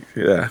good.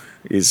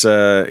 He's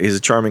a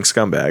charming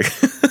scumbag.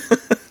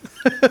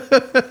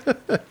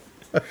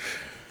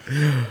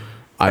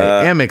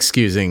 I am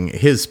excusing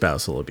his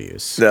spousal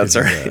abuse. That's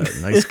all right.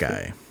 He's a nice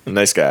guy.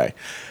 Nice guy.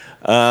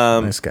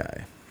 Nice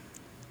guy.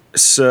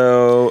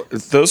 So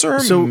those are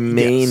our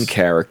main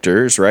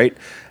characters, right?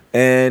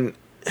 And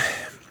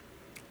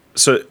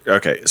so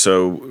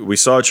we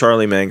saw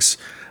Charlie Manx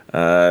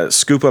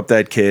scoop up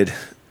that kid,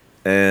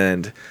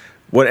 and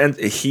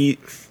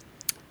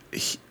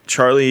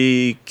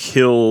Charlie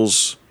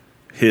kills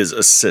his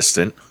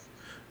assistant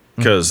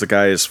because the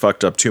guy is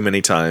fucked up too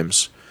many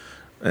times,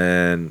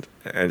 and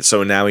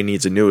so now he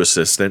needs a new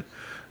assistant,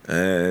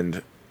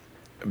 and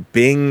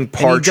Bing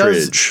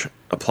Partridge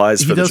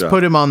applies for the job. He does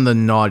put him on the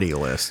naughty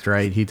list,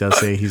 right? He does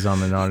say he's on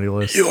the naughty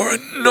list. You're a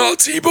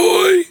naughty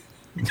boy.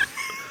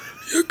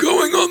 You're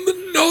going on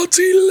the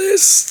naughty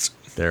list.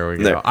 There we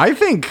go. There. I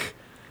think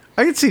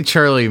I could see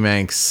Charlie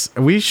Manx.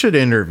 We should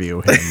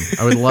interview him.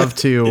 I would love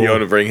to. You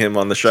want to bring him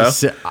on the show?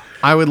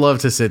 I would love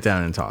to sit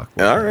down and talk.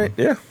 All right.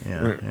 Yeah.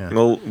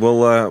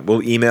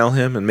 We'll email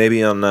him, and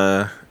maybe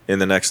on in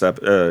the next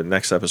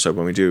episode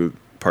when we do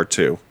part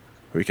 2,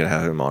 we can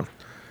have him on.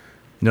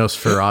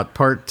 Nosferatu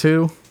Part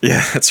 2?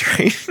 Yeah, that's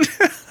right.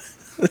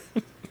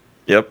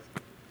 Yep.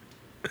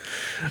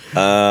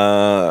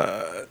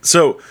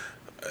 So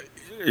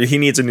he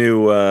needs a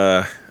new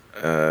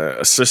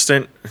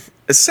assistant.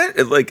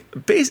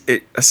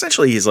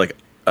 Essentially, he's like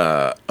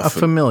a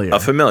familiar. A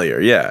familiar,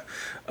 yeah.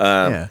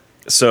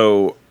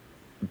 So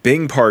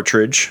Bing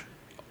Partridge,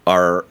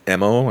 our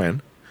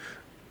MON,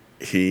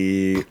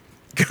 he's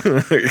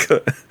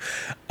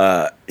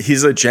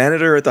a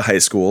janitor at the high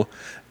school,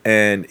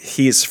 and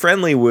he's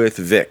friendly with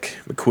Vic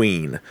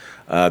McQueen.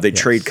 They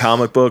trade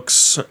comic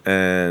books,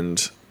 and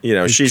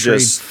she's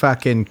just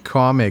fucking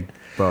comic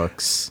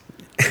books.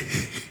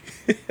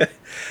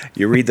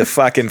 You read the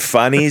fucking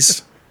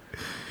funnies.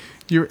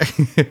 Yeah,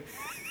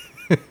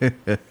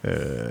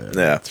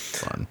 that's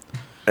fun.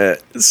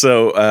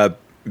 So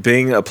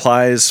Bing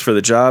applies for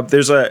the job.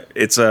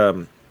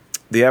 The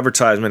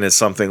advertisement is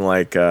something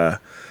like help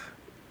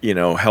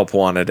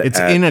wanted. It's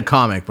in a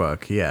comic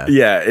book. Yeah.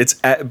 Yeah,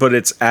 but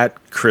it's at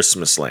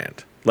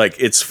Christmasland. Like,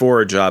 it's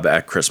for a job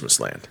at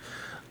Christmasland.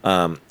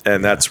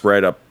 And that's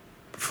right up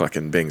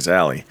fucking Bing's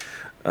alley.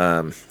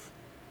 Bing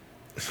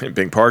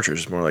Partridge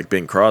is more like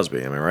Bing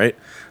Crosby, am I right?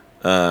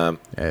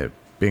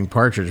 Bing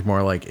Partridge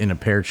more like in a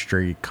pear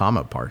tree,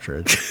 comma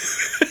partridge.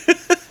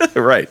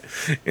 Right.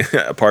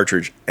 A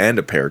partridge and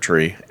a pear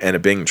tree and a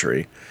Bing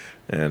tree.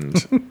 And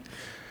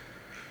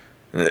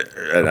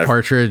a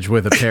partridge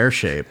with a pear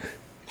shape.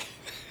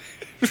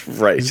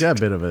 Right. He's got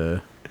a bit of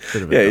a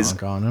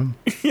donk on him.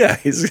 Yeah,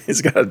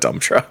 he's got a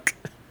dump truck.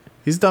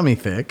 He's dummy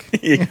thick.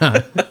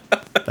 Yeah.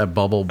 That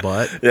bubble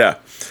butt. Yeah.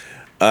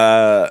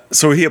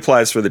 So he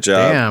applies for the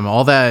job. Damn,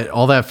 all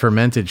that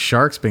fermented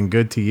shark's been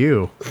good to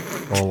you,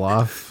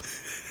 Olaf.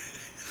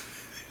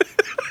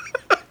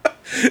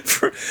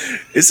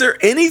 Is there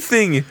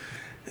anything?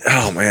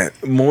 Oh man,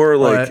 more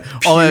like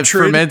all that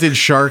fermented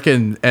shark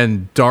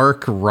and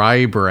dark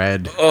rye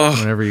bread.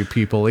 Whenever you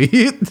people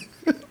eat.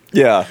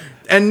 Yeah.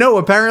 And no,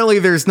 apparently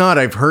there's not.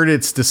 I've heard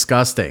it's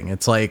disgusting.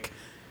 It's like,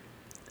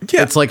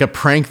 it's like a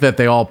prank that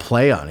they all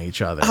play on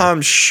each other.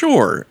 I'm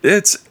sure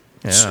it's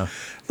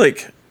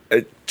like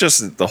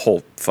just the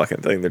whole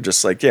fucking thing. They're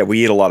just like, yeah,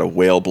 we eat a lot of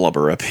whale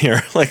blubber up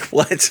here. Like,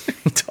 what are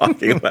you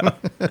talking about?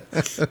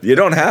 You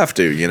don't have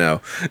to,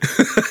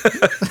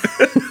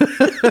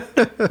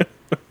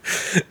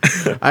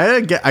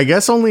 I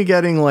guess only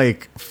getting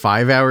like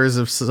 5 hours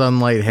of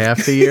sunlight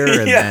half the year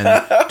and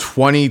then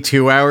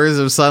 22 hours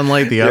of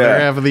sunlight the other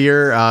half of the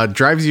year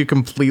drives you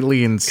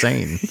completely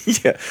insane.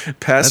 Yeah.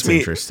 That's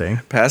interesting.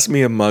 Pass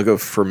me a mug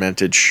of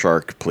fermented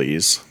shark,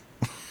 please.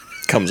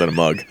 Comes in a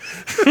mug.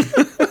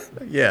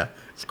 Yeah,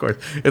 of course.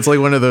 It's like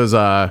one of those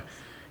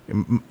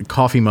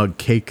coffee mug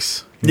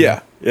cakes.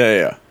 Yeah.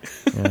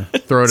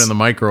 Throw it in the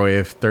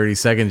microwave. 30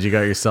 seconds, you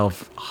got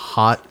yourself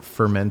hot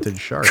fermented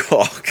shark.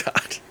 Oh,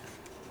 God.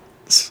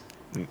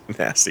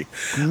 Nasty.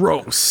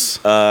 Gross.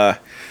 I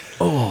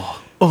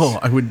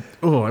wouldn't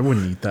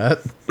eat that.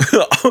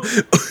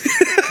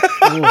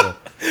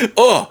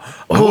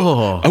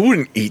 I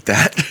wouldn't eat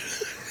that.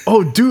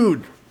 Oh,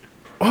 dude.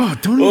 Oh,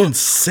 don't even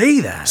say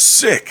that.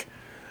 Sick.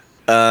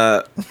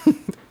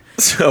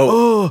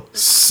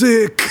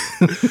 Sick.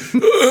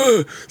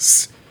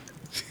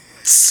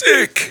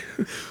 Sick.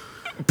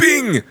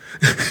 Bing. Get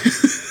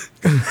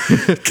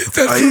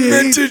that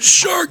fermented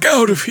shark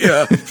out of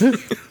here.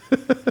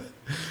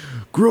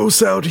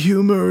 Gross out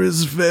humor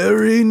is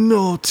very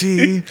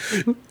naughty.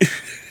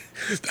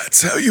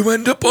 That's how you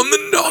end up on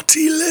the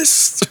naughty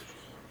list.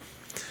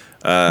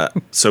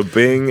 So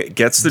Bing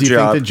gets the job. Do you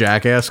think the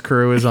Jackass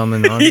crew is on the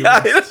naughty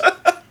list?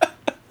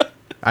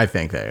 I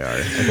think they are.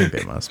 I think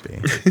they must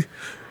be.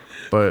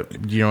 But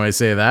I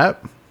say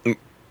that?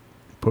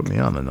 Put me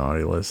on the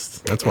naughty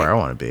list. That's where I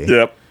want to be.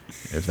 Yep.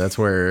 If that's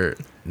where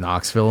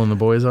Knoxville and the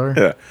boys are.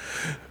 Yeah.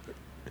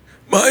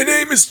 My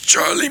name is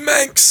Charlie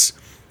Manx.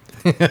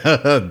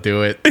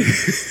 Do it.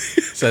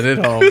 Send it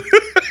home.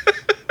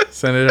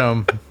 Send it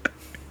home.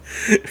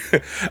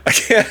 I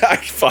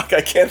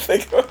can't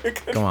think of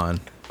it. Come on.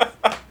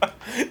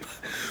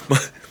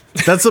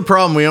 That's the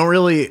problem. We don't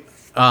really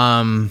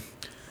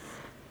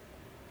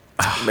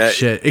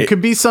shit. It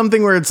could be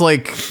something where it's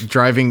like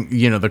driving,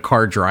 the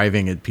car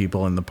driving at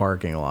people in the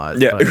parking lot.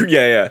 Yeah, but.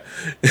 yeah.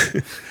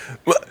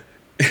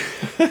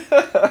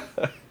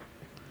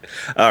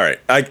 All right,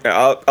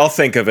 I'll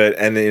think of it,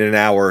 and in an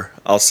hour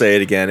I'll say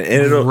it again, and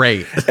it'll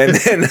great. And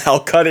then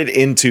I'll cut it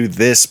into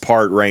this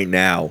part right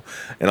now,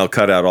 and I'll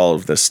cut out all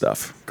of this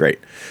stuff. Great.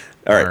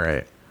 All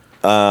right.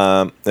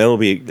 It'll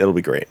be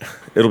great.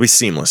 It'll be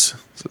seamless.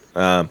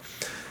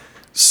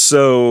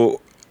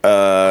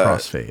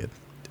 Crossfade.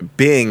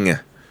 Bing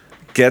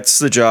gets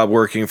the job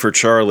working for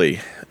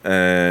Charlie,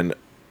 and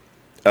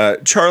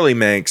Charlie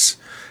Manx,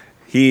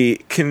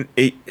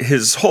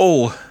 his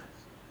whole.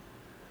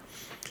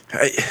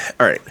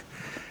 All right,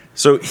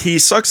 so he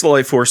sucks the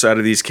life force out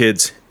of these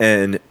kids,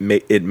 and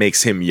it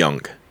makes him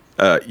young.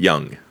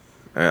 Young.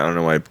 I don't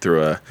know why I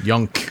threw a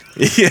yunk.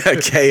 Yeah,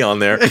 K on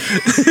there.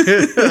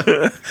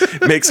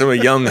 Makes him a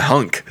young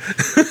hunk.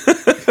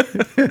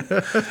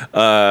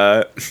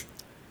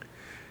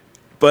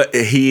 But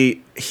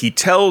he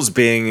tells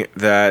Bing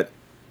that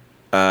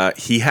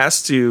he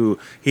has to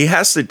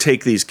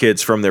take these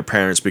kids from their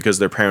parents because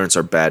their parents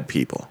are bad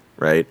people,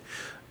 right?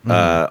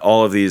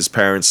 All of these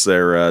parents,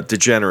 they're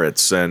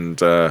degenerates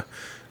and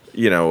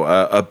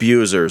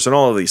abusers and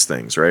all of these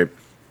things, right?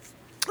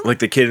 Like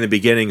the kid in the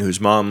beginning whose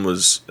mom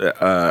was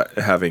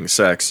having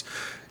sex,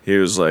 he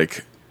was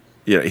like,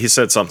 he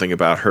said something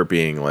about her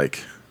being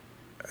like,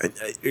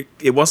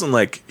 it wasn't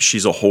like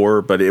she's a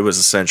whore, but it was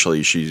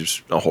essentially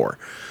she's a whore.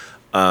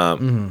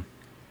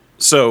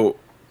 So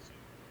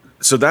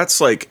that's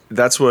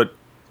what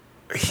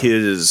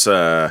his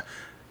I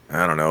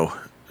don't know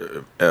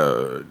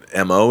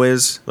MO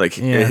is like.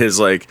 His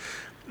like,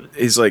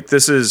 he's like,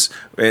 this is,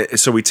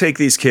 so we take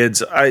these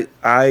kids,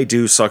 I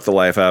do suck the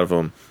life out of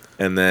them,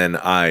 and then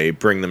I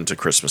bring them to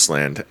Christmas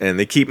Land, and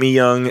they keep me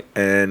young,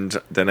 and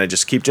then I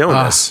just keep doing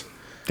this.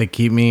 They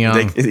keep me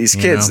young. These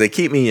kids, they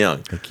keep me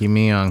young. They keep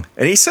me young.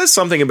 And he says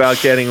something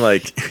about getting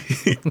like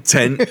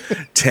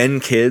 10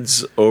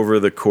 kids over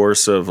the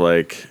course of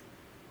like,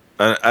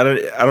 I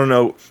don't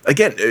know.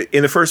 Again,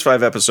 in the first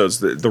 5 episodes,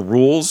 the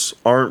rules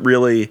aren't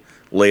really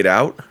laid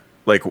out,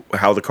 like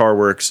how the car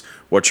works,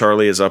 what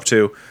Charlie is up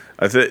to.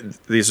 I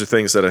think these are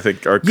things that I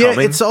think are coming.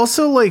 Yeah, it's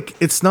also like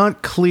it's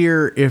not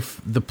clear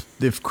if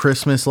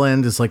Christmas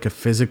Land is like a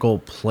physical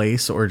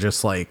place or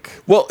just like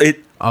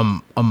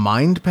a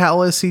mind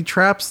palace he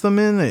traps them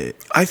in.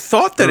 I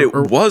thought that it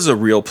was a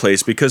real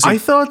place because I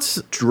thought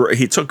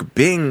he took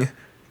Bing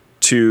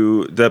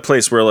to that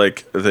place where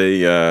like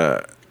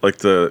the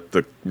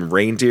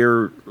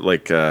reindeer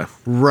like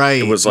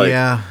right. It was like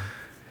yeah.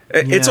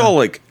 It's all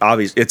like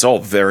obvious. It's all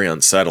very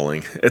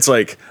unsettling. It's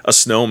like a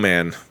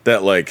snowman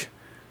that like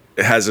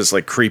has this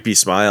like creepy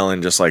smile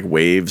and just like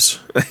waves,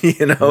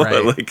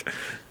 right. Like.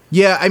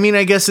 Yeah, I mean,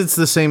 I guess it's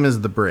the same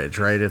as the bridge,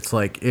 right? It's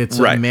like it's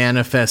right. a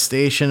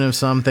manifestation of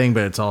something,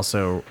 but it's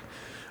also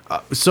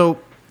so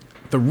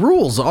the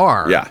rules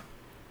are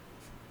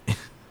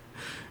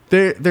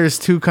there's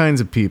 2 kinds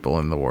of people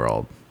in the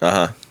world.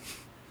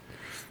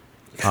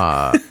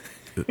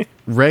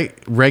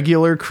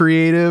 Regular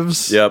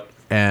creatives. Yep.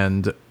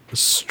 And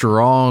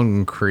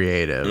strong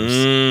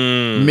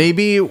creatives.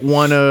 Maybe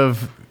one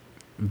of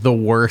the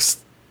worst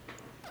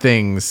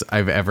things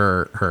I've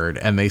ever heard,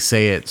 and they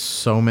say it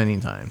so many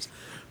times.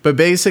 But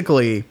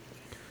basically,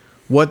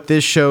 what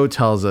this show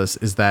tells us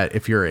is that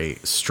if you're a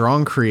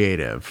strong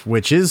creative,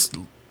 which is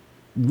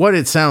what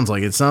it sounds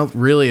like, it's not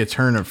really a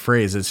turn of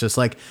phrase. It's just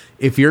like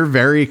if you're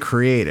very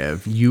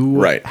creative, you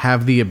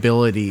have the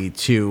ability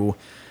to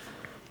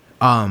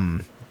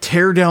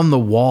tear down the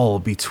wall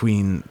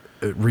between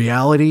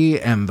reality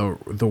and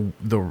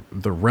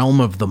the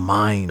realm of the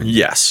mind.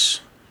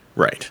 Yes.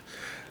 Right.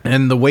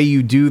 And the way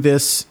you do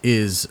this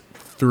is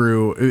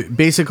through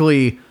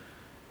basically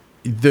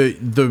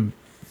the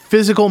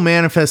physical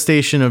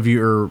manifestation of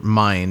your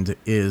mind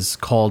is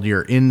called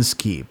your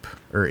inscape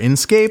or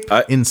inscape.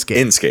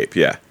 Inscape,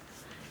 yeah.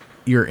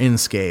 Your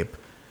inscape,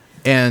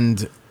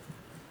 and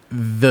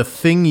the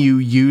thing you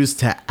use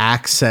to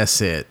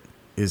access it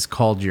is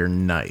called your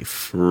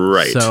knife.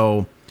 Right.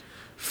 So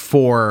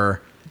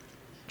for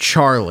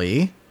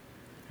Charlie,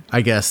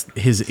 I guess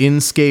his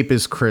inscape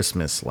is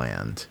Christmas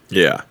Land.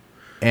 Yeah.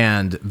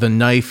 And the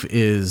knife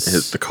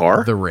is the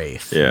car? The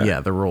Wraith. Yeah,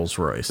 the Rolls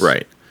Royce.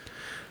 Right.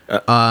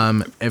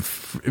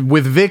 If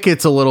with Vic,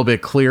 it's a little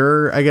bit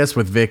clearer, I guess.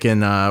 With Vic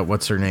and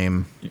what's her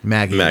name,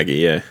 Maggie. Maggie,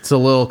 yeah. It's a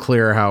little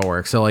clearer how it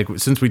works. So, like,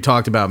 since we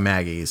talked about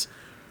Maggie's,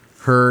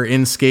 her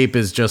inscape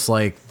is just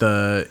like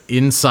the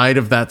inside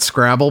of that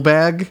Scrabble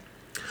bag,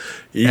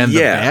 and the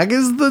bag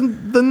is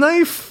the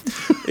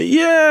knife.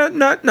 Yeah,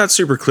 not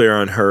super clear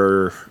on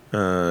her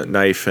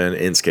knife and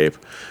inscape,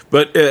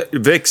 but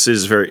Vic's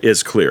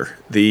is clear.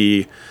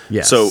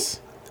 So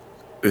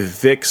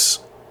Vic's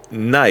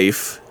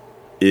knife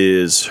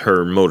is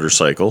her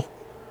motorcycle,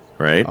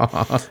 right?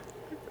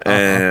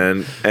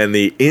 And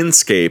the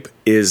inscape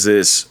is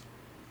this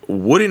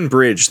wooden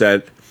bridge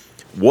that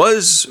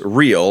was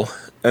real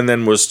and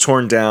then was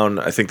torn down,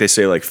 I think they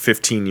say like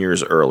 15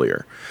 years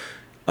earlier.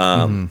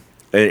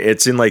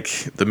 It's in like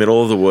the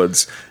middle of the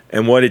woods.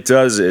 And what it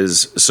does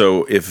is,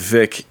 so if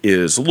Vic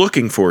is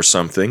looking for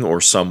something or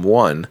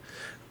someone,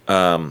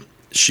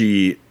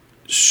 she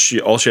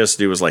all she has to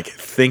do is like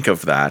think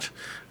of that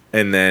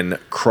and then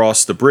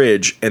cross the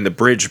bridge, and the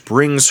bridge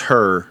brings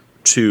her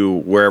to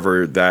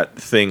wherever that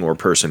thing or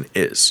person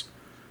is.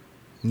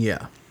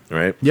 Yeah.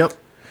 Right? Yep.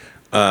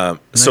 Nice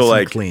so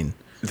like clean.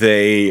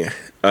 They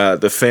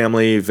the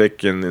family,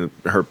 Vic and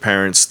her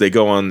parents, they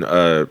go on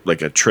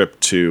like a trip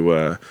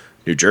to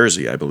New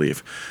Jersey, I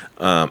believe.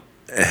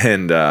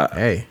 And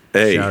hey,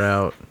 shout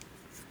out.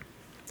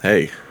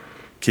 Hey,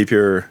 keep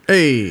your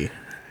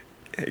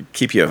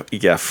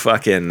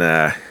fucking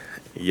I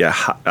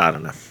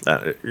don't know.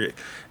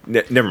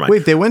 Never mind.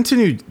 Wait, they went to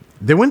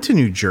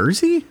New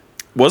Jersey?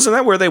 Wasn't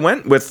that where they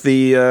went with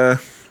the where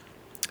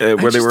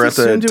they were at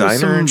the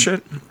diner and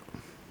shit?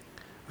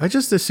 I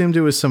just assumed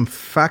it was some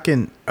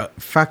fucking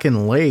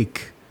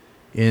lake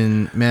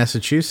in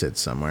Massachusetts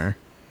somewhere.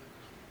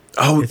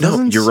 Oh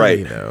no, you're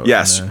right. Though,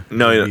 yes,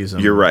 no,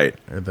 you're right.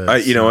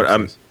 You know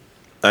what?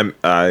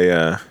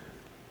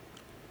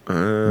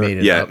 made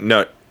it yeah, up.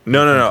 no.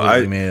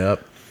 I made it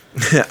up.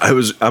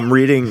 I'm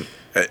reading.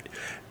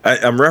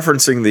 I'm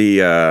referencing the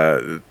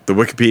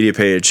Wikipedia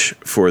page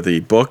for the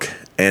book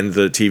and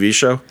the TV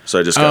show, so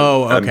I just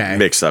got I'm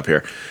mixed up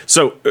here.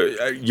 So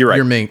you're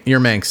right. You're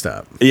manxed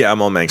up. Yeah,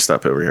 I'm all manxed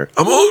up over here.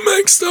 I'm all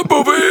manxed up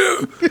over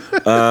here.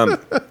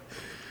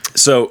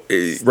 So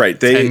right,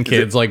 10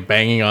 kids like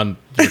banging on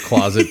your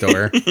closet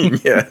door.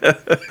 Yeah,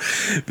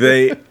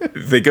 they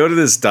go to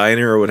this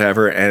diner or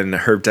whatever, and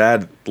her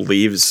dad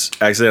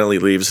accidentally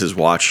leaves his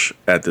watch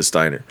at this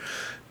diner.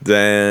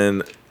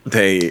 Then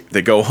they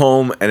go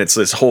home, and it's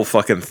this whole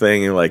fucking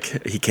thing.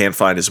 Like, he can't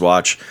find his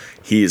watch.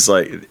 He's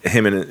like,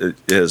 him and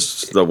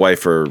the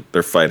wife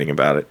they're fighting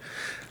about it.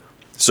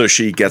 So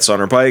she gets on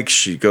her bike.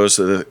 She goes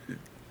to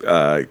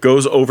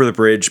goes over the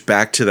bridge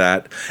back to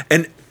that,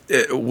 and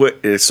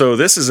so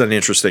this is an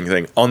interesting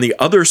thing. On the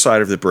other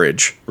side of the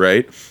bridge,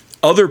 right?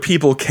 Other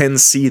people can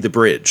see the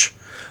bridge,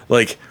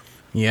 like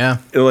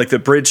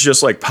the bridge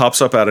just like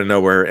pops up out of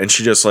nowhere, and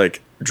she just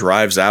like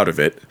drives out of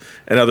it,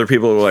 and other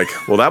people are like,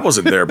 well, that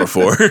wasn't there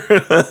before.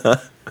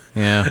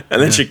 Yeah.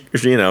 And then she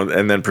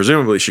and then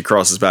presumably she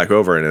crosses back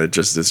over, and it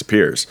just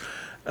disappears.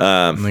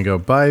 And they go,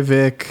 bye,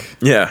 Vic.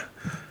 Yeah.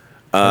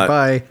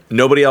 Bye.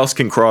 Nobody else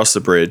can cross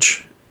the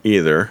bridge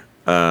either.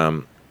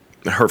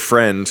 Her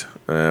friend,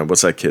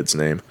 what's that kid's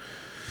name?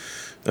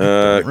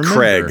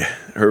 Craig.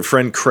 Her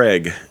friend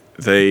Craig.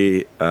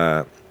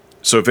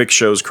 So Vic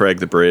shows Craig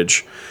the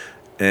bridge,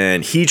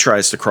 and he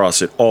tries to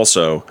cross it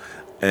also,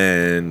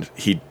 and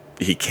he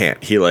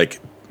can't. He like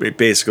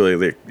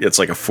basically it's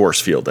like a force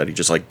field that he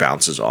just like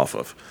bounces off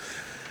of.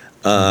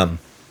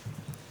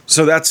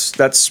 So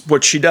that's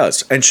what she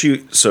does, and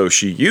she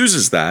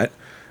uses that.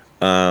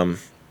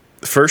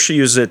 First she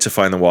uses it to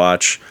find the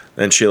watch.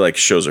 Then she like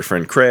shows her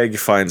friend Craig,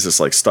 finds this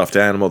like stuffed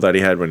animal that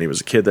he had when he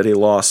was a kid that he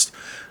lost.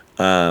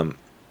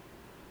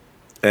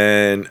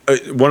 And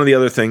one of the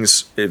other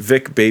things,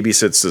 Vic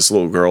babysits this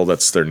little girl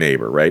that's their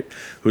neighbor, right?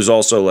 Who's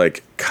also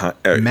like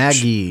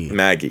Maggie.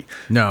 Maggie.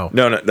 No,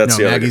 that's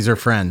the Maggie's other.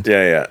 Her friend.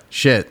 Yeah.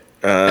 Shit.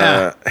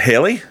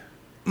 Haley.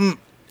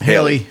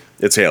 Haley.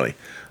 It's Haley.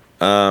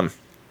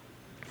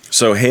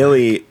 So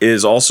Haley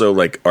is also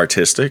like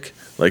artistic,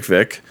 like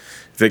Vic.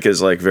 Vic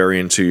is like very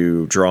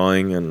into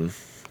drawing and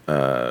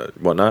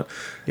whatnot.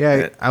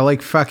 Yeah, I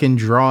like fucking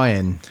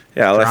drawing.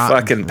 Yeah, I like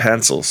fucking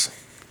pencils.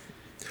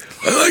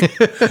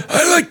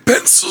 I like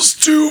pencils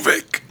too,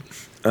 Vic.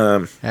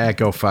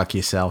 Go fuck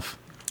yourself.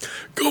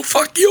 Go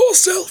fuck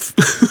yourself.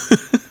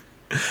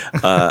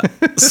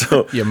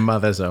 So your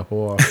mother's a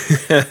whore.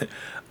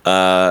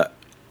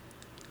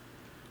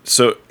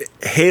 So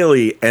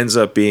Haley ends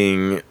up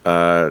being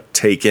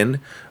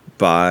taken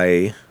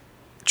by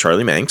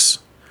Charlie Manx,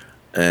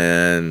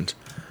 and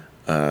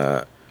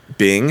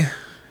Bing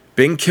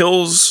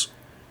kills.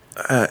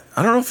 I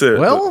don't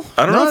know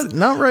if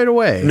not right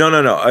away. No.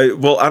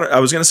 I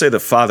was gonna say the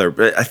father,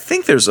 but I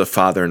think there's a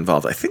father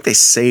involved. I think they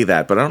say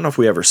that, but I don't know if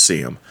we ever see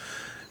him.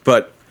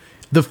 But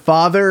the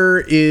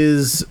father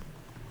is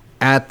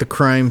at the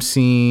crime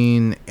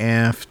scene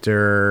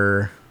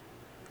afterwards.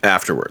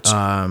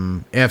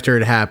 After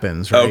it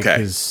happens, right? Okay.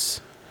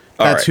 Because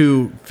that's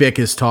who Vic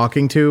is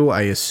talking to,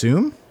 I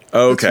assume.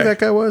 Okay. That's who that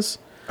guy was.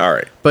 All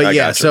right. But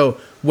gotcha. So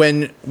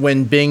when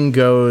Bing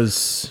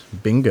goes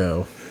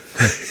bingo,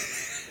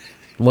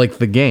 like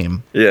the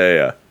game.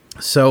 Yeah.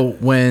 So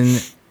when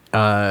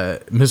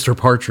Mr.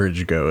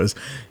 Partridge goes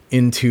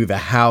into the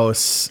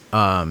house,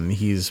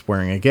 he's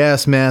wearing a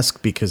gas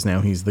mask because now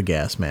he's the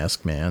gas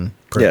mask man.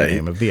 The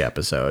name of the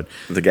episode.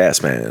 The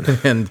gas man.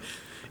 And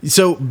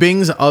so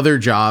Bing's other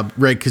job,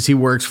 right, because he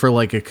works for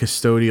like a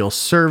custodial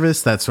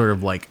service that sort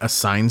of like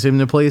assigns him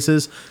to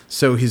places.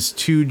 So his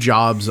two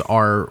jobs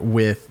are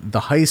with the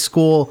high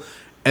school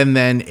and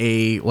then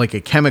a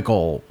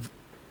chemical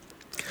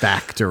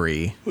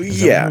factory.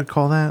 Is that what we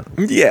call that?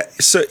 Yeah.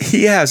 So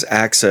he has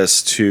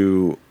access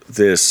to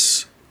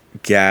this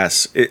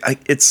gas.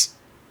 It's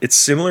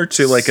similar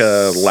to like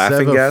a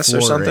laughing gas or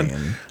something.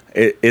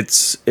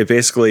 It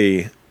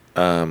basically.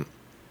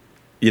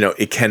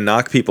 It can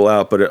knock people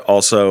out, but it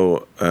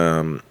also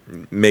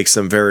makes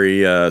them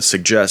very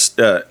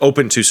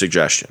open to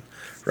suggestion,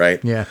 right?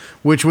 Yeah,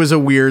 which was a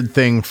weird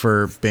thing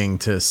for Bing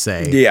to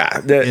say.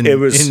 Yeah, it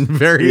was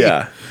very.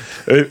 Yeah,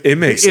 it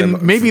makes him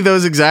maybe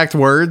those exact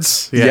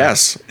words. Yeah.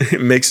 Yes,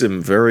 it makes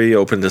him very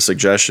open to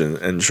suggestion,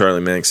 and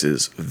Charlie Manx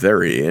is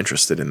very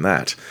interested in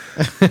that.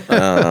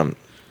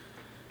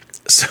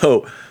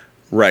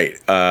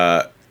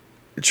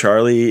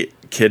 Charlie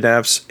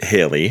kidnaps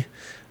Haley,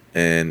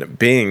 and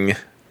Bing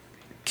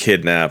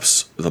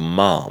kidnaps the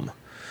mom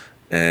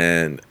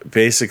and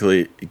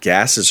basically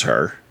gasses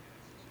her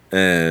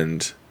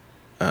and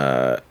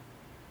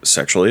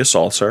sexually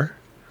assaults her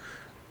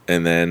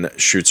and then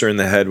shoots her in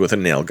the head with a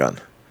nail gun.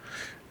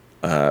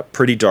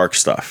 Pretty dark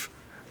stuff.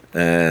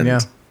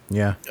 And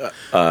yeah.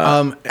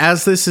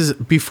 As this is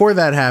before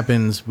that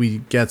happens, we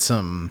get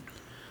some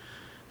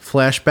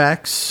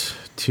flashbacks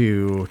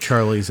to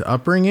Charlie's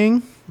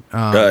upbringing.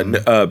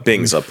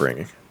 Bing's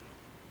upbringing.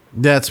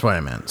 That's what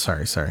I meant.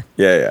 Sorry.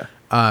 Yeah.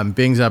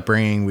 Bing's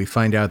upbringing, we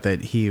find out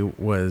that he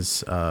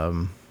was,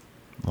 well,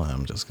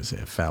 I'm just gonna say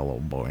a foul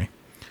old boy,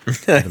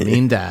 the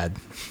mean dad.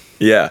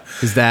 Yeah,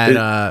 his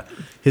dad.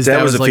 His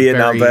dad was a like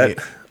Vietnam vet.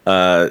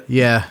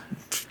 Yeah,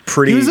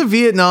 pretty. He was a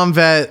Vietnam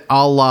vet,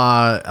 a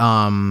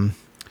la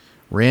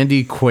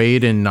Randy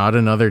Quaid in Not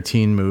Another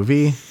Teen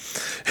Movie.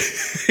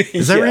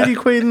 Is that Randy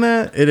Quaid in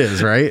that? It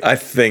is, right? I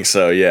think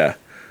so. Yeah.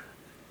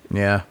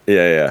 Yeah.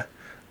 Yeah.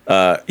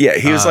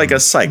 He was like a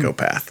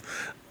psychopath.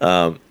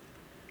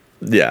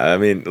 Yeah, I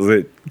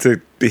mean,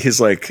 he's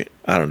like,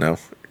 I don't know,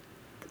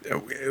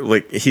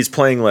 like he's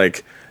playing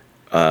like,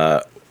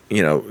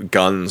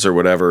 guns or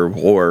whatever,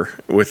 war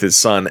with his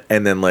son,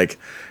 and then like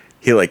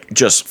he like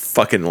just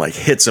fucking like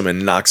hits him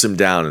and knocks him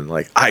down, and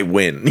like I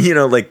win,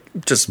 like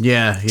just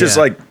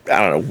like I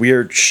don't know,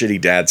 weird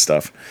shitty dad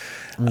stuff.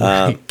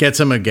 Gets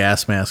him a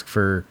gas mask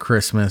for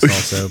Christmas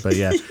also, but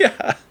yeah.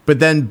 But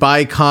then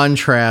by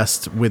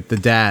contrast with the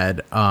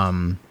dad,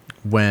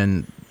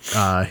 when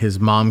his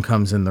mom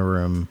comes in the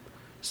room,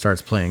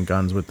 starts playing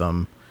guns with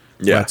them,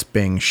 lets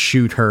Bing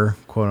shoot her,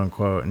 quote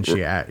unquote, and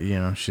she,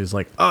 she's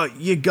like, "Oh,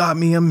 you got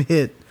me, I'm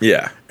hit."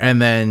 Yeah.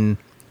 And then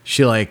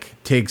she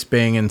like takes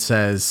Bing and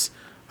says,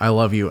 "I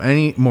love you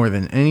more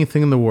than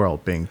anything in the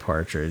world, Bing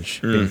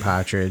Partridge." Bing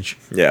Partridge.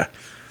 Yeah.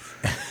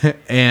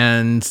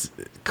 And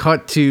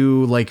cut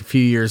to like a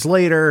few years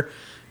later,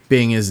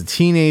 Bing is a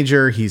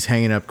teenager. He's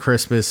hanging up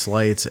Christmas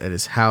lights at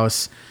his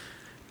house,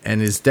 and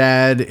his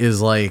dad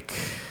is like,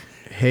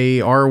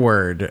 "Hey, R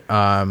word.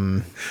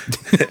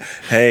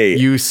 Hey,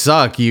 you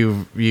suck,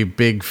 you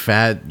big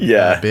fat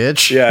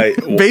bitch." Yeah,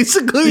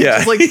 basically,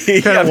 just like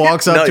kind of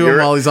walks up to him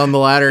while he's on the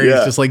ladder. And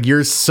he's just like,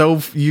 you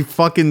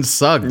fucking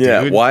suck, dude.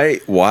 Yeah,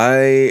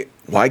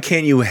 why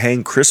can't you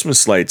hang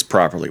Christmas lights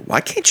properly?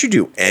 Why can't you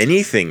do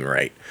anything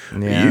right?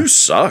 Yeah. You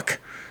suck.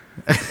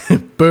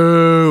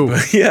 Boo.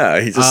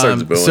 Yeah, he just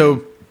starts booing.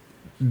 So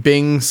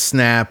Bing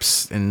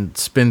snaps and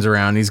spins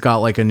around. He's got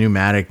like a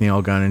pneumatic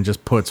nail gun and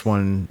just puts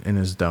one in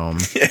his dome.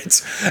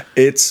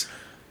 It's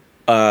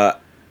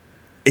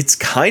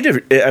kind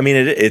of, I mean,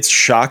 it's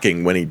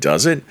shocking when he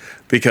does it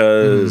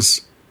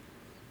because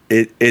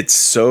it's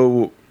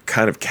so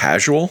kind of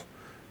casual.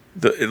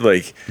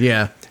 He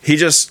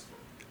just,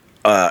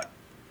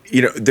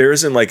 there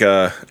isn't like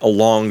a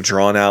long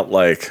drawn out,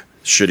 like,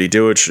 should he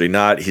do it? Should he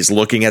not? He's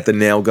looking at the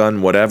nail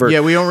gun, whatever.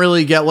 Yeah, we don't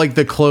really get like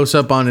the close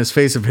up on his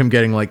face of him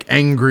getting like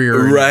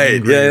angrier.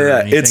 Right.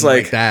 Yeah. It's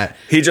like that.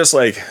 He just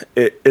like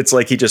it's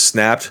like he just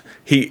snapped.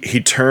 He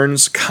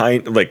turns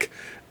a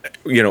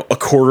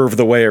quarter of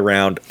the way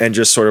around and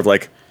just sort of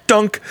like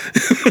dunk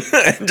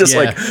and just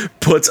like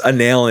puts a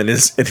nail in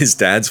his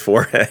dad's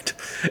forehead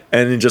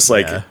and just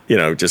like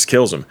just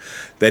kills him.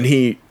 Then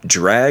he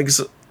drags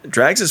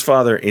his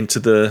father into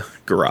the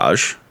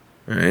garage,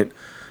 right?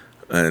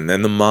 And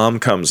then the mom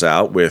comes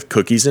out with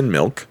cookies and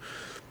milk,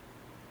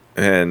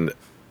 and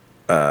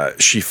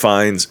she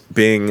finds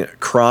Bing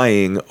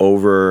crying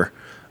over,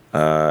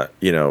 dead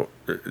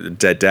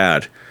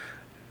dad,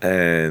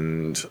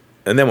 and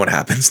then what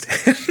happens,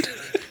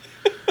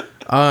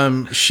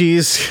 Dan?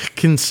 She's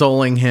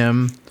consoling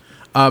him.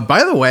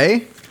 By the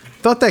way,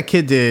 thought that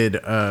kid did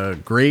a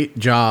great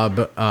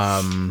job.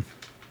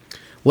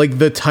 Like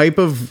the type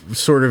of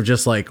sort of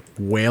just like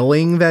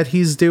wailing that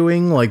he's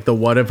doing, like the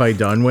 "What have I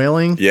done"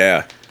 wailing.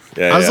 Yeah.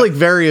 I was like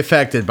very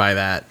affected by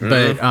that.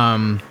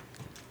 Mm-hmm. But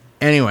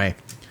anyway,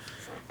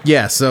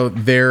 yeah. So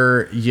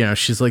they're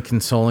she's like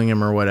consoling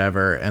him or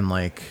whatever, and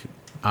like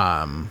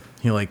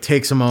he like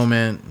takes a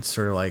moment, and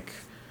sort of like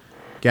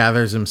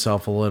gathers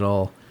himself a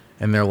little,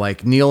 and they're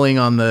like kneeling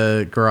on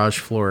the garage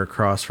floor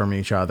across from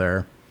each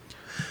other.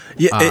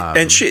 Yeah,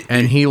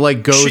 and he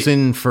like goes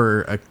in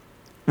for a.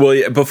 Well,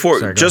 yeah, before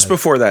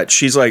that,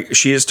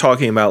 she is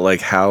talking about like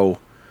how,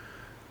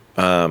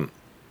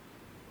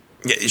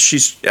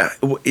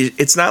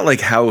 it's not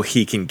like how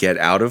he can get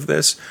out of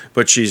this,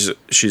 but she's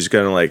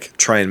gonna like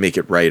try and make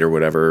it right or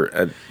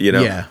whatever,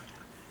 Yeah,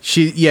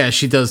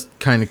 she does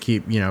kind of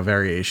keep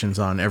variations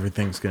on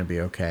everything's gonna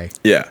be okay.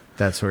 Yeah,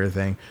 that sort of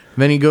thing.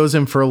 And then he goes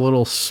in for a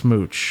little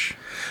smooch.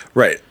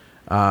 Right.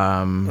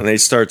 And he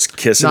starts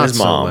kissing his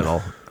mom.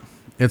 Little.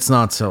 It's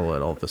not so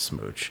little, the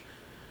smooch.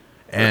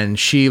 And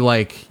she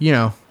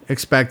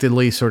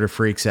expectedly sort of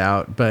freaks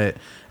out, but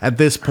at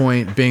this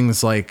point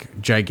Bing's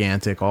like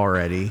gigantic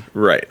already.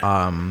 Right.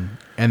 And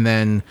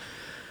then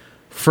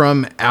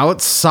from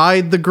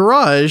outside the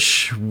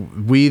garage,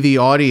 we the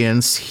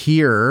audience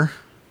hear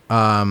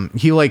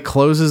he like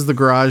closes the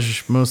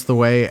garage most of the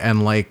way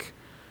and like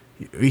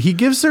he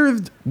gives her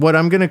what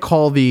I'm going to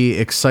call the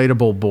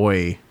excitable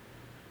boy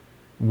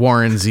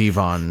Warren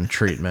Zevon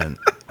treatment.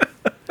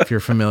 If you're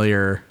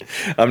familiar.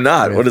 I'm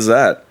not. What is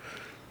that?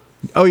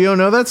 Oh, you don't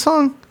know that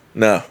song?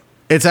 No.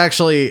 It's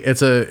actually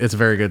it's a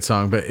very good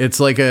song, but it's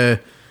like the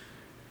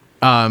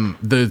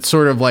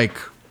sort of like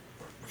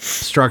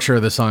structure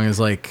of the song is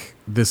like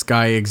this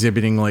guy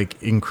exhibiting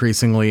like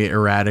increasingly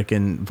erratic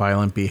and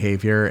violent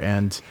behavior,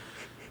 and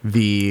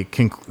the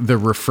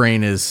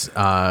refrain is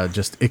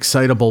just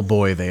excitable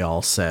boy, they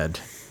all said.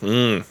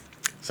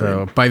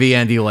 So by the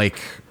end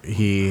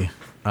he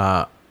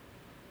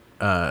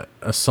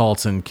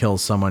assaults and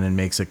kills someone and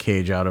makes a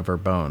cage out of her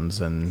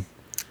bones. And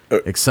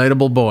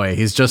excitable boy.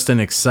 He's just an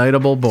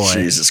excitable boy.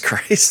 Jesus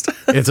Christ.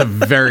 It's a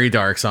very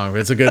dark song,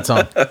 but it's a good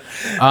song.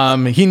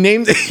 He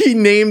named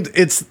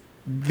it's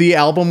the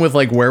album with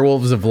like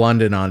Werewolves of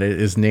London on it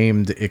is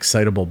named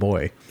Excitable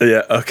Boy.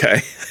 Yeah.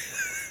 Okay.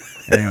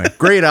 Anyway,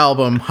 great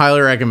album.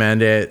 Highly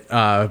recommend it.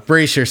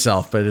 Brace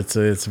yourself, but it's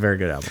a very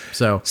good album.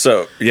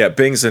 So yeah,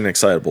 Bing's an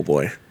excitable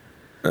boy.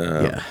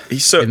 Yeah.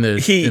 In the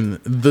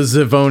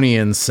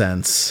Zivonian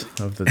sense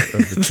of the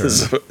term.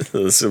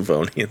 the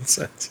Zivonian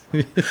sense.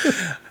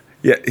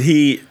 Yeah,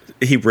 he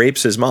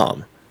rapes his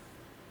mom,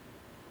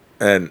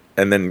 and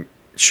then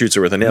shoots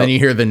her with a nail. Then you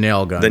hear the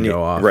nail gun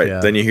go off. Right. Yeah.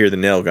 Then you hear the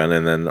nail gun,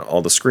 and then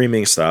all the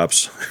screaming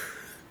stops.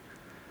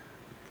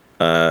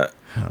 Oh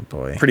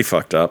boy. Pretty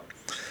fucked up.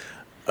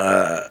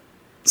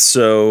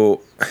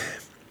 So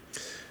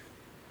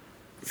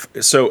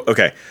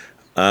okay.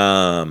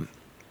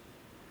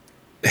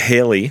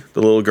 Haley,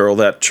 the little girl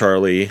that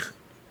Charlie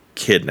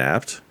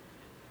kidnapped,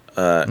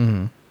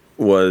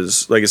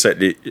 was, like I said,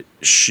 the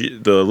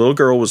little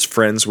girl was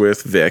friends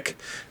with Vic.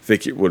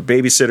 Vic would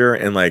babysit her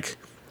and like,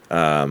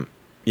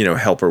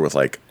 help her with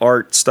like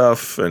art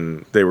stuff,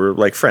 and they were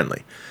like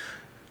friendly.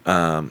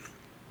 And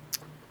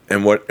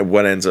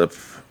what ends up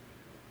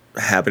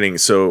happening?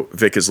 So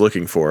Vic is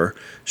looking for her.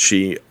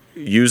 She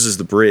uses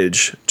the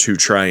bridge to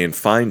try and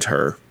find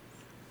her,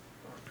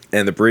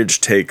 and the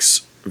bridge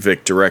takes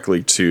Vic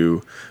directly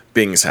to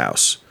Bing's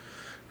house,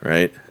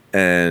 right?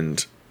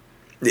 And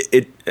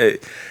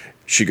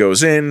she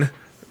goes in,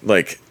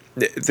 like,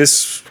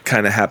 this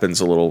kind of happens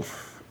a little,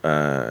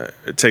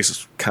 it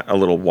takes a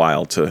little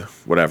while to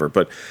whatever,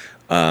 but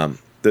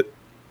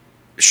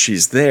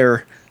she's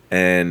there,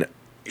 and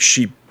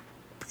she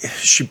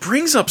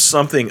brings up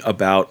something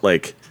about,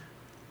 like,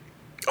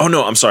 oh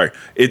no, I'm sorry.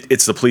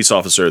 It's the police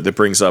officer that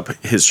brings up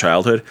his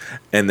childhood,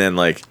 and then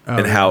like,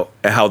 how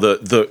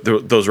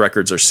those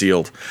records are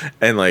sealed,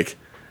 and like,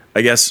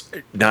 I guess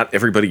not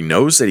everybody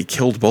knows that he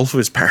killed both of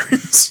his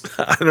parents.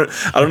 I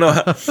don't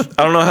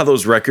know how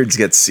those records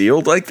get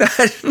sealed like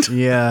that.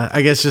 Yeah,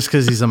 I guess just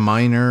because he's a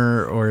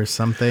minor or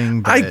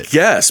something. I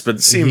guess, but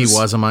it seems he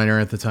was a minor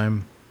at the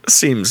time.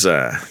 Seems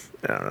I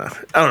don't know.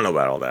 I don't know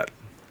about all that.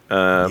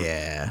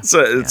 Yeah,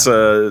 it's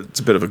a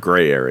bit of a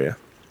gray area.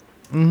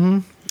 Mm-hmm.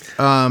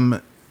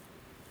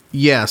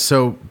 Yeah,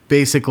 so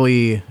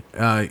basically,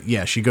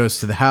 she goes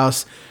to the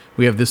house.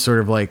 We have this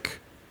sort of like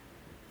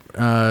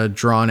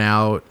drawn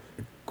out,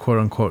 quote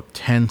unquote,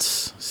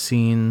 tense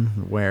scene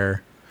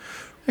where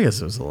I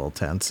guess it was a little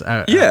tense.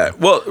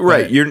 Well,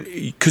 right.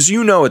 Because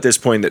at this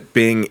point that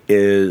Bing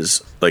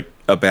is like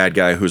a bad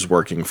guy who's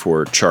working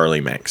for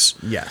Charlie Manx.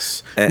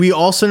 Yes. We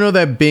also know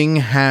that Bing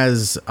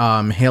has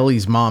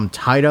Haley's mom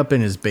tied up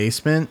in his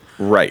basement.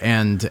 Right.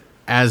 And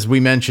as we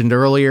mentioned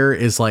earlier,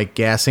 is like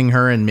gassing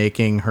her and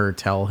making her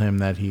tell him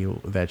that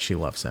she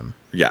loves him.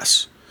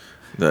 Yes.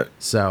 Yeah.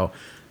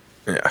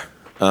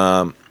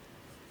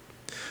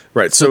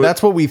 Right. So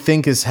that's what we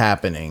think is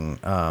happening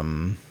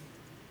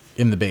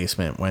in the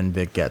basement when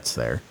Vic gets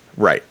there.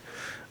 Right.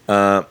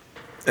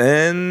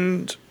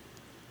 And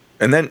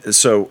then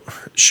so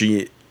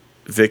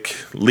Vic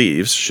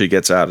leaves. She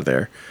gets out of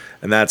there,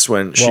 and that's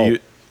when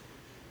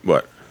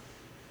what?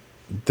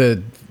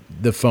 The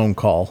phone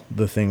call,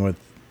 the thing with.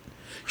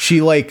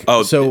 She like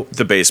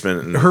the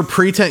basement. And her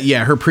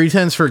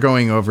pretense for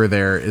going over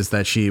there is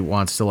that she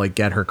wants to like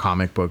get her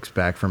comic books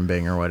back from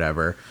Bing or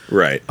whatever.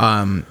 Right.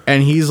 And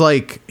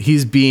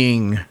he's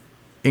being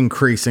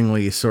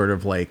increasingly sort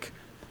of like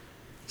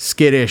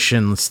skittish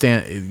and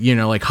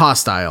like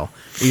hostile.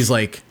 He's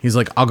like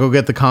I'll go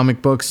get the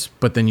comic books,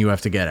 but then you have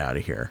to get out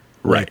of here.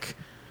 Right. Like,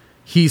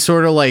 he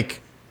sort of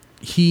like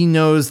he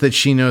knows that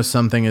she knows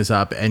something is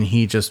up, and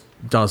he just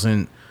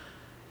doesn't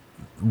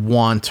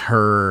want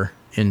her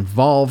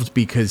involved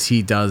because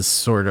he does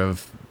sort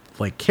of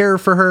like care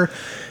for her.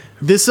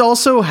 This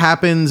also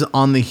happens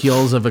on the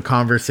heels of the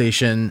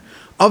conversation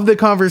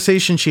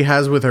she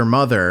has with her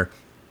mother,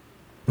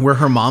 where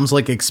her mom's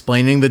like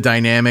explaining the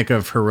dynamic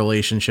of her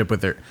relationship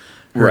with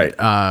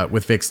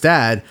with Vic's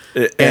dad,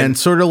 and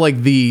sort of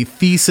like the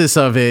thesis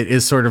of it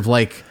is sort of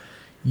like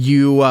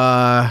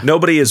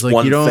nobody is like,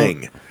 one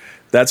thing.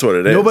 That's what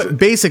it is.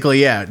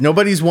 Basically, yeah,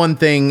 nobody's one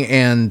thing,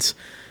 and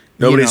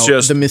nobody's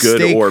just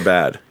good or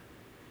bad.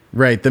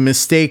 Right. The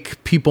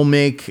mistake people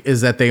make is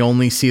that they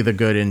only see the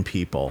good in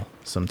people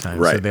sometimes.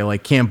 Right. So they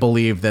like can't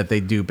believe that they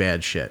do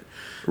bad shit.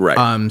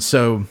 Right.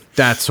 So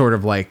that's sort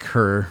of like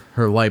her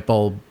light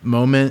bulb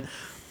moment.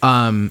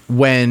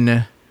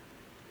 When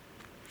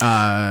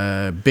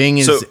Bing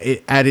is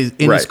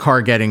in his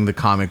car getting the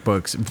comic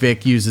books,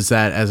 Vic uses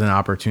that as an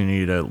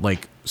opportunity to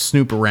like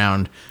snoop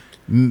around,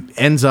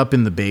 ends up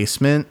in the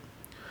basement.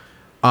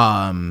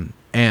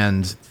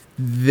 And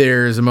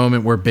there's a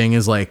moment where Bing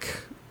is like,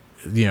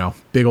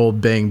 big old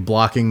Bing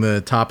blocking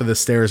the top of the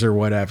stairs or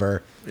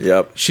whatever.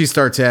 Yep. She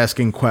starts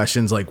asking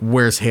questions like,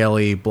 where's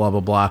Haley? Blah,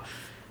 blah, blah.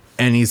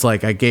 And he's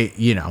like,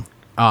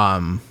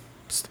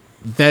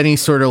 then he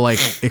sort of like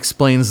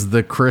explains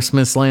the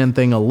Christmas land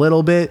thing a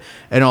little bit.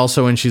 And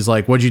also when she's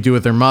like, what'd you do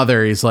with her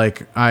mother? He's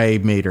like, I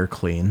made her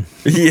clean.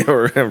 Yeah,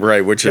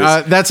 right. Which is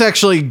that's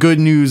actually good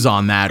news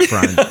on that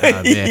front.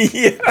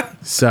 Yeah.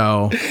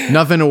 So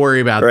nothing to worry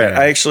about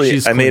right.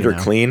 there. I made her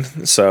clean.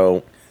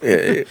 So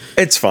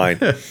it's fine.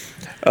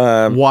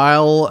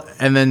 While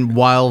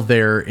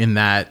they're in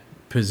that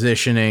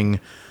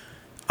positioning,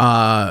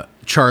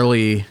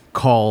 Charlie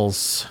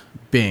calls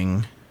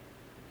Bing.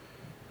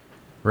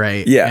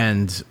 Right. Yeah.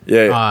 And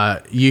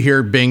you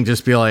hear Bing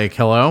just be like,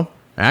 hello?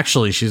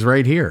 Actually, she's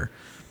right here.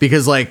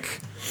 Because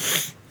like,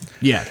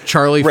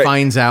 Charlie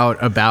finds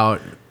out about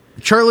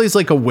Charlie's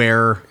like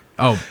aware.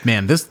 Oh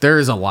man, there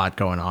is a lot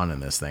going on in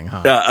this thing,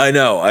 huh? Yeah, I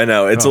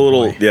know. It's a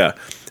little, yeah.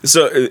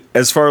 So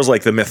as far as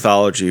like the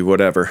mythology,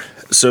 whatever.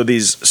 So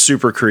these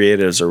super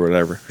creatives or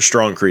whatever,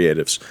 strong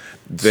creatives,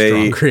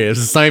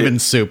 it's not even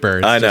super.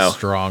 It's just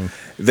strong.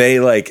 They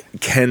like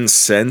can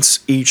sense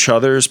each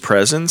other's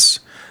presence.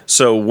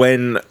 So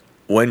when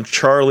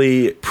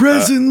Charlie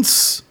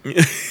presents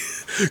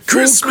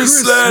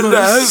Christmas land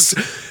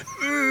has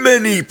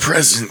many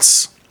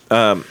presents.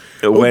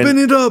 Open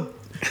it up.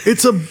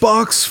 It's a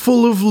box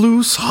full of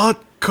loose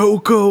hot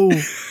cocoa.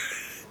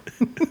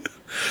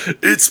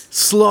 It's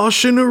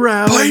sloshing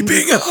around,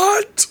 piping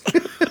hot.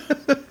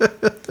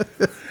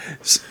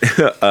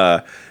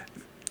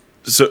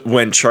 So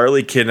when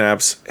Charlie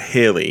kidnaps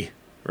Haley,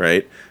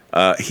 right?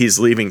 He's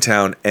leaving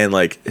town and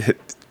like.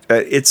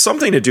 It's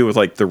something to do with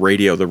like the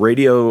radio. The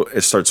radio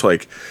starts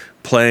like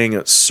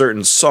playing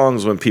certain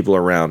songs when people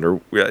are around, or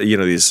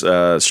these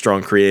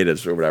strong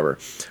creatives or whatever.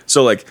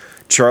 So like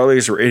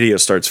Charlie's radio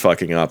starts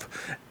fucking up,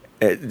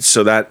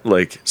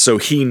 so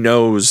he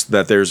knows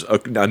that there's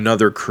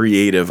another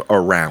creative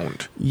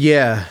around.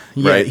 Yeah.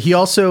 Right? He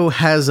also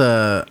has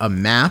a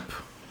map,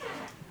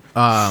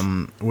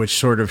 which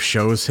sort of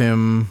shows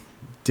him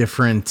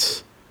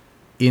different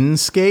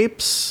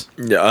inscapes.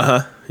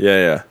 Yeah.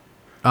 Yeah.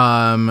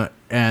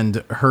 And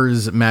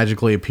hers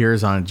magically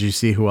appears on it. Did you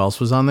see who else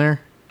was on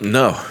there?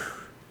 No.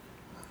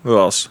 Who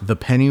else? The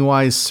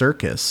Pennywise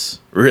Circus.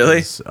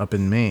 Really? Up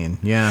in Maine.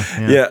 Yeah.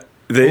 Yeah.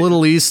 A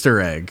little Easter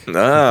egg.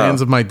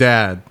 Fans of my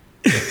dad.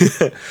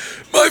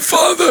 My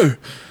father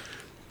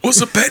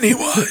was a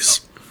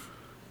Pennywise.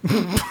 He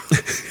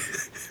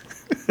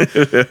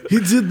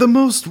did the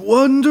most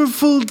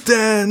wonderful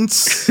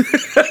dance.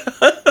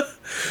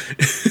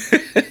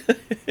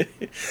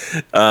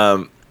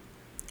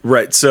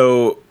 Right.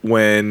 So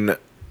when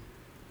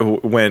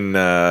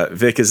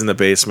Vic is in the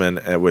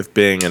basement with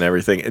Bing and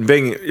everything, and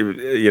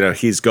Bing,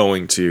 he's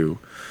going to,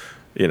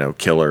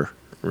 kill her.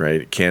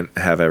 Right. Can't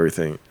have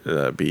everything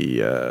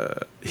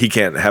he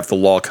can't have the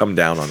law come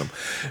down on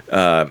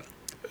him.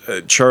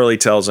 Charlie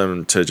tells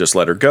him to just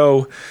let her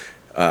go.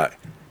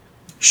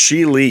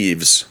 She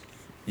leaves,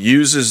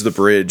 uses the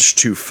bridge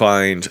to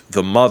find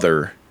the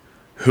mother,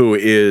 who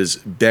is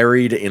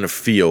buried in a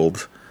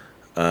field,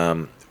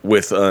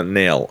 with a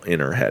nail in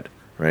her head,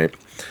 right?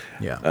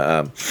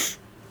 Yeah.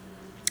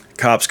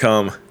 Cops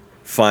come,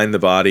 find the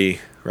body,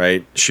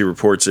 right? She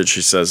reports it.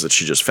 She says that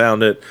she just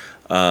found it.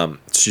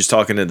 She's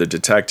talking to the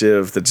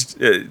detective.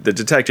 The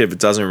detective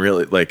doesn't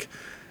really, like,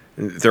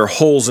 there are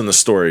holes in the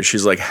story.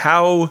 She's like,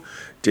 how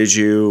did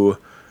you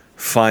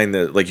find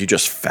that? Like, you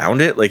just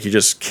found it? Like, you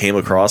just came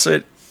across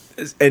it?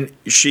 And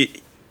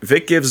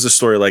Vic gives the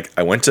story like,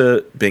 I went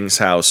to Bing's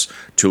house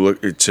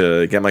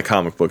to get my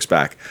comic books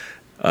back.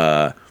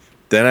 Then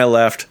I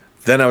left.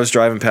 Then I was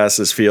driving past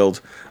this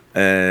field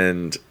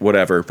and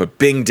whatever. But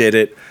Bing did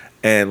it.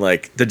 And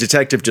like the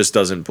detective just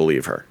doesn't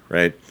believe her.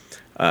 Right.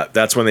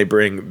 That's when they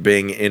bring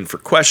Bing in for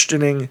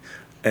questioning.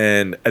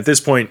 And at this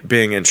point,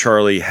 Bing and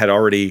Charlie had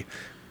already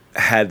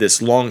had this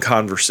long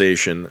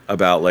conversation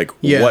about like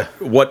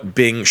what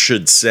Bing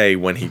should say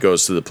when he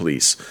goes to the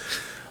police.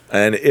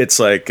 And it's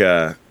like,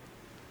 I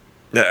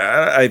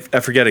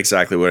forget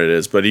exactly what it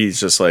is, but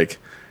he's just like,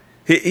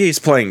 he's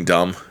playing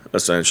dumb.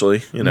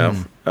 Essentially,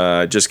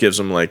 just gives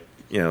him like,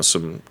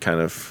 some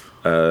kind of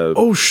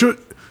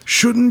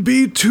shouldn't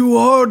be too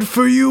hard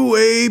for you,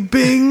 eh,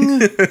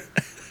 Bing?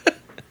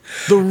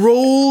 The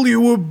role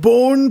you were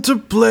born to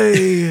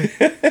play.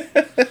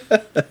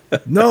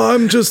 No,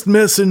 I'm just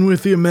messing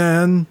with you,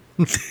 man.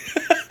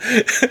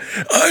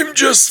 I'm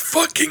just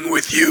fucking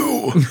with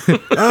you.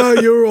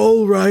 You're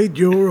all right.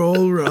 You're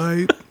all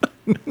right.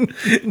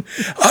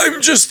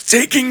 I'm just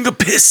taking the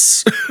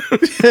piss.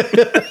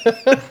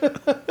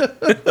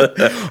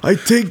 I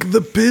take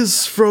the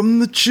piss from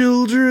the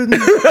children.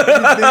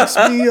 It makes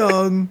me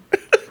young.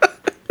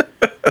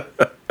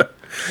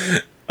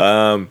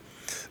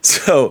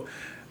 So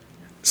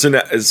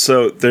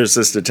there's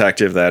this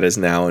detective that is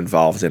now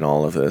involved in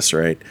all of this,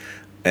 right?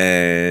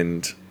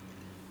 And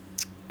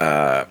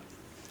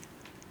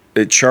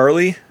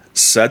Charlie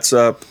sets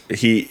up.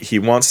 He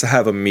wants to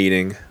have a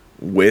meeting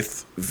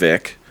with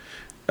Vic.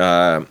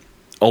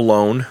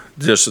 Alone,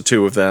 just the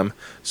two of them,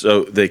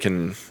 so they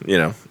can,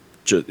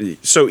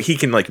 so he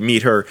can like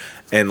meet her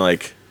and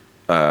like,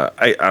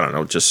 I don't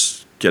know,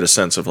 just get a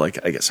sense of like,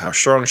 I guess how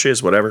strong she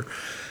is, whatever.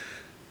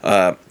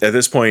 At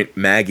this point,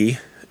 Maggie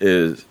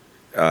has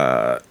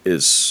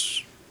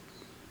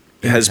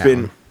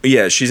been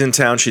she's in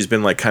town. She's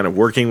been like kind of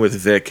working with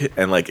Vic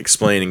and like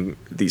explaining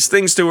these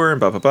things to her and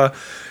blah blah blah.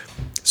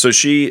 So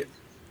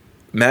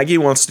Maggie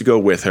wants to go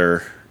with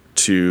her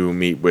to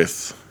meet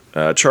with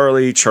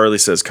Charlie. Charlie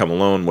says come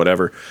alone,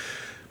 whatever.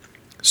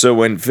 So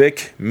when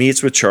Vic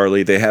meets with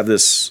Charlie, they have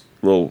this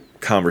little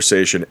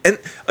conversation. And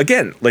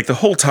again, like the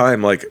whole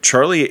time, like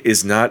Charlie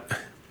is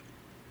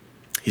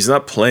he's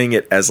not playing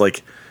it as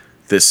like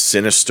this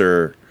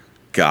sinister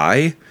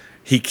guy.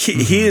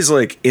 He is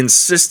like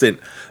insistent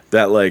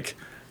that like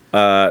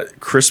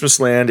Christmas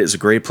Land is a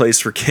great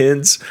place for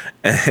kids,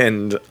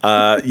 and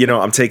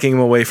I'm taking them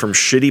away from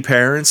shitty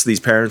parents. These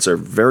parents are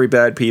very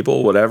bad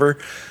people, whatever.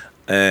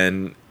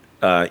 And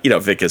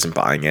Vic isn't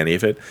buying any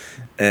of it.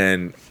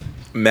 And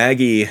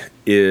Maggie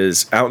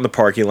is out in the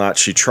parking lot.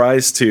 She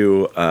tries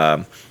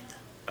to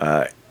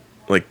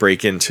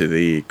break into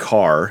the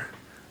car,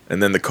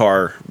 and then the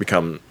car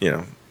become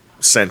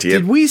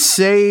sentient. Did we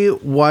say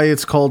why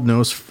it's called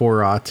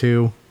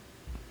Nosferatu?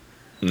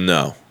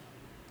 No.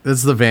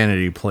 It's the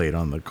vanity plate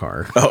on the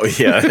car. Oh,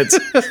 yeah.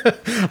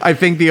 I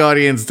think the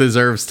audience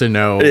deserves to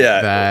know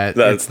that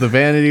it's the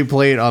vanity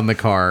plate on the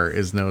car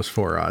is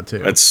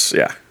Nosferatu.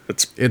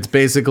 It's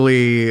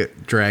basically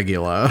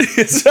Dragula.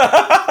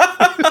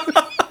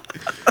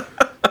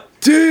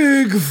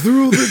 Dig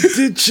through the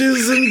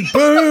ditches and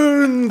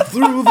burn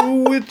through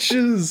the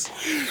witches.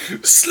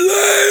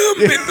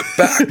 Slam in the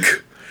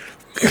back.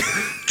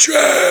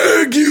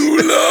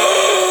 Dragula.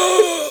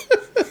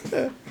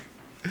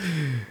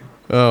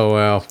 Oh,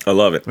 wow. I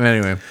love it.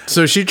 Anyway,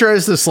 so she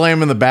tries to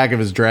slam in the back of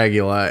his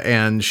Dragula,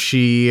 and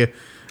she...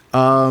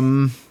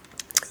 the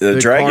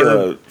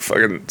Dragula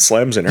fucking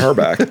slams in her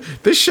back.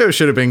 This show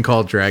should have been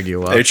called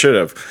Dragula. It should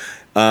have.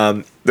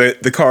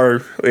 The car,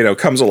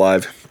 comes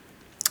alive,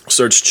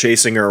 starts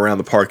chasing her around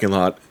the parking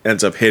lot,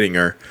 ends up hitting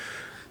her.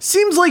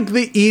 Seems like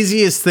the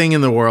easiest thing in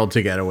the world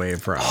to get away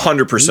from.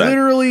 100%.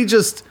 Literally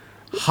just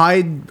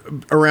hide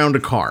around a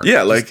car.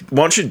 Yeah, like, why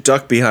don't you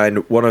duck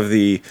behind one of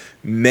the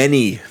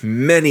many,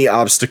 many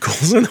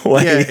obstacles in the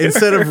way? Yeah,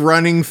 instead of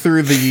running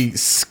through the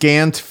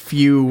scant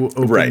few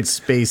open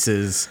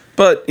spaces.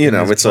 But,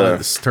 it's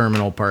a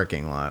terminal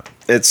parking lot.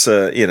 It's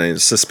a,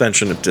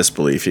 suspension of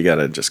disbelief. You got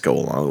to just go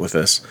along with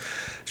this.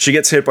 She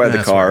gets hit by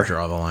the car. Where I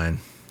draw the line.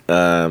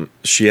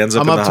 She ends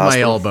up I'm in the up to hospital.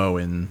 my elbow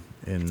in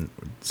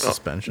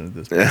suspension of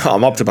disbelief.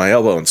 I'm up to my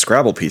elbow in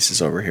Scrabble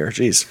pieces over here.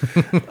 Jeez.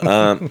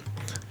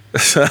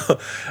 So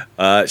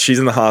she's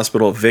in the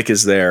hospital. Vic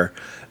is there.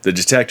 The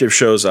detective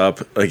shows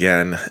up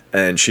again,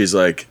 and she's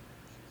like,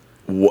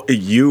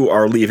 you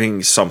are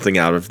leaving something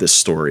out of this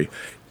story.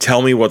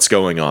 Tell me what's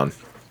going on.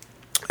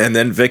 And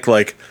then Vic,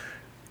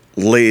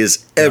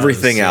 lays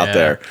everything out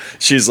there.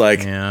 She's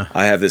like,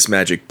 I have this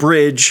magic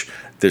bridge.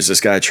 There's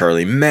this guy,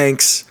 Charlie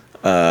Manx.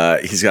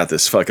 He's got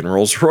this fucking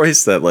Rolls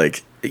Royce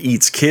that,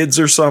 eats kids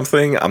or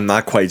something. I'm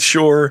not quite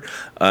sure.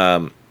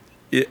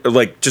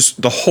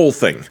 Just the whole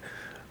thing.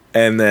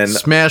 And then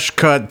smash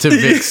cut to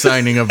Vic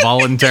signing a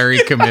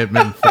voluntary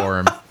commitment for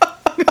him.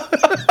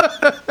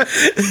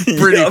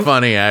 Pretty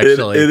funny,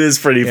 actually. It is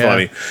pretty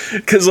funny.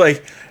 Because,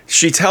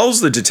 she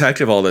tells the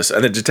detective all this,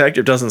 and the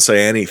detective doesn't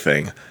say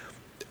anything.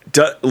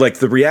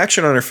 The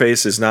reaction on her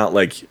face is not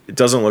it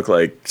doesn't look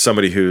like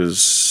somebody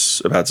who's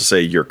about to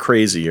say you're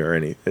crazy or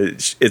anything.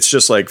 It's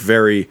just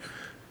very,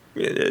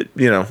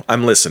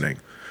 I'm listening.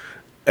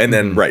 And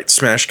then,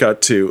 smash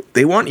cut to,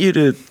 they want you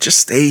to just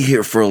stay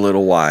here for a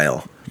little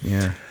while.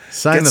 Yeah.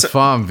 Sign the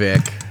form,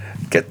 Vic.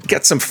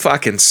 Get some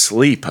fucking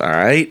sleep, all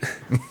right?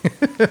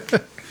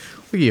 Look,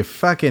 your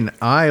fucking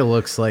eye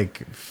looks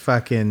like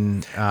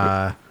fucking,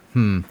 what?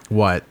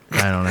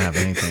 I don't have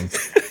anything.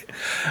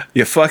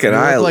 Your fucking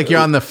eye look like you're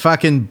on the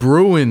fucking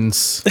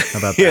Bruins. How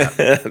about that?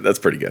 Yeah, that's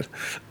pretty good.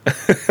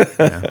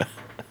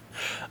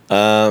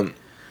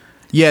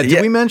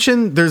 Did we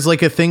mention there's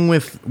a thing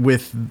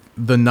with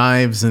the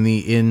knives and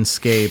the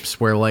inscapes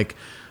where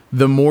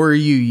the more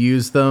you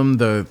use them,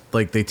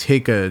 they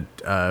take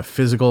a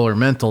physical or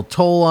mental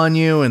toll on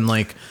you, and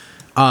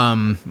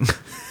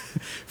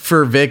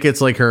for Vic,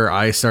 it's her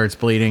eye starts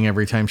bleeding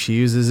every time she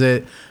uses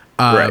it.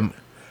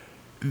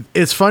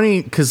 It's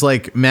funny because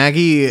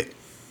Maggie,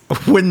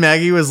 when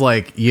Maggie was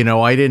I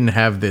didn't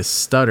have this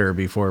stutter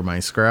before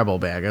my Scrabble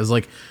bag, I was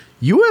like,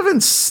 you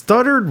haven't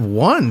stuttered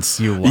once,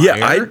 you liar.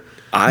 Yeah,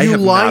 I have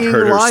not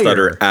heard her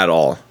stutter at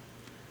all.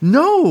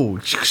 No,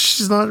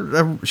 she's not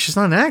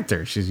an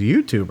actor. She's a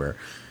YouTuber.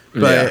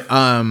 But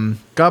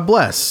God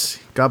bless.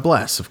 God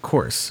bless. Of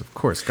course.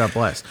 God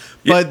bless.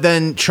 Yeah. But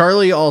then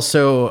Charlie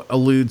also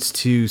alludes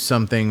to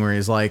something where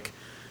he's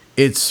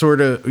it's sort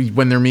of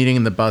when they're meeting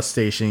in the bus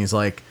station. He's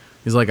like,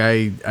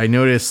 I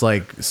noticed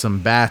some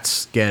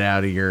bats get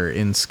out of your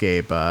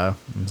inscape.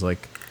 He's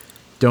like,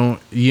 don't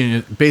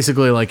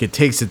basically it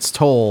takes its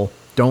toll.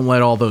 Don't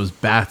let all those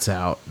bats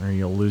out, or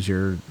you'll lose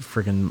your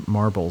freaking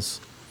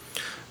marbles.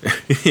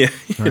 Yeah,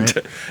 right?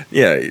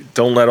 Yeah.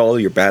 Don't let all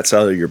your bats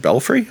out of your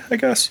belfry, I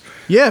guess.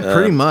 Yeah,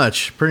 pretty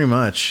much.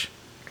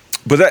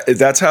 But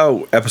that's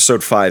how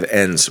episode 5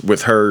 ends,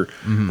 with her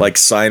like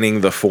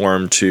signing the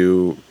form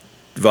to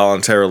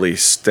voluntarily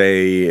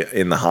stay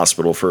in the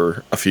hospital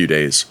for a few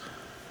days.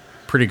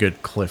 Pretty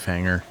good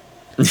cliffhanger.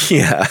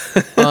 Yeah.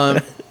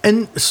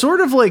 And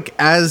sort of like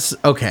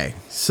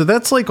so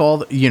that's like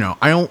all, we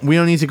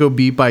don't need to go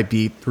beat by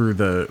beat through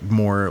the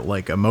more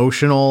like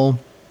emotional,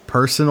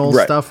 personal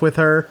stuff with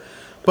her.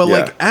 But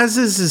like as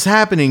this is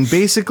happening,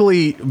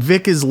 basically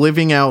Vic is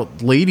living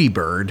out Lady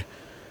Bird,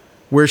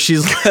 where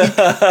she's like,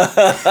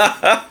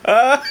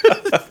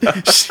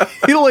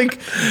 she like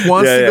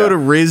wants to go to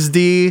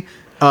RISD.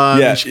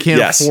 She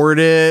can't afford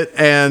it,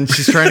 and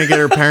she's trying to get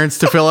her parents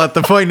to fill out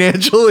the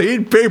financial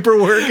aid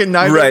paperwork, and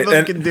neither of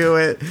them can do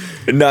it.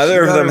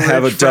 Neither of them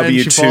have a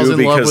W-2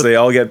 because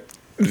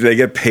they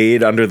get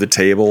paid under the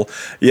table.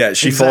 Yeah,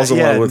 she falls in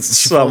love with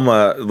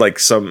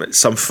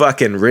some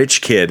fucking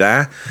rich kid,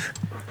 huh?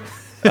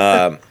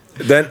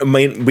 Then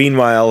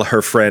meanwhile,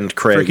 her friend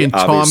Craig, freaking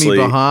obviously,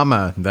 Tommy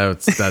Bahama. That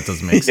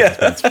doesn't make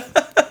sense.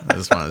 I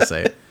just want to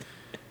say it.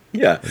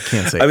 Yeah, I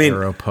can't say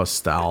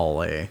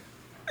Aeropostale.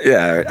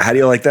 Yeah, how do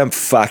you like them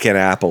fucking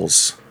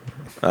apples?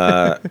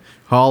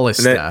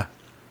 Hollister.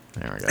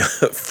 There we go.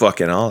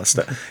 Fucking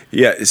Hollister.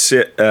 Yeah,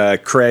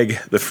 Craig,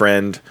 the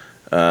friend,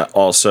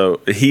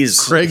 also, he's...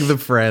 Craig the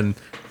friend.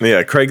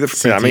 Yeah, Craig the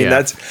friend. I mean,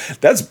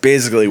 that's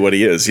basically what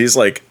he is. He's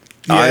like,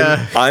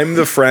 I'm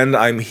the friend.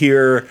 I'm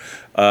here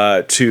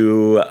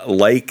to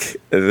like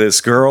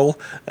this girl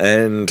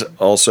and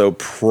also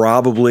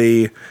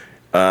probably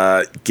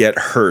get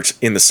hurt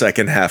in the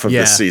second half of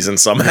this season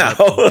somehow.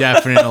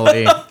 Yeah,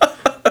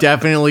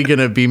 definitely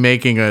gonna be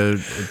making a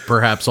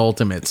perhaps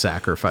ultimate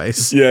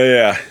sacrifice.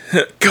 Yeah.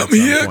 Come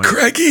here,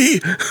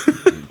 Craigie.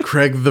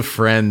 Craig the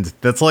friend.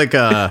 That's like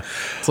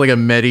it's like a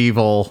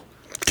medieval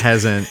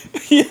peasant.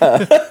 Yeah.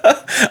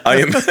 I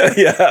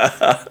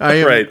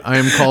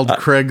am called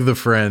Craig the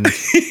friend.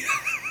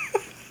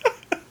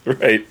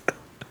 Right.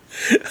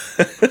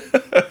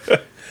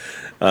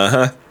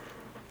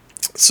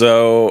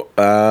 So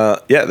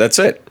that's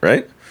it,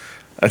 right?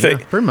 I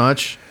think pretty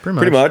much.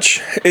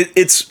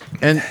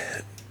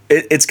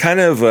 It's kind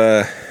of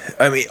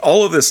I mean,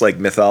 all of this like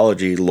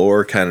mythology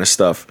lore kind of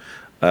stuff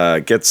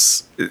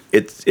gets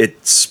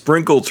it's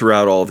sprinkled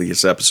throughout all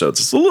these episodes.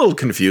 It's a little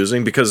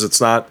confusing because it's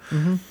not.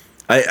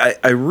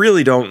 I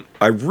really want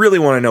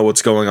to know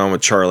what's going on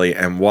with Charlie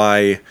and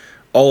why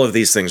all of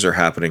these things are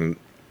happening,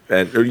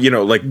 and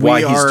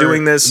why he's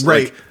doing this,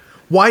 right? Like,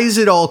 why is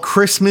it all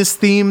Christmas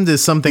themed?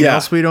 Is something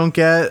else we don't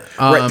get?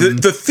 Right.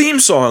 The theme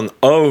song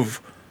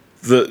of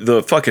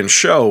the fucking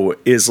show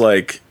is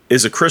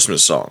a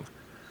Christmas song.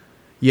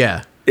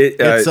 Yeah.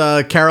 It's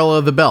Carol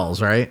of the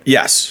Bells, right?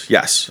 Yes.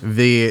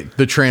 The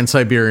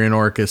Trans-Siberian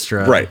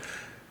Orchestra. Right.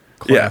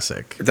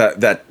 Classic. Yeah.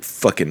 That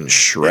fucking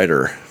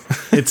shredder.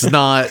 It's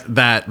not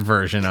that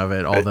version of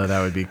it, although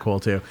that would be cool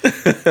too.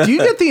 Do you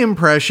get the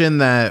impression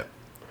that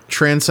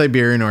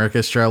Trans-Siberian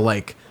Orchestra,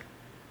 like,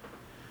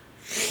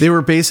 they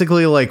were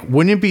basically like,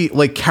 wouldn't it be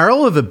like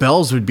Carol of the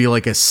Bells would be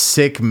like a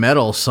sick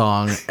metal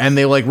song, and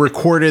they like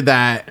recorded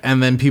that,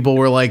 and then people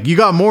were like, you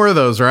got more of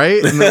those,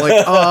 right? And they're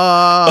like,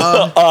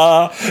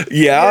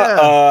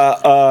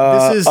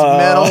 this is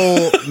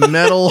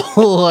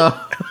metal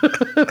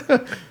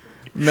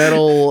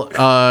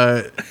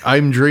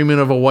I'm dreaming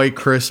of a white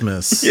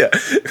Christmas. Yeah.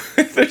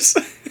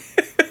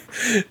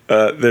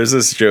 There's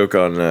this joke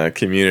on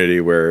Community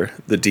where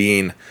the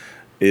dean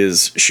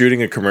is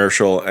shooting a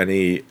commercial,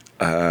 and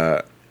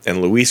and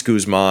Luis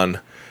Guzman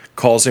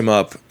calls him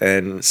up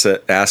and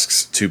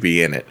asks to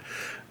be in it.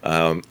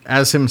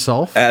 As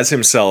himself,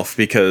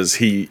 because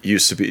he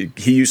used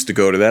to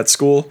go to that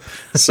school.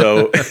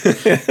 So,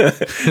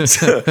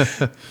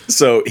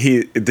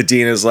 the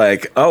dean is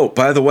like, oh,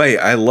 by the way,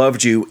 I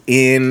loved you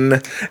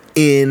in,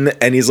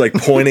 and he's like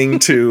pointing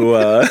to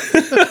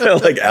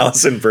like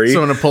Alison Brie.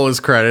 So I'm gonna pull his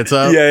credits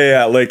up.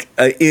 Yeah, like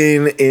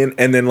in,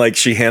 and then like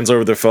she hands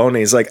over the phone, and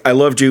he's like, I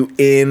loved you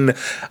in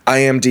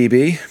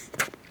IMDb.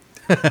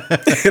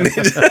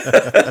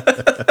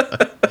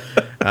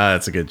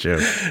 That's a good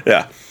joke.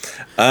 Yeah.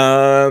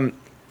 All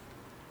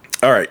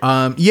right.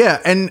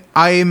 Yeah, and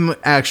I'm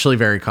actually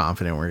very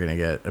confident we're gonna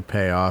get a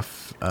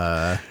payoff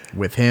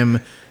with him,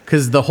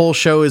 because the whole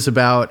show is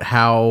about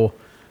how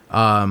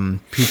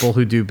people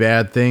who do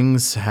bad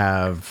things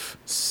have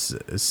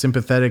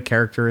sympathetic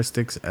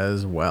characteristics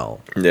as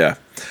well. Yeah,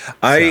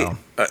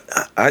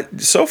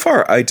 so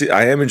far I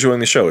am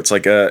enjoying the show. It's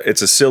like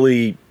it's a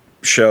silly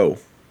show,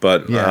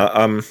 but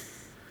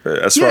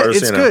as far as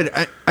it's good.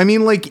 I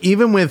mean, like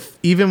even with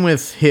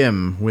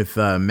him, with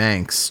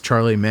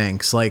Charlie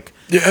Manx, like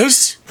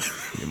yes.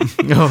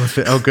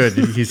 oh, good,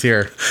 he's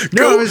here.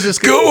 No, I was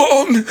just go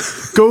on.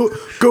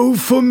 Go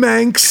for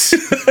Manx.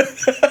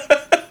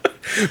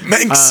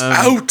 Manx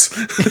out.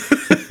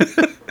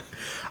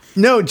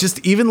 No,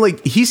 just even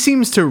like he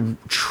seems to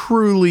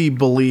truly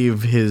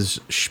believe his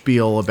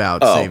spiel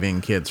about saving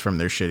kids from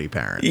their shitty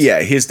parents.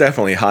 Yeah, he's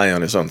definitely high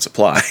on his own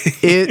supply.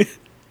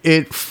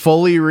 It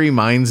fully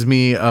reminds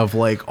me of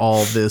like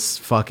all this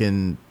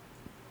fucking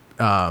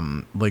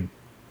like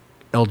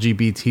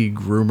LGBT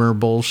groomer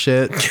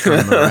bullshit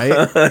from the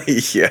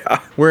right.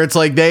 Yeah. Where it's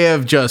like they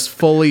have just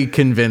fully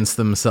convinced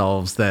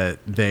themselves that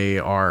they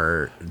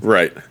are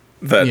right.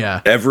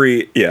 That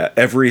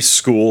every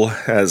school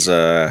has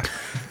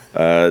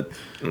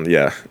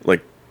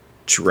like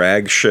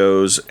drag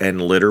shows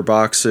and litter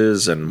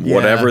boxes and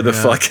whatever the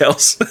fuck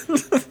else.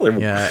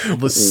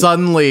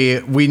 Suddenly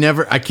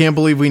I can't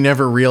believe we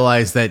never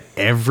realized that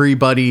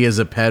everybody is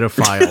a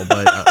pedophile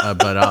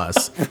but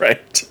us.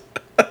 Right.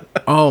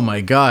 Oh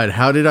my God,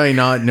 how did I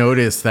not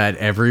notice that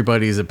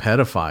everybody's a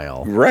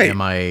pedophile? Right.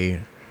 Am I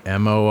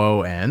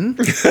MOON?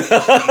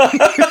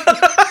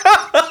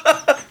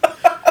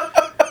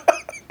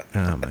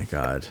 Oh my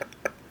God.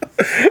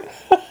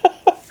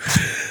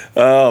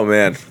 Oh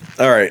man.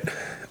 All right.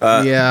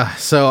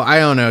 So I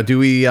don't know. Do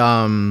we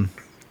are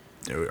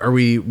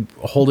we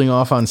holding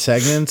off on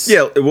segments?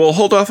 Yeah, we'll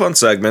hold off on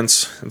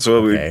segments. That's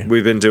what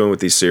we've been doing with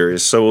these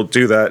series. So we'll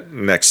do that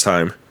next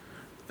time.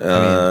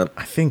 I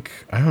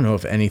don't know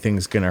if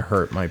anything's gonna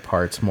hurt my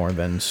parts more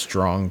than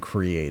strong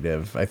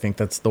creative. I think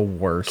that's the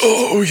worst.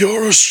 Oh,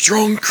 you're a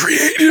strong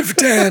creative,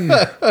 Dan.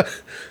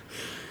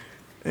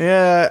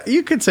 Yeah,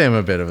 you could say I'm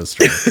a bit of a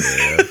strong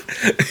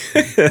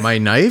creative. My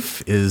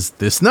knife is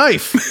this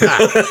knife.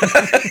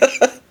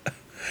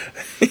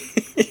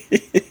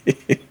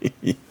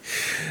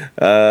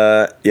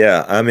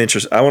 Yeah, I'm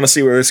interested. I want to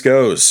see where this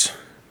goes.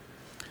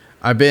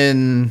 I've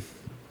been,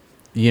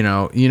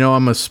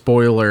 I'm a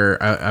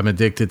spoiler. I'm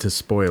addicted to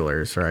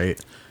spoilers, right?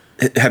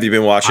 Have you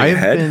been watching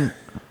ahead?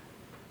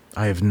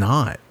 I have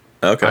not.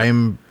 Okay.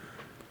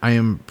 I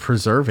am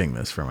preserving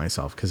this for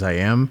myself because I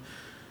am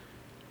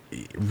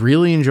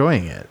really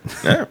enjoying it.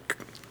 Yeah,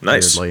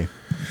 nice. Weirdly.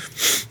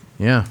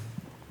 Yeah.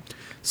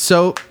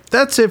 So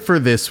that's it for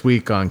this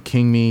week on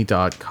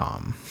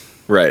kingme.com.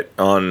 Right.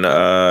 On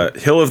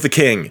Hill of the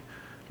King.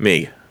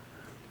 Me.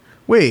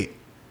 Wait.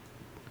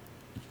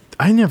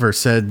 I never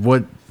said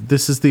what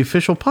this is the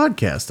official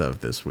podcast of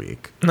this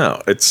week.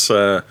 No, it's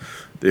the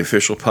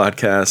official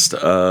podcast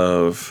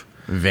of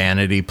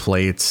Vanity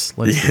Plates.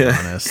 Let's be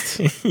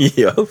honest.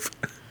 Yep.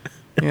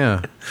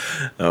 Yeah.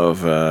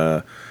 Of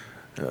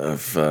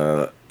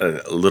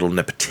little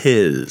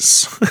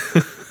nepetiz.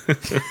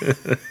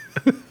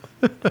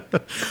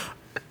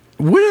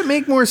 Would it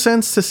make more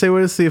sense to say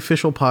what it's the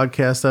official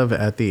podcast of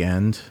at the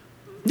end?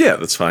 Yeah,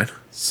 that's fine.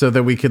 So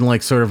that we can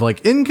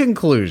in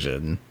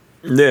conclusion.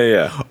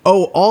 Yeah.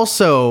 Oh,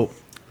 also,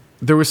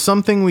 there was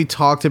something we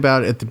talked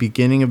about at the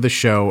beginning of the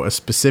show, a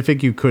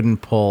specific you couldn't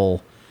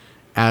pull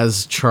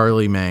as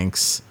Charlie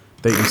Manx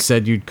that you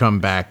said you'd come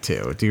back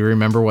to. Do you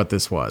remember what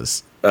this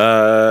was? Do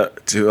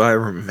I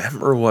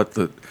remember what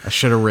I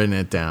should have written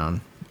it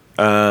down.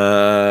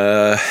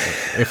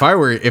 If I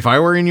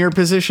were in your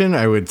position,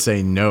 I would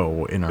say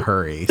no in a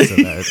hurry so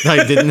that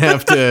I didn't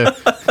have to.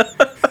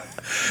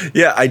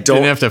 Yeah, I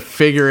didn't have to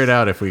figure it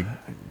out if we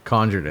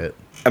conjured it.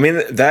 I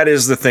mean, that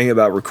is the thing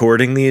about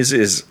recording these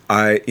is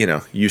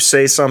you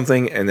say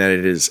something and then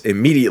it is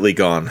immediately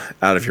gone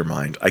out of your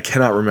mind. I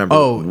cannot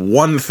remember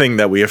one thing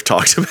that we have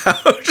talked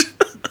about.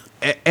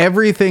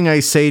 Everything I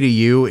say to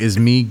you is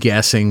me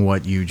guessing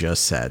what you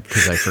just said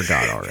because I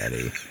forgot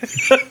already.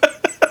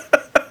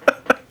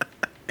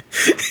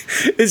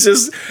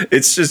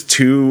 It's just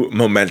two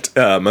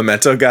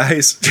memento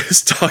guys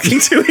just talking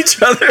to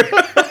each other.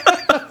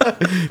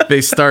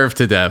 They starved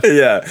to death.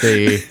 Yeah.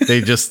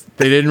 They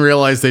didn't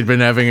realize they'd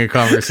been having a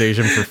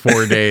conversation for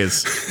 4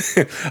 days.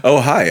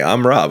 Oh, hi,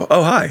 I'm Rob.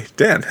 Oh, hi,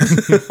 Dan.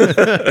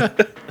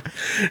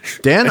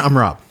 Dan, I'm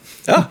Rob.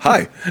 Oh,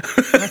 hi.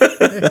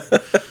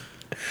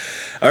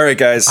 All right,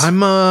 guys. I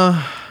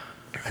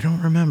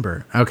don't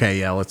remember. Okay,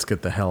 yeah, let's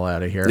get the hell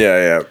out of here.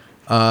 Yeah.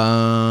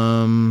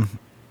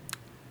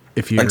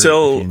 If you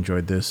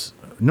enjoyed this.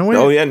 No, wait.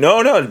 Oh, yeah.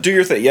 No, do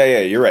your thing. Yeah,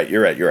 you're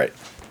right.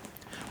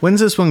 When's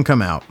this one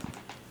come out?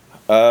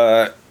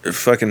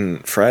 Fucking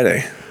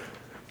Friday.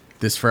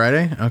 This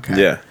Friday?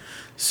 Okay. Yeah.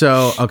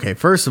 So, okay,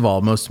 first of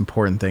all, most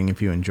important thing,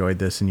 if you enjoyed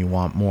this and you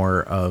want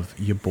more of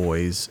you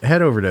boys,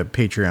 head over to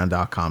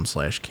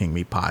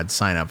patreon.com/kingmepod.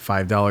 Sign up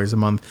 $5 a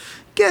month.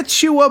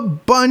 Gets you a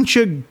bunch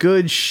of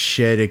good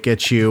shit. It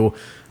gets you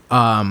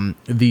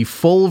the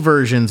full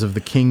versions of the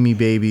King Me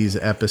Babies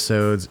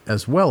episodes,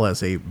 as well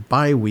as a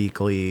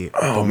bi-weekly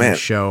bonus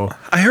show.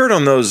 I heard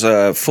on those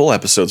full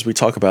episodes we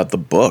talk about the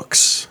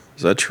books.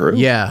 Is that true?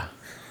 Yeah,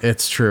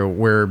 it's true.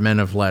 We're men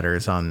of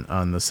letters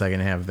on the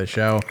second half of the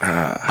show.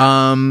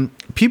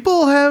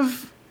 People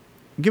have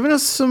given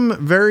us some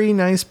very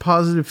nice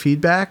positive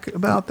feedback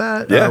about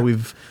that. Yeah.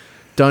 We've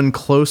done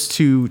close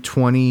to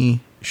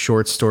 20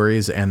 short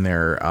stories and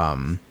their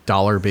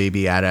Dollar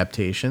Baby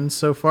adaptations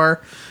so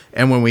far.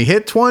 And when we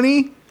hit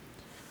 20,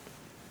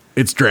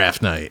 it's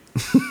draft night.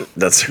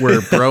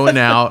 We're broing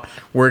out.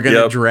 We're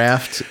going to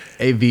draft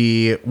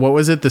what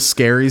was it? The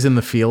Scaries and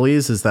the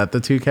Feelies? Is that the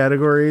two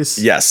categories?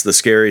 Yes, the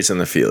Scaries and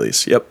the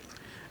Feelies. Yep.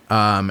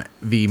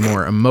 The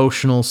more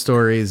emotional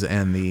stories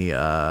and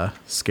the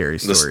scary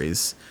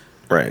stories.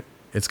 Right.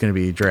 It's going to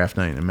be draft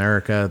night in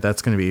America.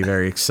 That's going to be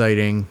very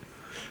exciting.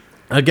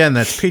 Again,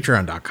 that's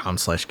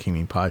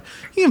patreon.com/KingMePod.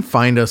 You can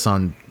find us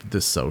on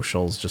the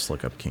socials. Just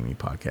look up King Me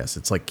Podcast.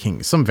 It's like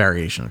some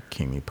variation of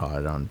King Me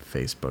Pod on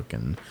Facebook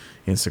and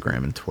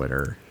Instagram and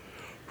Twitter.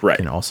 Right.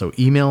 You can also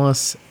email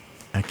us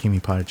at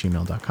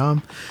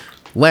kingmepod@gmail.com.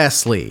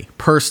 Lastly,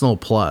 personal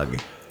plug.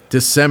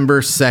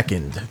 December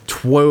 2nd,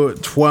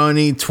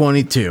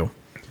 2022.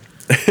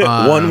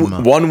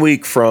 1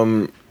 week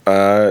from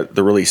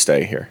the release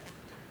day here.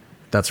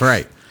 That's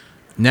right.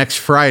 Next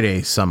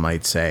Friday, some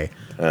might say.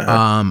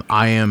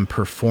 I am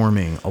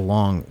performing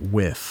along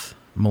with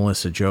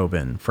Melissa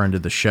Jobin, friend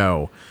of the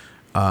show,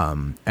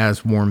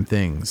 as Warm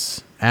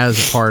Things,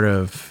 as a part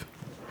of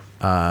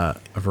a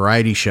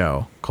variety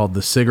show called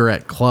The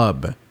Cigarette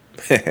Club,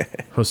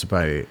 hosted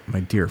by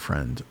my dear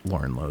friend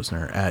Lauren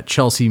Losner at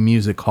Chelsea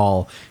Music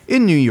Hall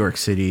in New York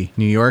City,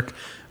 New York.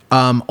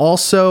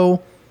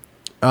 Oh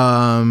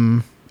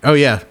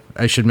yeah,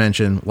 I should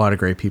mention a lot of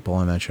great people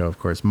on that show, of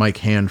course. Mike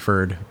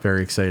Hanford,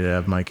 very excited to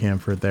have Mike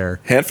Hanford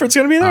there. Hanford's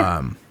going to be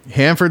there?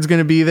 Hanford's going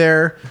to be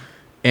there.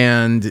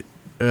 And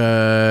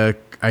I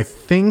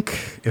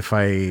think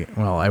I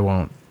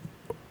won't.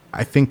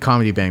 I think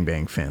Comedy Bang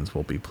Bang fans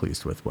will be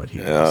pleased with what he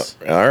does.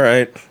 All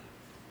right.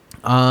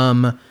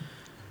 And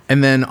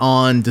then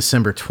on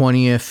December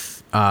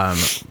 20th,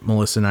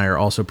 Melissa and I are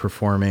also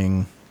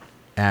performing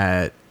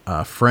at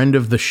Friend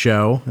of the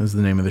Show is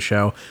the name of the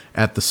show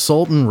at the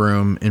Sultan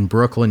Room in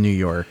Brooklyn, New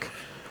York.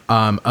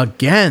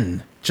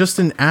 Again, just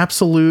an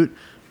absolute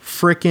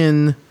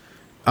freaking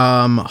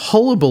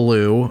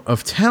hullabaloo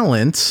of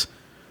talent.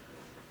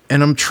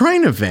 And I'm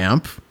trying to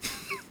vamp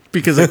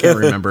because I can't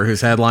remember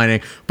who's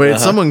headlining, but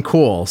it's someone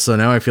cool. So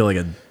now I feel like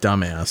a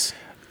dumbass.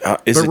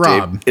 Is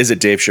it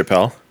Dave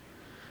Chappelle?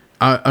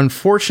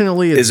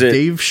 Unfortunately, it's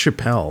Dave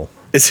Chappelle.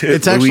 It's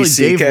actually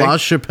Dave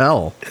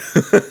LaChapelle,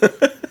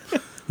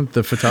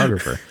 the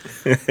photographer.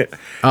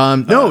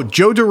 No,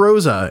 Joe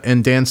DeRosa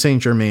and Dan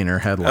St. Germain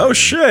are headlining. Oh,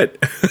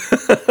 shit.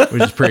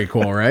 Which is pretty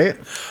cool, right?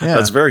 Yeah.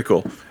 That's very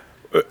cool.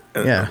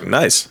 Yeah.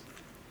 Nice.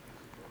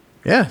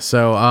 Yeah.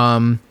 So,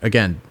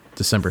 again,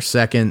 December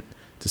 2nd,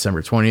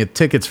 December 20th.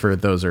 Tickets for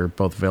those are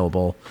both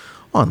available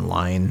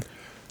online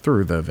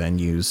through the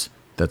venues.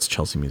 That's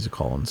Chelsea Music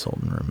Hall and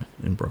Sultan Room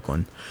in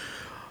Brooklyn.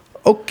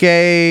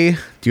 Okay.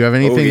 Do you have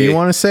anything you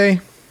want to say?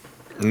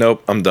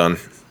 Nope, I'm done.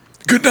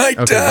 Good night,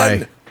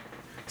 Dan. Bye.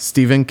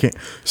 Stephen King.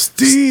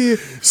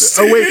 Steve.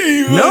 Oh,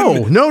 wait. No.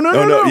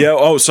 Yeah.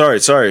 Oh,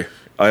 sorry.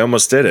 I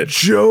almost did it.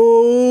 Joseph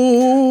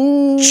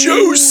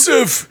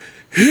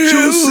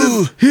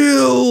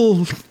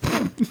Hill.